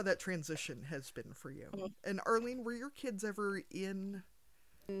wondering how that transition has been for you. And Arlene, were your kids ever in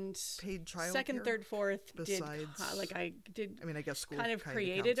paid childcare? Second, third, fourth besides, I guess school kind of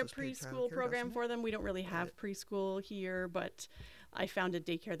created a preschool program for them. We don't really have preschool here, but I found a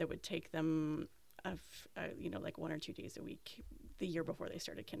daycare that would take them like 1 or 2 days a week the year before they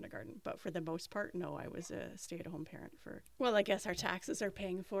started kindergarten. But for the most part, no, I was a stay-at-home parent well, I guess our taxes are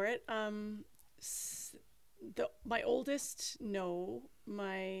paying for it. My oldest, no.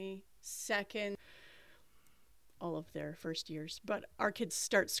 My second, all of their first years. But our kids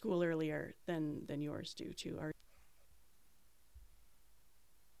start school earlier than yours do too.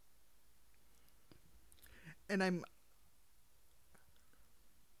 And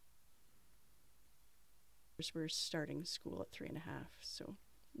we're starting school at 3.5, so,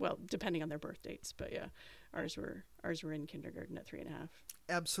 well, depending on their birth dates, but yeah, ours were in kindergarten at 3.5.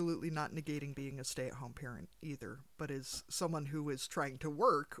 Absolutely not negating being a stay-at-home parent either, but as someone who is trying to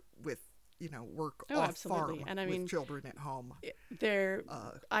work with, off farm and with children at home.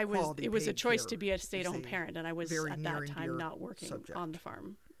 It was a choice to be a stay-at-home parent, and I was at that time not working on the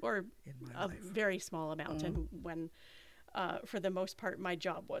farm, or a very small amount, and when for the most part, my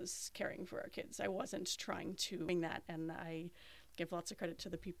job was caring for our kids. I wasn't trying to doing that, and I give lots of credit to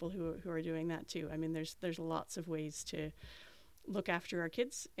the people who are doing that too. I mean, there's lots of ways to look after our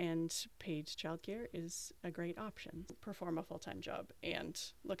kids, and paid childcare is a great option. Perform a full-time job and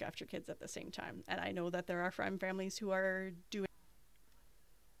look after kids at the same time. And I know that there are families who are doing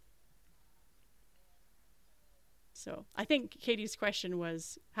So I think Katie's question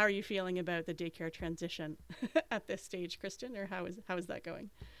was, how are you feeling about the daycare transition at this stage, Kristen, or how is that going?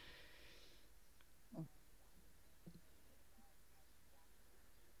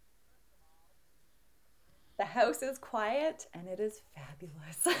 The house is quiet and it is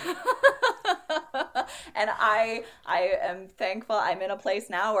fabulous. And I am thankful I'm in a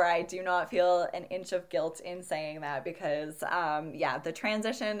place now where I do not feel an inch of guilt in saying that, because yeah, the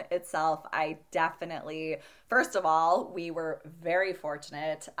transition itself, I definitely, first of all, we were very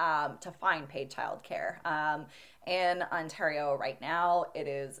fortunate to find paid childcare. In Ontario right now, it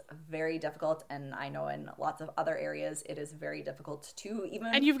is very difficult, and I know in lots of other areas it is very difficult to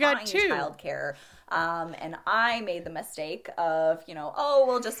even and you've find got two childcare. And I made the mistake of, oh,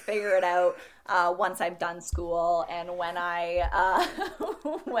 we'll just figure it out once I've done school, and when I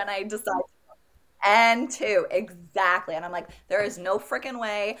when I decide. And two, exactly. And I'm like, there is no freaking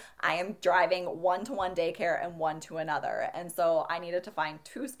way I am driving one to one daycare and one to another. And so I needed to find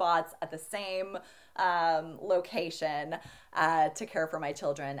two spots at the same location to care for my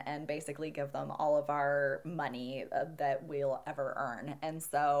children and basically give them all of our money that we'll ever earn. And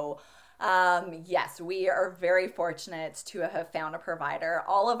so yes, we are very fortunate to have found a provider.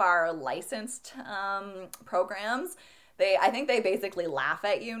 All of our licensed programs, I think they basically laugh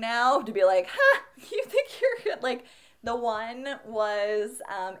at you now to be like, you think you're good? Like, the one was,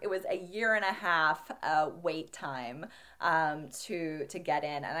 it was a year and a half wait time to get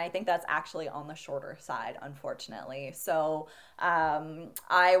in. And I think that's actually on the shorter side, unfortunately. So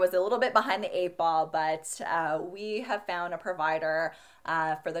I was a little bit behind the eight ball, but we have found a provider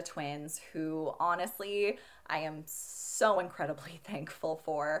for the twins who, honestly, I am so incredibly thankful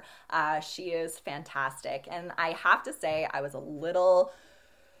for. She is fantastic. And I have to say, I was a little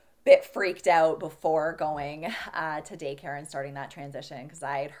bit freaked out before going to daycare and starting that transition, because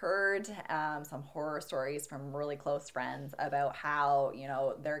I had heard some horror stories from really close friends about how,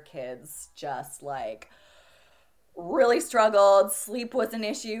 their kids just like really struggled. Sleep was an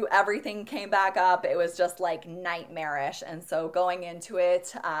issue. Everything came back up. It was just like nightmarish. And so going into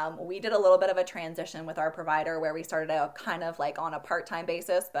it, we did a little bit of a transition with our provider where we started out kind of like on a part-time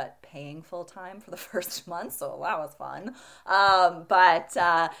basis, but paying full-time for the first month. So that was fun. But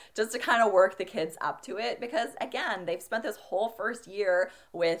just to kind of work the kids up to it, because again, they've spent this whole first year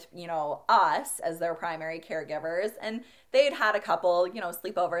with, us as their primary caregivers, and they'd had a couple,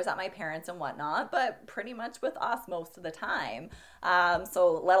 sleepovers at my parents' and whatnot, but pretty much with us most of the time.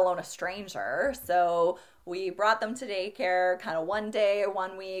 So let alone a stranger. So we brought them to daycare kind of one day,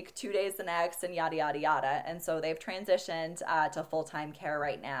 1 week, 2 days the next, and yada, yada, yada. And so they've transitioned to full-time care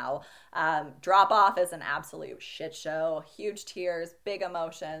right now. Drop off is an absolute shit show. Huge tears, big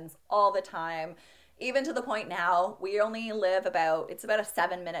emotions all the time. Even to the point now, we only live it's about a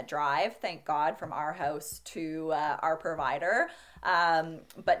 7-minute drive, thank God, from our house to our provider.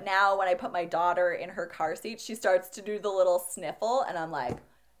 But now when I put my daughter in her car seat, she starts to do the little sniffle, and I'm like,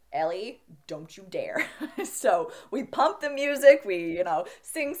 Ellie, don't you dare. So we pump the music, we,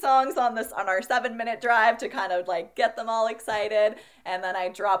 sing songs on our 7-minute drive to kind of like get them all excited. And then I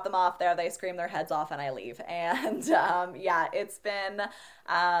drop them off there, they scream their heads off, and I leave. And yeah, it's been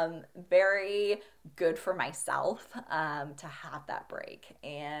very good for myself to have that break.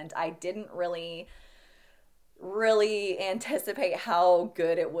 And I didn't really anticipate how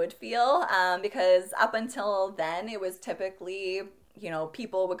good it would feel because up until then, it was typically,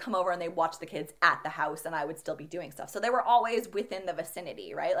 people would come over and they'd watch the kids at the house and I would still be doing stuff. So they were always within the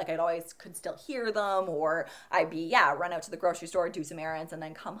vicinity, right? Like I'd always could still hear them, or I'd be, run out to the grocery store, do some errands, and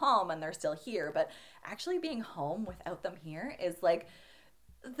then come home and they're still here. But actually being home without them here is like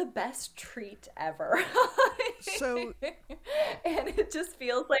the best treat ever. So, and it just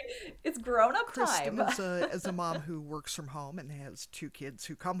feels like it's grown up Kristen, time. as a mom who works from home and has 2 kids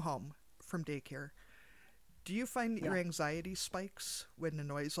who come home from daycare, do you find that your anxiety spikes when the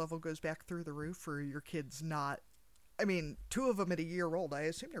noise level goes back through the roof, or your kids not? I mean, 2 of them at a year old, I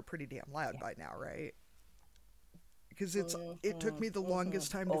assume they're pretty damn loud by now, right? Because it took me the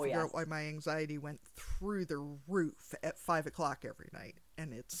longest time to figure out why my anxiety went through the roof at 5 o'clock every night.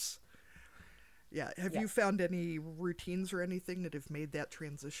 And it's, have you found any routines or anything that have made that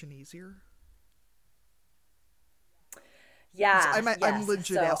transition easier? Yeah, I'm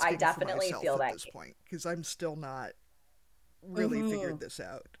legit so asking I definitely for myself feel at that this point, because I'm still not really figured this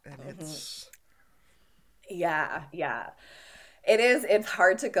out, and it's yeah. It's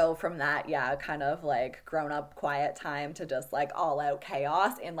hard to go from that kind of like grown up quiet time to just like all out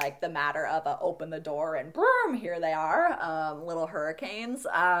chaos in like the matter of open the door and boom, here they are, little hurricanes.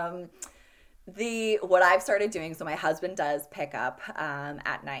 What I've started doing, so my husband does pick up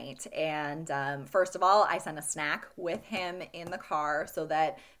at night, and first of all, I send a snack with him in the car so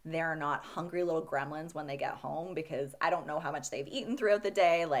that they're not hungry little gremlins when they get home, because I don't know how much they've eaten throughout the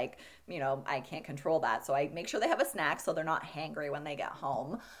day. Like, I can't control that, so I make sure they have a snack so they're not hangry when they get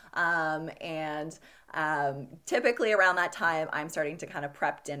home. And typically around that time, I'm starting to kind of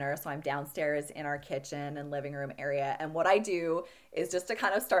prep dinner, so I'm downstairs in our kitchen and living room area, and what I do is, just to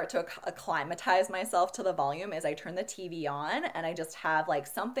kind of start to acclimatize myself to the volume, is I turn the TV on and I just have like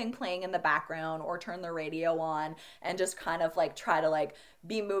something playing in the background, or turn the radio on, and just kind of like try to like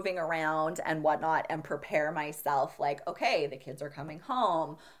be moving around and whatnot, and prepare myself like, okay, the kids are coming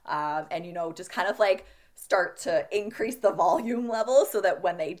home, and just kind of like start to increase the volume level so that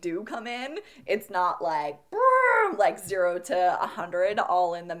when they do come in, it's not like 0 to 100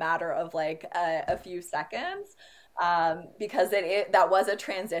 all in the matter of like a few seconds. Because that was a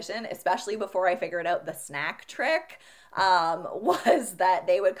transition, especially before I figured out the snack trick, was that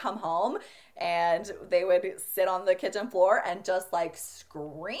they would come home and they would sit on the kitchen floor and just like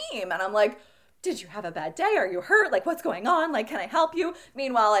scream. And I'm like, did you have a bad day? Are you hurt? Like, what's going on? Like, can I help you?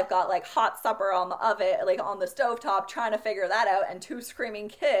 Meanwhile, I've got like hot supper on the oven, like on the stovetop, trying to figure that out, and 2 screaming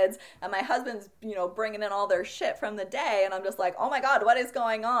kids, and my husband's, bringing in all their shit from the day, and I'm just like, oh my God, what is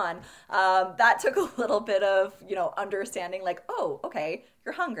going on? That took a little bit of, understanding, like, oh, okay,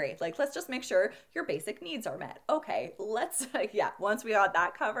 you're hungry. Like, let's just make sure your basic needs are met. Okay, once we got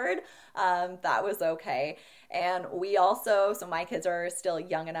that covered, that was okay. And we also, so my kids are still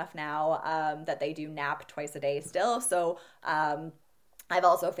young enough now that they do nap twice a day still. So I've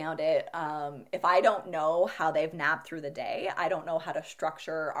also found it, if I don't know how they've napped through the day, I don't know how to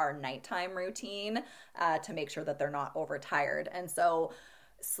structure our nighttime routine to make sure that they're not overtired. And so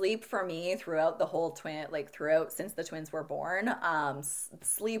sleep for me throughout the whole since the twins were born,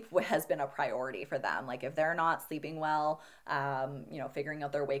 sleep has been a priority for them. Like, if they're not sleeping well, figuring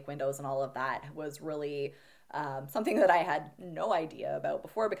out their wake windows and all of that was really something that I had no idea about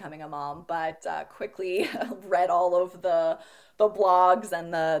before becoming a mom, but quickly read all of the blogs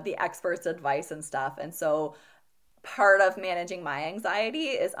and the experts' advice and stuff. And so part of managing my anxiety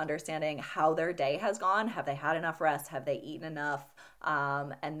is understanding how their day has gone. Have they had enough rest? Have they eaten enough?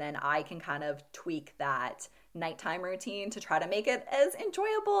 And then I can kind of tweak that nighttime routine to try to make it as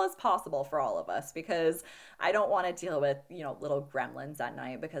enjoyable as possible for all of us, because I don't want to deal with, little gremlins at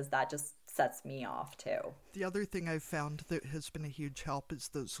night, because that just sets me off too. The other thing I've found that has been a huge help is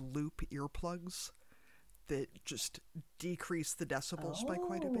those loop earplugs that just decrease the decibels by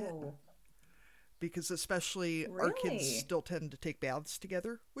quite a bit. Because especially our kids still tend to take baths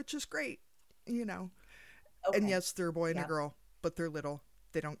together, which is great, Okay. And yes, they're a boy and a girl, but they're little.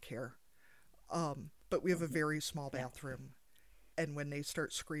 They don't care. But we have a very small bathroom. And when they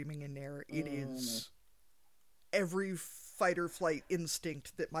start screaming in there, it is every fight or flight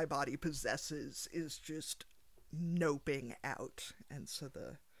instinct that my body possesses is just noping out. And so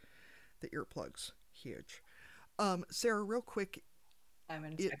the earplugs, huge. Sarah, real quick, I'm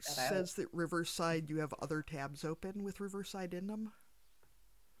gonna check that out. It says that Riverside, you have other tabs open with Riverside in them.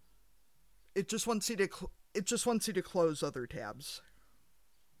 It just wants you to close other tabs.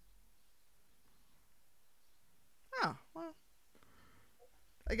 Oh, well,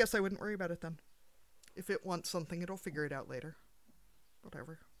 I guess I wouldn't worry about it then. If it wants something, it'll figure it out later.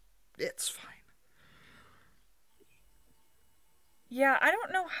 Whatever. It's fine. Yeah, I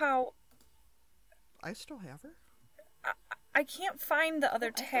don't know how... I still have her. I can't find the other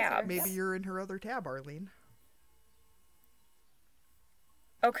tabs. Maybe you're in her other tab, Arlene.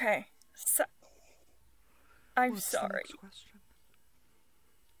 Okay. So, I'm What's sorry. The next question?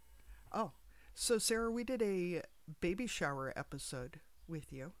 Oh, so Sarah, we did a baby shower episode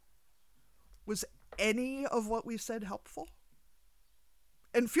with you. Was any of what we said helpful?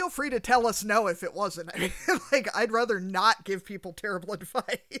 And feel free to tell us no if it wasn't. I mean, I'd rather not give people terrible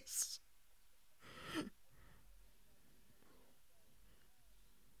advice.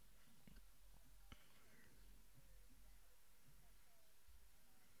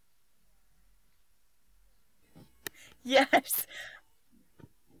 Yes.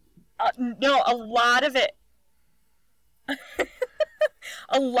 No, a lot of it.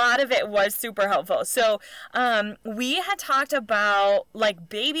 A lot of it was super helpful. So, we had talked about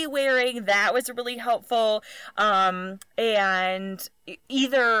baby wearing. That was really helpful. And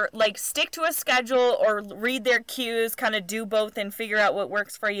either stick to a schedule or read their cues, kind of do both and figure out what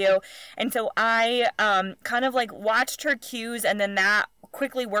works for you. And so I, kind of watched her cues, and then that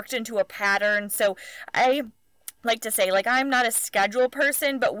quickly worked into a pattern. So I like to say, I'm not a schedule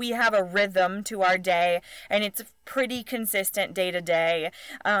person, but we have a rhythm to our day, and it's pretty consistent day to day.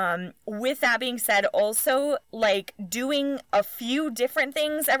 With that being said, also like doing a few different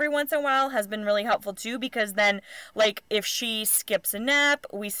things every once in a while has been really helpful too, because then like if she skips a nap,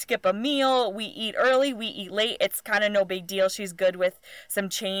 we skip a meal, we eat early, we eat late, it's kind of no big deal. She's good with some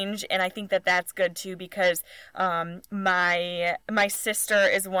change, and I think that that's good too, because my sister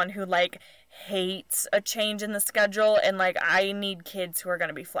is one who like hates a change in the schedule, and like I need kids who are going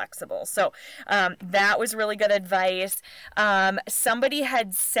to be flexible. So that was really good advice. Somebody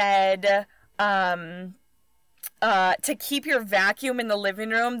had said to keep your vacuum in the living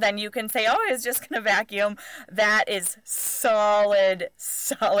room, then you can say, oh, I was just going to vacuum. That is solid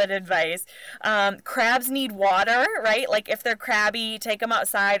advice. Crabs need water, right? Like if they're crabby, take them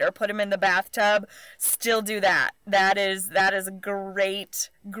outside or put them in the bathtub. Still do that. That is great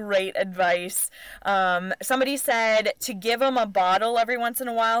advice. Somebody said to give them a bottle every once in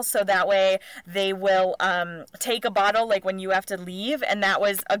a while, so that way they will take a bottle like when you have to leave, and that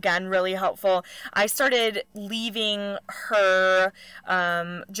was again really helpful. I started leaving her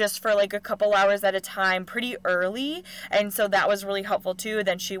just for like a couple hours at a time pretty early, and so that was really helpful too.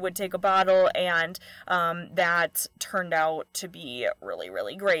 Then she would take a bottle, and that turned out to be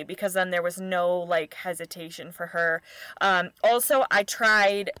really great, because then there was no like hesitation for her. Also, I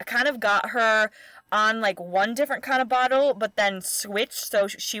kind of got her on like one different kind of bottle, but then switched, so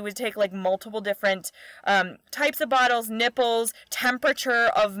she would take like multiple different types of bottles, nipples, temperature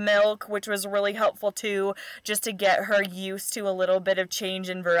of milk, which was really helpful too, just to get her used to a little bit of change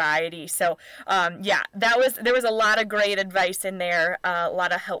and variety. So yeah, there was a lot of great advice in there, a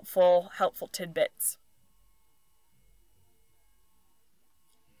lot of helpful tidbits.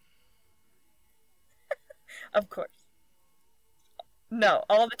 Of course. No,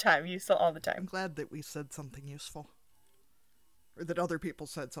 all the time. Useful all the I'm time. glad that we said something useful. Or that other people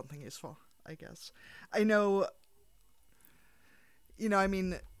said something useful, I guess. I know, I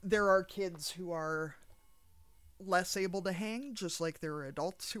mean, there are kids who are less able to hang, just like there are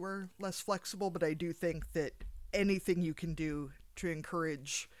adults who are less flexible, but I do think that anything you can do to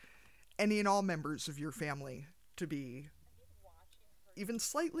encourage any and all members of your family to be even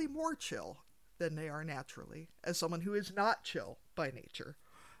slightly more chill than they are naturally, as someone who is not chill by nature,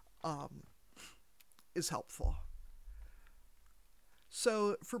 is helpful.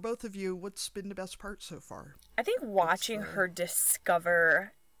 So, for both of you, what's been the best part so far? I think watching her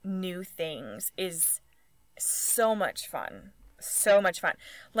discover new things is so much fun. So much fun.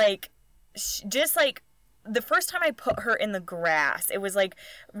 Like, just like the first time I put her in the grass, it was like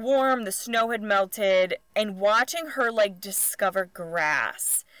warm, the snow had melted, and watching her like discover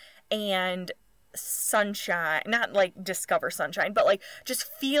grass and sunshine, not like discover sunshine, but like just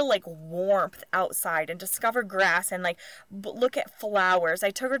feel like warmth outside and discover grass and like look at flowers. I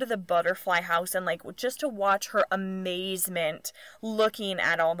took her to the butterfly house, and like just to watch her amazement looking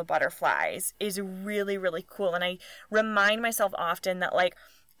at all the butterflies is really cool. And I remind myself often that like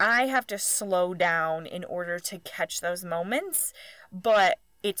I have to slow down in order to catch those moments, but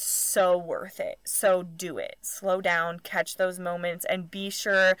it's so worth it. So do it. Slow down, catch those moments, and be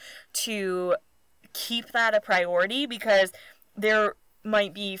sure to keep that a priority, because there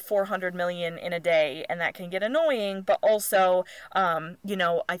might be 400 million in a day, and that can get annoying, but also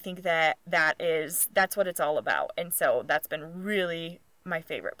I think that's what it's all about. And so that's been really my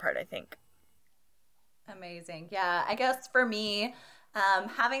favorite part, I think. Amazing. Yeah, I guess for me,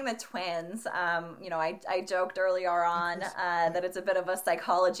 having the twins, I joked earlier on that it's a bit of a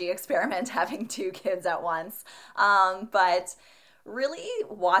psychology experiment having two kids at once, but really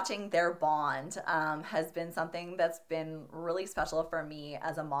watching their bond has been something that's been really special for me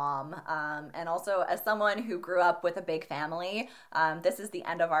as a mom, and also as someone who grew up with a big family. This is the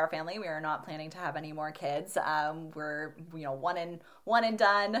end of our family. We are not planning to have any more kids. We're one and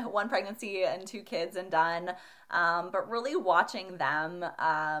done, one pregnancy and two kids and done. But really watching them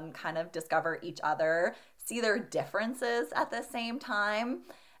kind of discover each other, see their differences at the same time,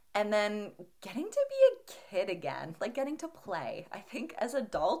 and then getting to be a kid again, like getting to play. I think as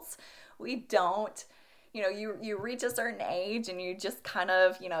adults, we don't, you reach a certain age and you just kind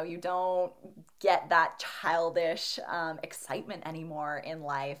of, you don't get that childish excitement anymore in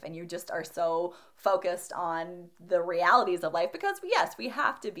life. And you just are so focused on the realities of life, because yes, we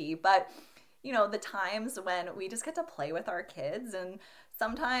have to be, but the times when we just get to play with our kids and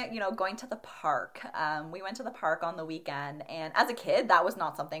sometimes, going to the park. We went to the park on the weekend, and as a kid, that was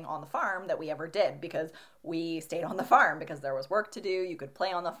not something on the farm that we ever did because we stayed on the farm because there was work to do. You could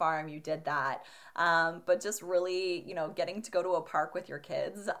play on the farm. You did that. But just really, getting to go to a park with your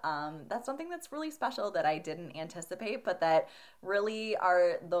kids, that's something that's really special that I didn't anticipate, but that really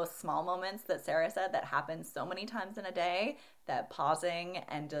are those small moments that Sarah said that happen so many times in a day, that pausing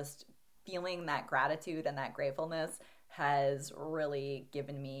and just feeling that gratitude and that gratefulness has really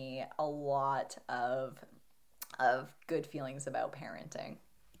given me a lot of good feelings about parenting.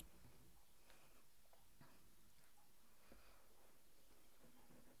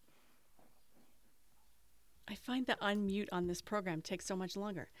 I find the unmute on this program takes so much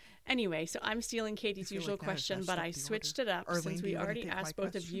longer. Anyway, so I'm stealing Katie's usual question, but I switched it up since we already asked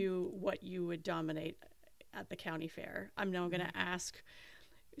both of you what you would dominate at the county fair. I'm now going to ask,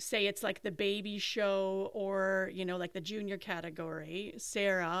 say it's like the baby show or, like the junior category.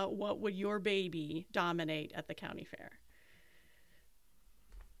 Sarah, what would your baby dominate at the county fair?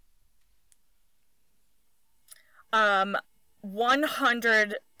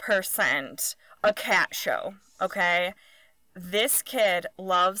 100% a cat show, okay? This kid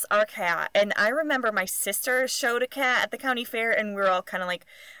loves our cat, and I remember my sister showed a cat at the county fair, and we were all kind of like,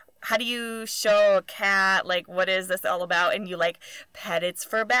 how do you show a cat? Like, what is this all about? And you pet its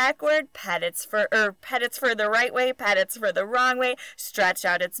fur backward, pet its fur the right way, pet its fur the wrong way, stretch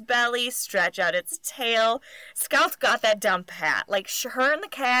out its belly, stretch out its tail. Scout's got that down pat. Her and the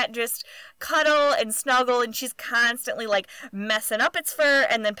cat just cuddle and snuggle, and she's constantly messing up its fur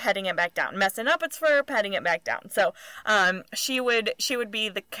and then petting it back down, messing up its fur, petting it back down. So she would be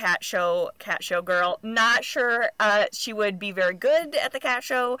the cat show girl. Not sure she would be very good at the cat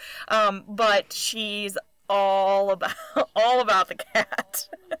show, but she's all about the cat.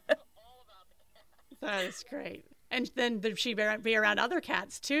 That is great. And then she'd be around other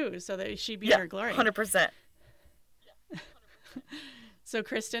cats too, so that she'd be in her glory. 100%. So,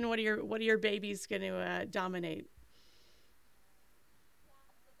 Kristen, what are your babies going to dominate?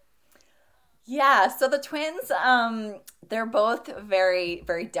 Yeah, so the twins, they're both very,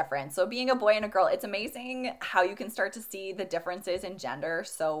 very different. So being a boy and a girl, it's amazing how you can start to see the differences in gender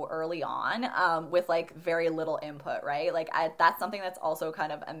so early on, with very little input, right? That's something that's also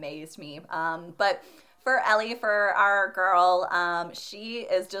kind of amazed me. But for Ellie, for our girl, she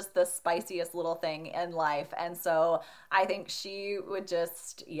is just the spiciest little thing in life. And so I think she would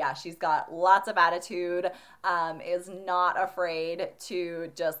she's got lots of attitude, is not afraid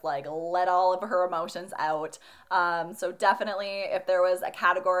to just let all of her emotions out. So definitely if there was a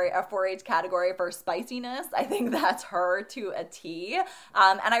 4-H category for spiciness, I think that's her to a T.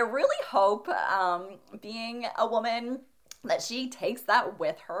 And I really hope, being a woman, that she takes that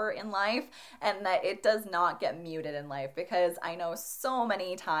with her in life and that it does not get muted in life, because I know so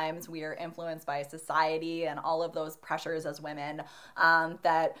many times we are influenced by society and all of those pressures as women,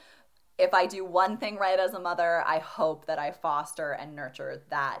 that if I do one thing right as a mother, I hope that I foster and nurture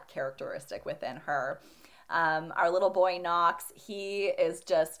that characteristic within her. Our little boy Knox, he is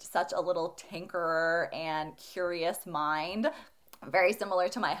just such a little tinkerer and curious mind, very similar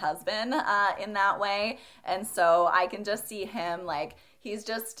to my husband in that way. And so I can just see him he's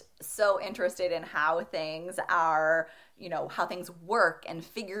just so interested in how things are, how things work and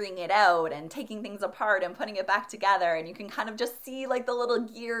figuring it out and taking things apart and putting it back together. And you can kind of just see the little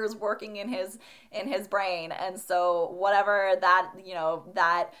gears working in his brain. And so whatever that,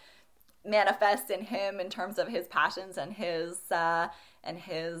 that manifests in him in terms of his passions and his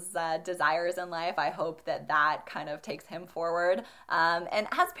desires in life, I hope that kind of takes him forward. And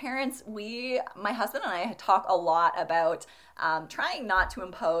as parents, my husband and I talk a lot about trying not to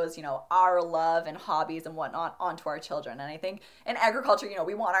impose, our love and hobbies and whatnot onto our children. And I think in agriculture,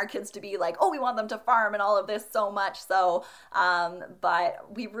 we want our kids to be we want them to farm and all of this so much. So,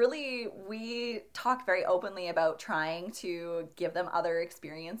 but we talk very openly about trying to give them other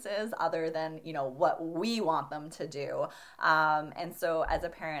experiences other than, what we want them to do. And so as a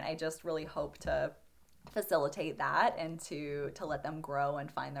parent, I just really hope to facilitate that and to let them grow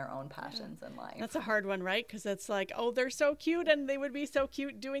and find their own passions in life. That's a hard one, right? Because it's they're so cute and they would be so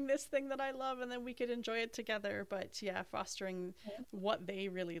cute doing this thing that I love, and then we could enjoy it together. But yeah, fostering what they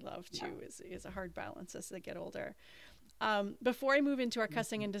really love too is a hard balance as they get older. Before I move into our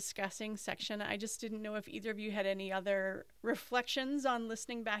cussing and discussing section, I just didn't know if either of you had any other reflections on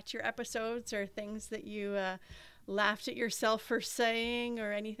listening back to your episodes or things that you laughed at yourself for saying,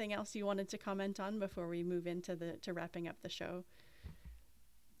 or anything else you wanted to comment on before we move into to wrapping up the show.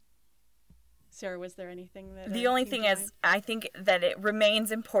 Sarah, was there anything that the only thing is, I think that it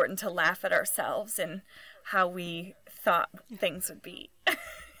remains important to laugh at ourselves and how we thought things would be.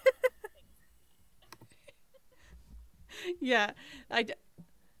 Yeah, I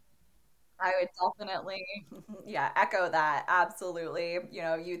would definitely, yeah, echo that. Absolutely. You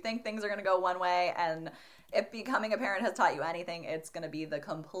know, you think things are going to go one way, and if becoming a parent has taught you anything, it's going to be the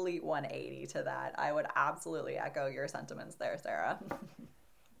complete 180 to that. I would absolutely echo your sentiments there, Sarah.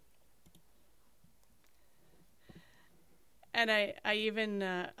 And I even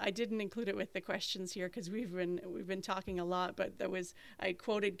I didn't include it with the questions here because we've been talking a lot. But I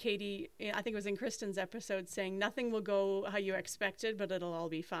quoted Katie. I think it was in Kristen's episode saying nothing will go how you expected, but it'll all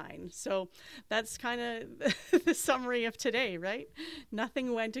be fine. So that's kind of the summary of today, right?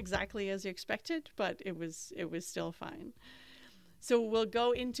 Nothing went exactly as you expected, but it was still fine. So we'll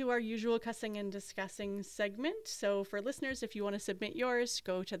go into our usual cussing and discussing segment. So for listeners, if you want to submit yours,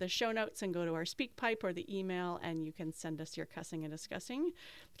 go to the show notes and go to our speak pipe or the email, and you can send us your cussing and discussing.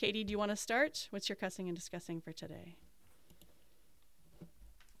 Katie, do you want to start? What's your cussing and discussing for today?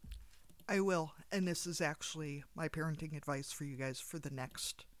 I will. And this is actually my parenting advice for you guys for the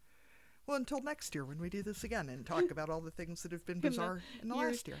next, well, until next year when we do this again and talk about all the things that have been bizarre in the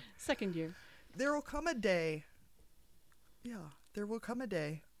last year. Second year. There will come a day. Yeah, there will come a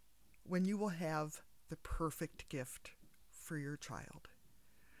day when you will have the perfect gift for your child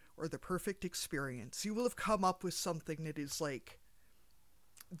or the perfect experience. You will have come up with something that is like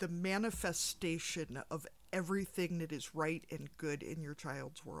the manifestation of everything that is right and good in your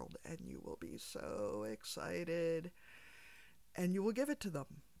child's world, and you will be so excited, and you will give it to them.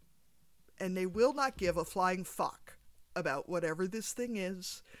 And they will not give a flying fuck about whatever this thing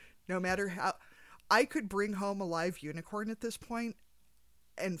is, no matter how. I could bring home a live unicorn at this point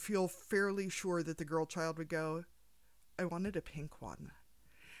and feel fairly sure that the girl child would go, I wanted a pink one.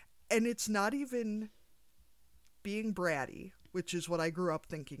 And it's not even being bratty, which is what I grew up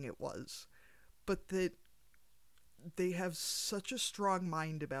thinking it was, but that they have such a strong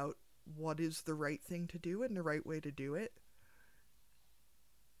mind about what is the right thing to do and the right way to do it,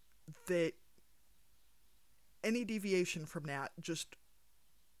 that any deviation from that just,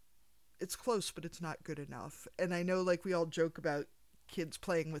 it's close, but it's not good enough. And I know, like, we all joke about kids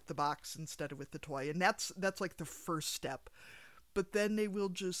playing with the box instead of with the toy, and that's like the first step. But then they will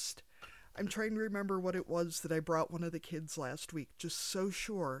just, I'm trying to remember what it was that I brought one of the kids last week, just so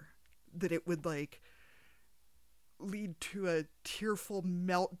sure that it would, like, lead to a tearful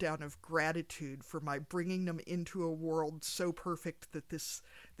meltdown of gratitude for my bringing them into a world so perfect that this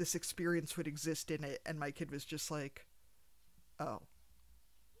experience would exist in it. And my kid was just like, oh.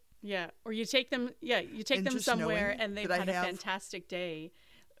 Yeah, or you take them somewhere and they've had a fantastic day,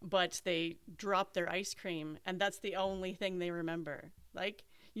 but they dropped their ice cream and that's the only thing they remember. Like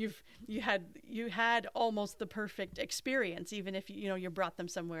you had almost the perfect experience, even if you brought them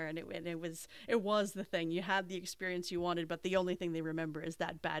somewhere and it was the thing. You had the experience you wanted, but the only thing they remember is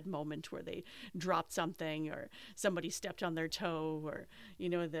that bad moment where they dropped something or somebody stepped on their toe, or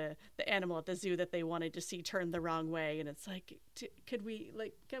the animal at the zoo that they wanted to see turned the wrong way. And it's like, can we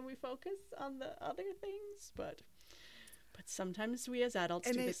focus on the other things? But sometimes we as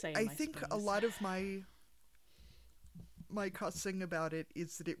adults do the same. I think a lot of my cussing about it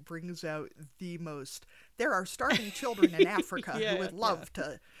is that it brings out the most, there are starving children in Africa who would love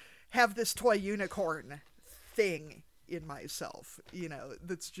to have this toy unicorn thing in myself,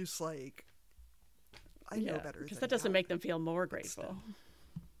 that's just like, I know better because that doesn't make them feel more grateful.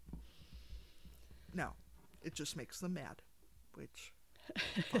 No, it just makes them mad, which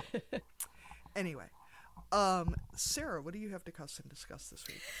anyway. Sarah, what do you have to cuss and discuss this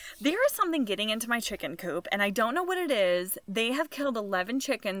week? There is something getting into my chicken coop, and I don't know what it is. They have killed 11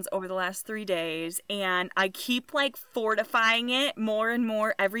 chickens over the last 3 days, and I keep, fortifying it more and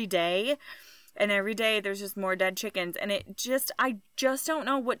more every day. And every day there's just more dead chickens, and I just don't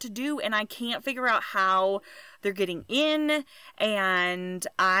know what to do, and I can't figure out how they're getting in, and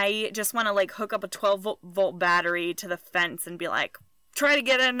I just want to, hook up a 12-volt battery to the fence and be like, try to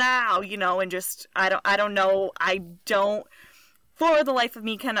get in now, and just, I don't know. I don't, for the life of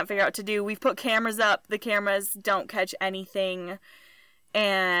me, cannot figure out what to do. We've put cameras up. The cameras don't catch anything.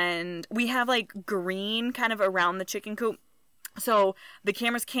 And we have, green kind of around the chicken coop. So the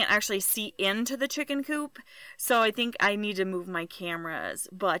cameras can't actually see into the chicken coop. So I think I need to move my cameras.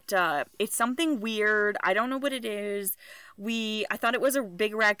 But it's something weird. I don't know what it is. I thought it was a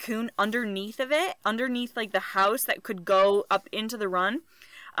big raccoon underneath the house that could go up into the run.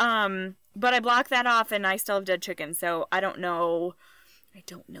 But I blocked that off and I still have dead chickens. So I don't know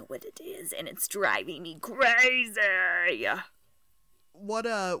what it is, and it's driving me crazy.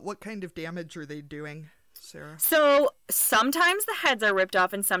 What kind of damage are they doing, Sarah? So sometimes the heads are ripped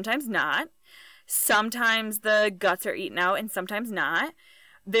off and sometimes not. Sometimes the guts are eaten out and sometimes not.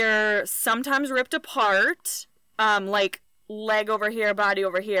 They're sometimes ripped apart. leg over here, body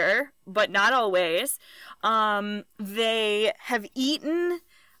over here, but not always. They have eaten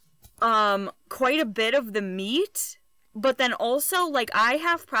quite a bit of the meat, but then also, like, I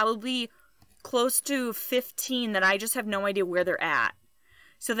have probably close to 15 that I just have no idea where they're at.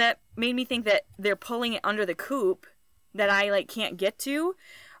 So that made me think that they're pulling it under the coop that I, like, can't get to.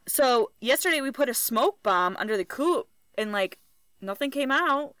 So yesterday we put a smoke bomb under the coop and, like, nothing came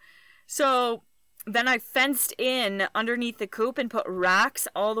out. So then I fenced in underneath the coop and put rocks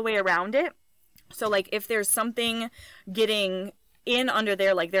all the way around it. So, like, if there's something getting in under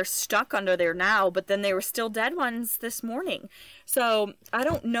there, like, they're stuck under there now, but then they were still dead ones this morning. So I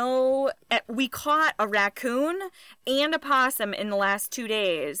don't know. We caught a raccoon and a possum in the last 2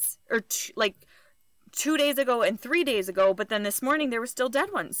 days, or 2 days ago and 3 days ago, but then this morning there were still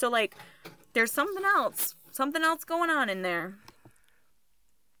dead ones. So, like, there's something else going on in there.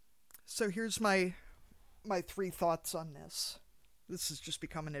 So here's my 3 thoughts on this. This has just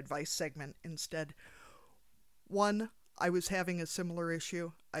become an advice segment instead. 1, I was having a similar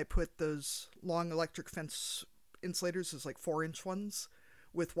issue. I put those long electric fence insulators, as like 4-inch ones,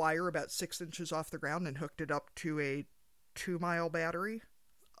 with wire about 6 inches off the ground and hooked it up to a 2-mile battery.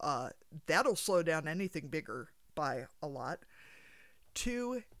 That'll slow down anything bigger by a lot.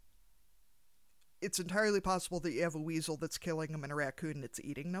 2, it's entirely possible that you have a weasel that's killing them and a raccoon that's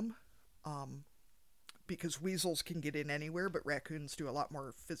eating them. Because weasels can get in anywhere, but raccoons do a lot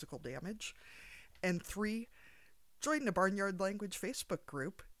more physical damage. And 3, join the Barnyard Language Facebook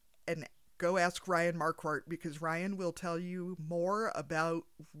group and go ask Ryan Marquardt, because Ryan will tell you more about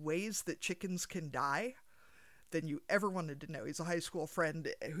ways that chickens can die than you ever wanted to know. He's a high school friend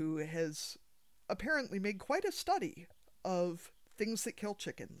who has apparently made quite a study of things that kill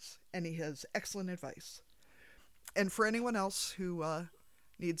chickens, and he has excellent advice. And for anyone else who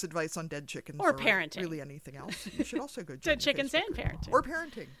needs advice on dead chickens or parenting, really anything else, you should also go join dead chickens and parenting. Or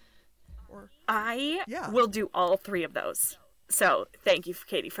parenting. I will do all 3 of those. So thank you,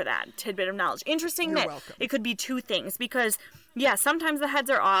 Katie, for that tidbit of knowledge. Interesting. You're that welcome. It could be 2 things, because, yeah, sometimes the heads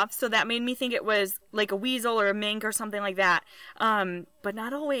are off, so that made me think it was like a weasel or a mink or something like that. But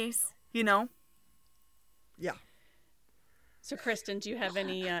not always, you know? Yeah. So, Kristen, do you have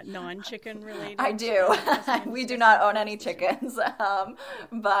any non-chicken related? I do. We do not own any chickens,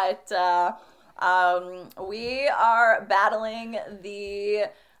 but we are battling the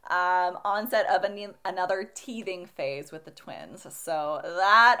onset of another teething phase with the twins. So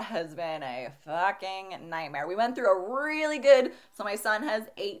that has been a fucking nightmare. We went through a really good, so my son has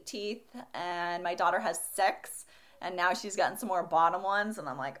 8 teeth and my daughter has 6. And now she's gotten some more bottom ones. And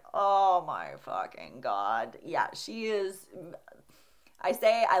I'm like, oh my fucking God. Yeah, she is. I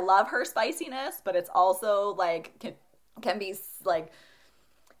say I love her spiciness, but it's also like, can be like,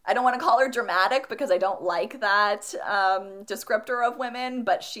 I don't want to call her dramatic because I don't like that descriptor of women,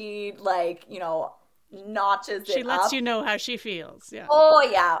 but she, like, you know, notches it up. She lets you know how she feels. Yeah. Oh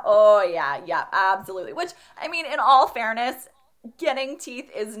yeah, absolutely. Which, I mean, in all fairness, getting teeth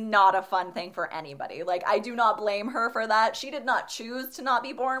is not a fun thing for anybody. Like, I do not blame her for that. She did not choose to not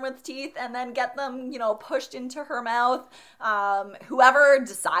be born with teeth and then get them, you know, pushed into her mouth. Whoever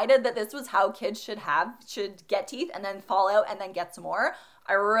decided that this was how kids should get teeth and then fall out and then get some more,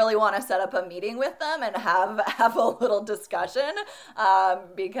 I really want to set up a meeting with them and have a little discussion,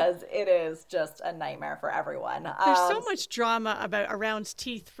 because it is just a nightmare for everyone. There's so much drama around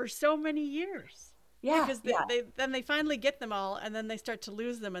teeth for so many years. Yeah, because they finally get them all, and then they start to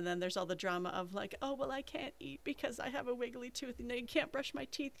lose them, and then there's all the drama of like, oh well, I can't eat because I have a wiggly tooth, and you can't brush my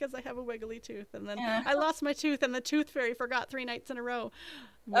teeth because I have a wiggly tooth, and then I lost my tooth, and the tooth fairy forgot 3 nights in a row,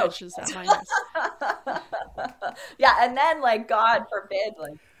 which is at my house. Yeah, and then, like, God forbid,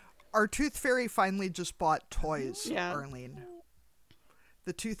 like, our tooth fairy finally just bought toys, Arlene.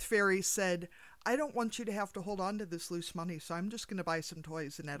 The tooth fairy said, I don't want you to have to hold on to this loose money, so I'm just going to buy some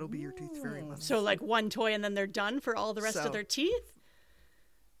toys, and that'll be your tooth fairy money. So, like, one toy, and then they're done for all the rest of their teeth?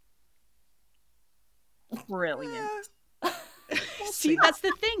 Brilliant. See, that's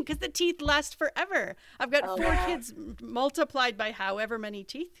the thing, because the teeth last forever. I've got 4 kids multiplied by however many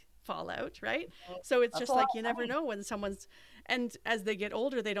teeth fall out, right? So it's just like, you never know when someone's... And as they get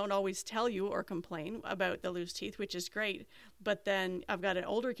older, they don't always tell you or complain about the loose teeth, which is great. But then I've got an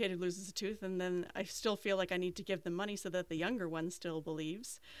older kid who loses a tooth, and then I still feel like I need to give them money so that the younger one still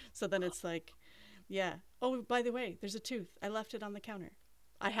believes. So then it's like, yeah. Oh, by the way, there's a tooth. I left it on the counter.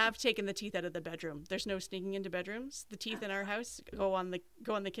 I have taken the teeth out of the bedroom. There's no sneaking into bedrooms. The teeth in our house go on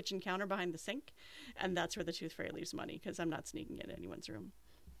the kitchen counter behind the sink, and that's where the tooth fairy leaves money, because I'm not sneaking into anyone's room.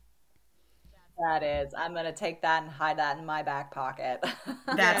 That is. I'm going to take that and hide that in my back pocket.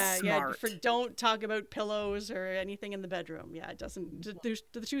 That's smart. Don't talk about pillows or anything in the bedroom. Yeah, it doesn't.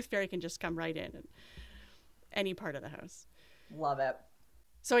 The tooth fairy can just come right in any part of the house. Love it.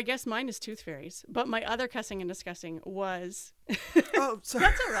 So I guess mine is tooth fairies, but my other cussing and discussing was. Oh, sorry.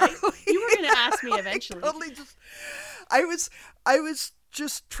 That's all right. You were going to ask me eventually. I was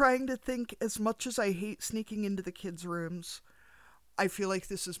just trying to think. As much as I hate sneaking into the kids' rooms, I feel like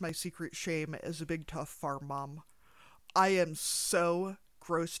this is my secret shame as a big tough farm mom. I am so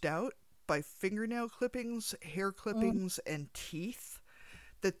grossed out by fingernail clippings, hair clippings, and teeth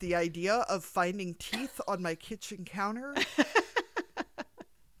that the idea of finding teeth on my kitchen counter,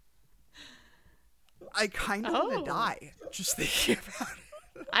 I kind of want to die just thinking about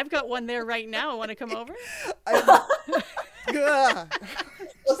it. I've got one there right now. Want to come over?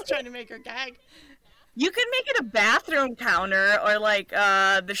 Just trying to make her gag. You could make it a bathroom counter or like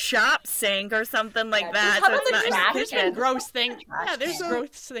the shop sink or something like that. So it's not in your There's kitchen. been gross things. Yeah, there's gross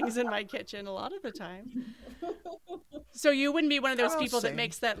things in my kitchen a lot of the time. So you wouldn't be one of those people that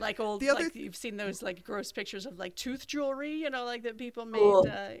makes that like old, like you've seen those like gross pictures of like tooth jewelry, you know, like that people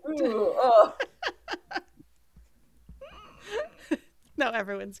made. No,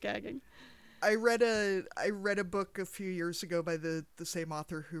 everyone's gagging. I read a book a few years ago by the same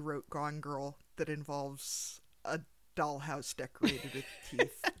author who wrote Gone Girl that involves a dollhouse decorated with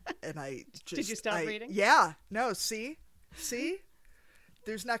teeth, and I just did you stop reading? Yeah, no, see,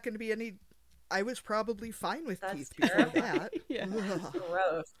 there's not going to be any. I was probably fine with teeth before that. Yeah.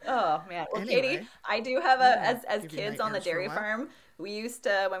 Gross. Oh man. Well, Anyway, Katie, I do have as kids on the dairy farm, we used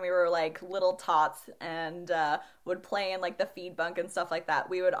to, when we were like little tots and would play in like the feed bunk and stuff like that,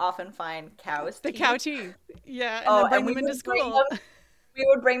 we would often find cows' teeth. Cow teeth. Yeah, and then bring them into school. We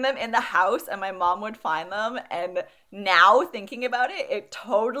would bring them in the house and my mom would find them, and now thinking about it, it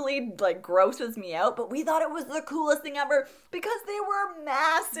totally like grosses me out, but we thought it was the coolest thing ever because they were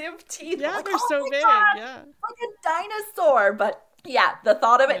massive teeth. Yeah, like, they're so big. God, yeah. like a dinosaur. But yeah, the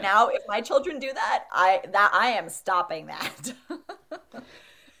thought of it now, if my children do that, I am stopping that.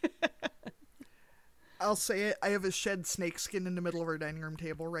 I'll say it. I have a shed snakeskin in the middle of our dining room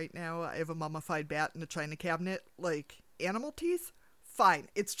table right now. I have a mummified bat in a china cabinet. Like, animal teeth? Fine.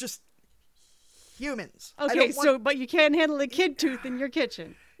 It's just humans. Okay, but you can't handle a kid tooth in your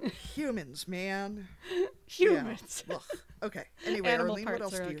kitchen. Humans, man. Humans. Yeah. Okay. Anyway, Animal Arlene, what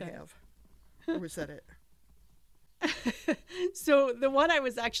else do you okay. have? Or was that it? So the one I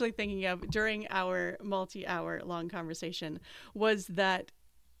was actually thinking of during our multi-hour long conversation was that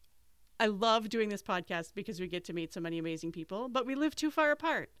I love doing this podcast because we get to meet so many amazing people, but we live too far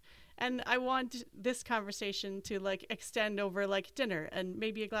apart. And I want this conversation to like extend over like dinner and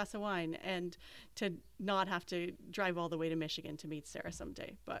maybe a glass of wine, and to not have to drive all the way to Michigan to meet Sarah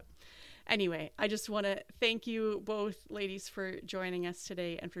someday. But anyway, I just want to thank you both ladies for joining us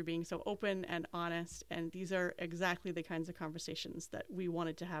today and for being so open and honest. And these are exactly the kinds of conversations that we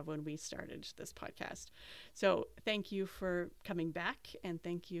wanted to have when we started this podcast. So thank you for coming back, and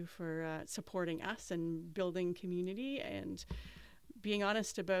thank you for supporting us and building community and being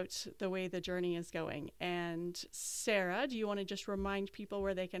honest about the way the journey is going. And Sarah, do you want to just remind people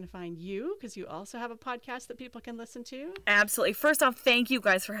where they can find you? Because you also have a podcast that people can listen to. Absolutely. First off, thank you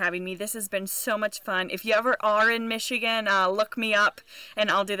guys for having me. This has been so much fun. If you ever are in Michigan, look me up,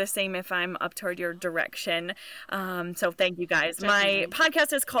 and I'll do the same if I'm up toward your direction. So thank you guys. Definitely. My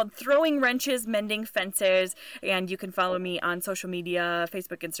podcast is called Throwing Wrenches, Mending Fences, and you can follow me on social media,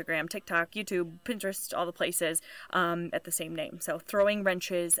 Facebook, Instagram, TikTok, YouTube, Pinterest, all the places at the same name. So Throwing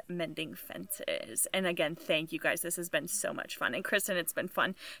Wrenches, Mending Fences. And again, thank you guys. This has been so much fun. And Kristen, it's been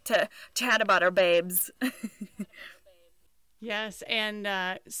fun to chat about our babes. Yes,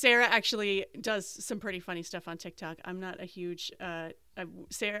 and Sarah actually does some pretty funny stuff on TikTok. I'm not a huge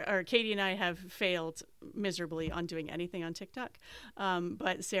Katie and I have failed miserably on doing anything on TikTok,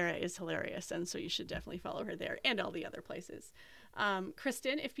 but Sarah is hilarious, and so you should definitely follow her there and all the other places.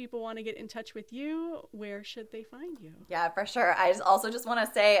 Kristen, if people want to get in touch with you, where should they find you? Yeah, for sure. I just want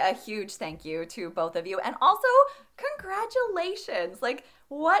to say a huge thank you to both of you, and also congratulations. Like,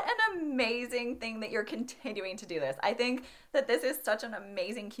 what an amazing thing that you're continuing to do this. I think that this is such an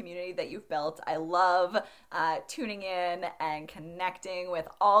amazing community that you've built. I love tuning in and connecting with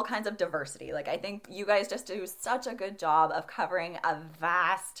all kinds of diversity. Like, I think you guys just do such a good job of covering a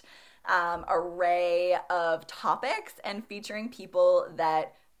vast array of topics and featuring people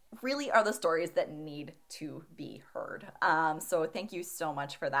that really are the stories that need to be heard. So thank you so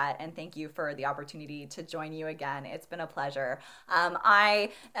much for that. And thank you for the opportunity to join you again. It's been a pleasure.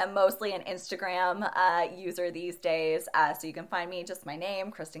 I am mostly an Instagram user these days. So you can find me, just my name,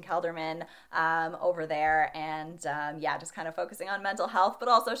 Kristen Kelderman, over there. And yeah, just kind of focusing on mental health, but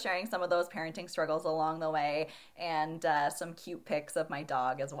also sharing some of those parenting struggles along the way, and some cute pics of my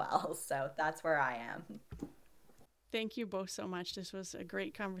dog as well. So that's where I am. Thank you both so much. This was a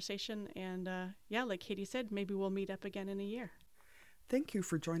great conversation. And yeah, like Katie said, maybe we'll meet up again in a year. Thank you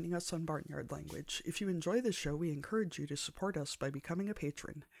for joining us on Barnyard Language. If you enjoy the show, we encourage you to support us by becoming a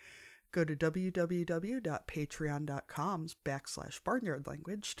patron. Go to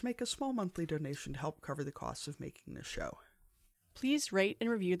www.patreon.com/barnyardlanguage to make a small monthly donation to help cover the costs of making the show. Please rate and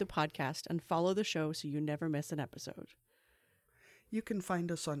review the podcast and follow the show so you never miss an episode. You can find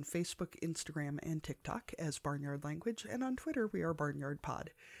us on Facebook, Instagram, and TikTok as Barnyard Language, and on Twitter we are Barnyard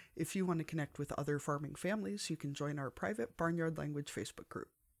Pod. If you want to connect with other farming families, you can join our private Barnyard Language Facebook group.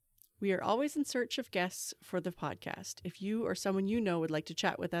 We are always in search of guests for the podcast. If you or someone you know would like to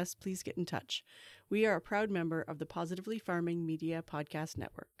chat with us, please get in touch. We are a proud member of the Positively Farming Media Podcast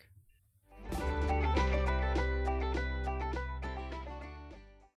Network.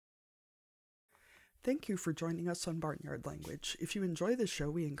 Thank you for joining us on Barnyard Language. If you enjoy the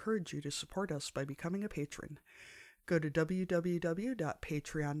show, we encourage you to support us by becoming a patron. Go to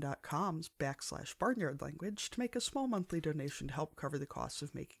www.patreon.com/barnyardlanguage to make a small monthly donation to help cover the costs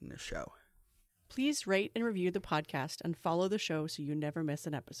of making the show. Please rate and review the podcast and follow the show so you never miss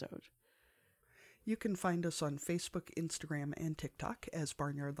an episode. You can find us on Facebook, Instagram, and TikTok as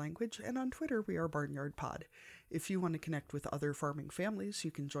Barnyard Language, and on Twitter we are Barnyard Pod. If you want to connect with other farming families,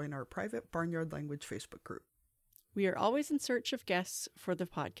 you can join our private Barnyard Language Facebook group. We are always in search of guests for the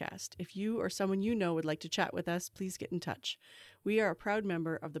podcast. If you or someone you know would like to chat with us, please get in touch. We are a proud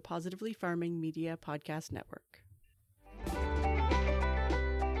member of the Positively Farming Media Podcast Network.